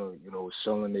corner, you know,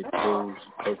 selling their clothes,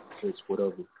 outfits,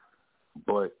 whatever,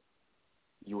 but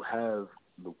you have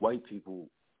the white people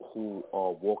who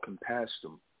are walking past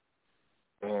them,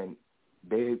 and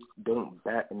they don't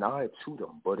bat an eye to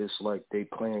them, but it's like they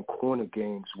playing corner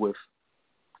games with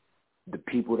the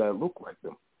people that look like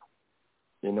them.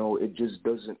 You know, it just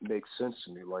doesn't make sense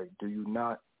to me. Like, do you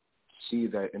not see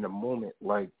that in a moment,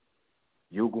 like,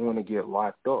 you're going to get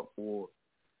locked up, or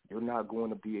you're not going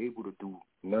to be able to do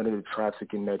none of the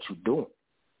trafficking that you're doing?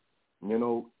 You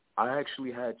know, I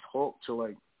actually had talked to,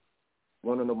 like,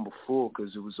 one of them before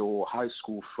because it was an old high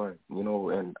school friend, you know,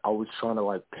 and I was trying to,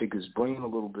 like, pick his brain a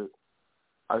little bit.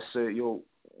 I said, yo,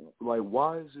 like,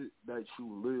 why is it that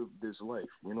you live this life,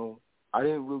 you know? I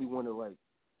didn't really want to, like,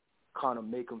 kind of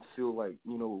make him feel like,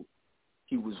 you know,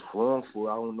 he was wrong for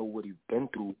it. I don't know what he's been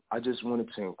through. I just wanted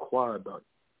to inquire about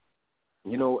it,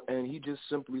 you know, and he just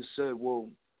simply said, well,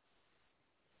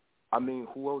 I mean,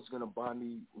 who else going to buy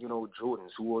me, you know, Jordans?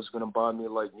 Who else going to buy me,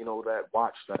 like, you know, that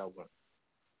watch that I want?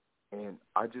 And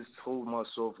I just told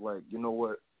myself, like, you know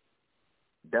what?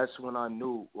 That's when I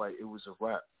knew, like, it was a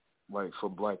wrap, like, for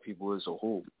black people as a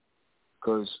whole.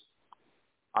 Because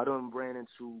I done ran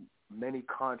into many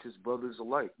conscious brothers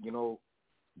alike, you know,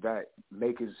 that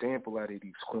make example out of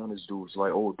these corners dudes.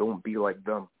 Like, oh, don't be like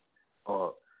them.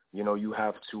 You know, you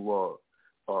have to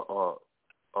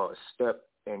step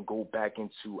and go back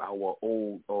into our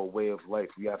old way of life.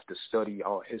 We have to study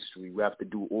our history. We have to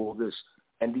do all this.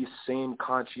 And these same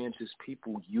conscientious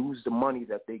people use the money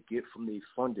that they get from their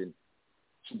funding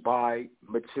to buy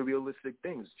materialistic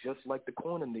things, just like the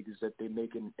corner niggas that they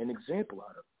make an example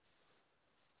out of.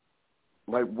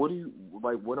 Like, what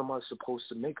am I supposed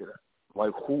to make of that?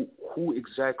 Like, who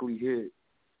exactly here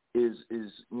is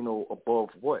you know, above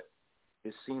what?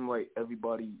 It seemed like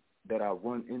everybody that I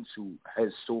run into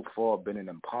has so far been an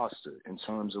imposter in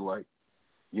terms of, like,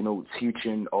 you know,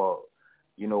 teaching,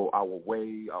 you know, our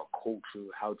way, our culture,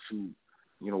 how to,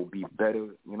 you know, be better.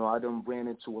 You know, I done ran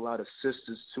into a lot of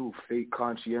sisters too, fake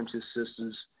conscientious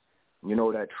sisters, you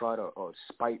know, that try to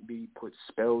spite me, put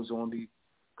spells on me,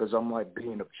 because I'm, like,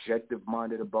 being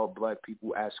objective-minded about black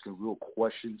people, asking real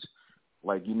questions.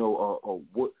 Like, you know,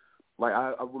 what, like,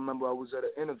 I remember I was at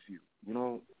an interview, you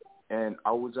know, and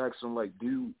I was asking, like,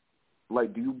 do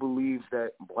you believe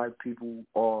that black people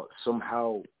are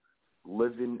somehow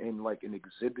living in, like, an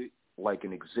exhibit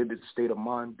state of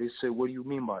mind? They said, what do you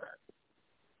mean by that?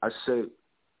 I said,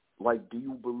 like, do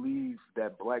you believe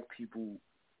that black people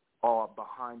are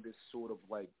behind this sort of,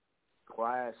 like,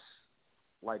 glass,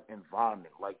 like,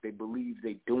 environment? Like, they believe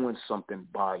they doing something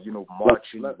by, you know,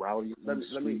 marching, rallying. Let me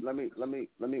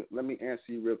answer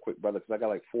you real quick, brother, because I got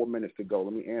like 4 minutes to go.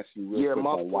 Let me answer you real quick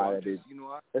on why it is. You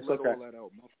know, it's okay. All that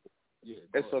out. Yeah,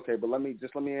 it's okay, but let me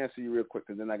answer you real quick,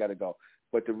 because then I got to go.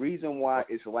 But the reason why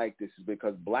it's like this is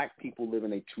because black people live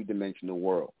in a two-dimensional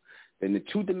world. In the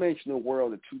two-dimensional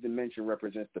world, the two-dimension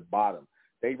represents the bottom.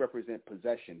 They represent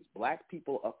possessions. Black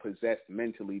people are possessed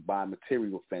mentally by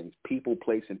material things, people,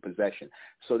 place, and possession.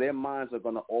 So their minds are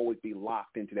going to always be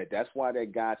locked into that. That's why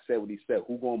that guy said what he said,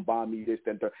 who going to buy me this,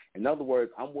 that, and third. In other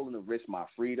words, I'm willing to risk my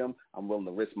freedom. I'm willing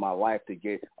to risk my life to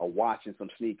get a watch and some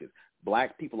sneakers.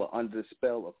 Black people are under the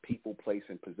spell of people, place,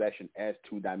 and possession as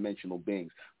two-dimensional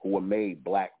beings who were made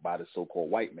black by the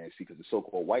so-called white man. See, because the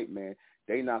so-called white man,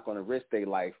 they're not going to risk their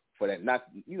life for that. Not,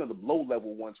 you know, the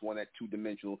low-level ones want that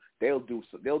two-dimensional. They'll do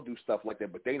stuff like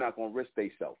that, but they're not going to risk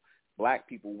themselves. Black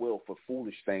people will for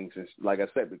foolish things, and like I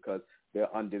said, because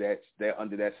they're under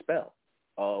that spell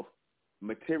of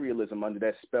materialism, under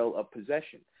that spell of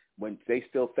possession. When they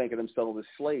still think of themselves as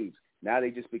slaves, now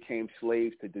they just became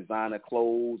slaves to designer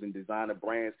clothes and designer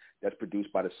brands that's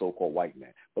produced by the so-called white man.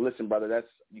 But listen, brother,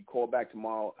 you call back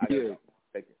tomorrow. Yeah.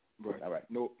 Take it. Right. All right.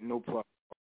 No problem.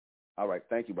 All right.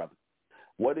 Thank you, brother.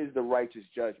 What is the righteous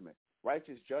judgment?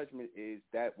 Righteous judgment is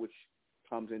that which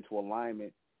comes into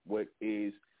alignment with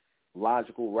is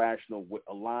logical, rational, what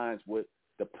aligns with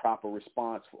the proper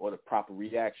response or the proper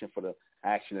reaction for the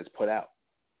action that's put out.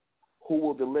 Who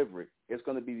will deliver it? It's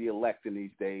going to be the elect in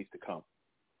these days to come.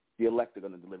 The elect are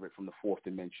going to deliver it from the fourth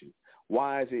dimension.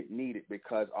 Why is it needed?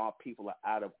 Because our people are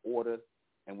out of order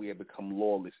and we have become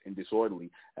lawless and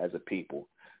disorderly as a people.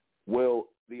 Will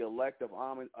the elect of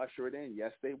AHMEN usher it in?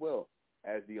 Yes, they will,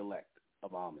 as the elect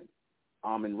of AHMEN.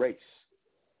 AHMEN race.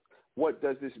 What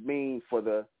does this mean for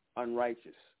the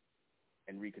unrighteous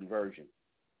and reconversion?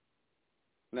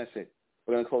 And that's it.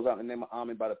 We're going to close out in the name of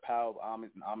AHMEN by the power of AHMEN.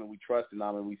 And AHMEN we trust, and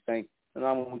AHMEN we thank, and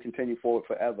AHMEN we continue forward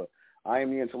forever. I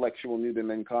am the intellectual NUBEN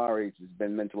MENKARAYZZ. It's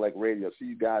been MENTELLECT Radio. See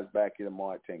you guys back here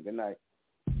tomorrow at 10. Good night.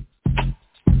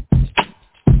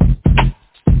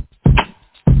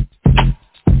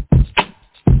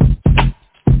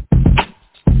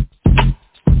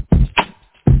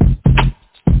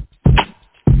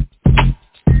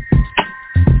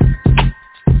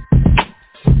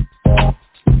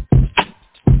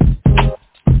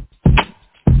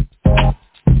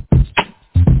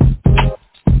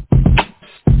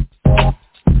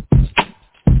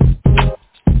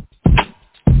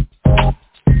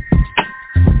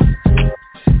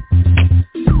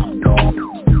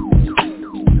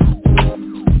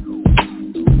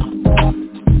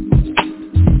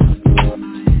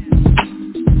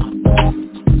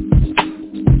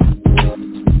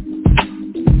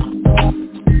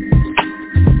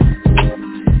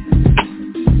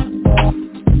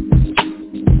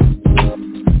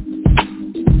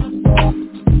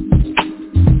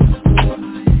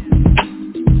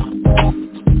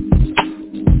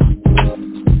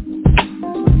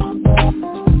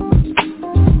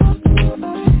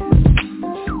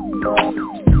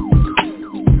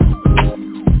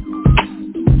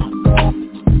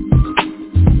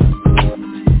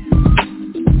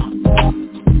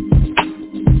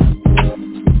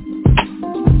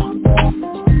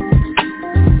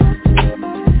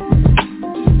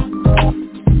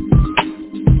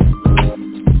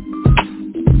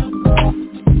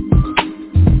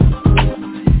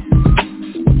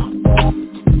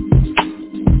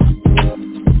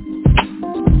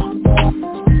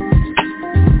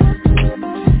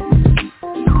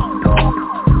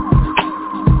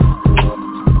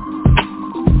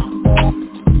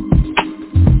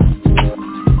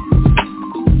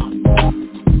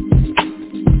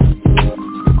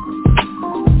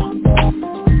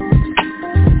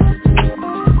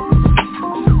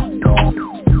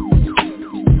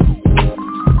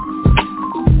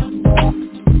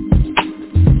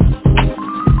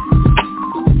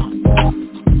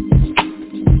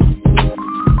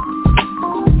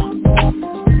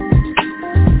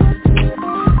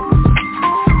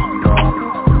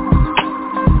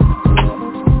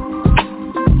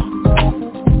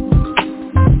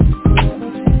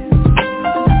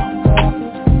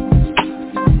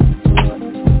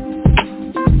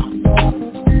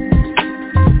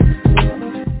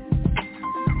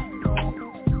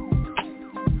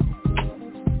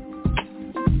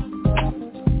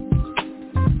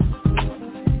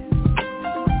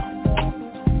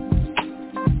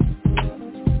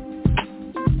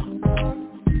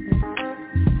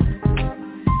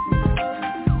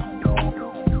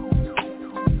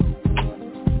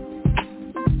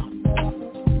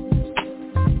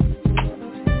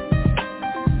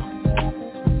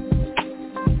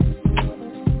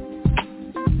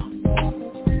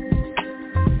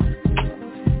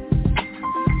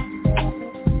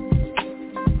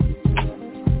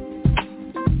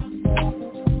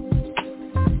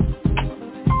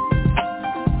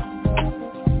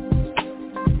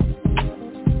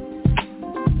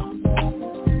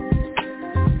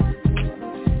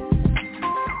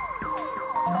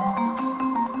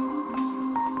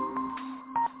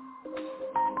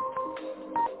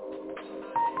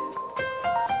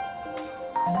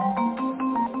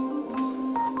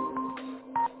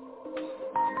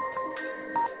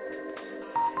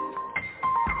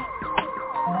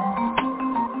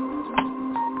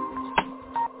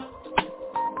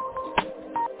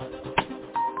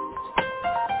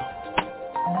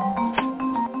 Talk.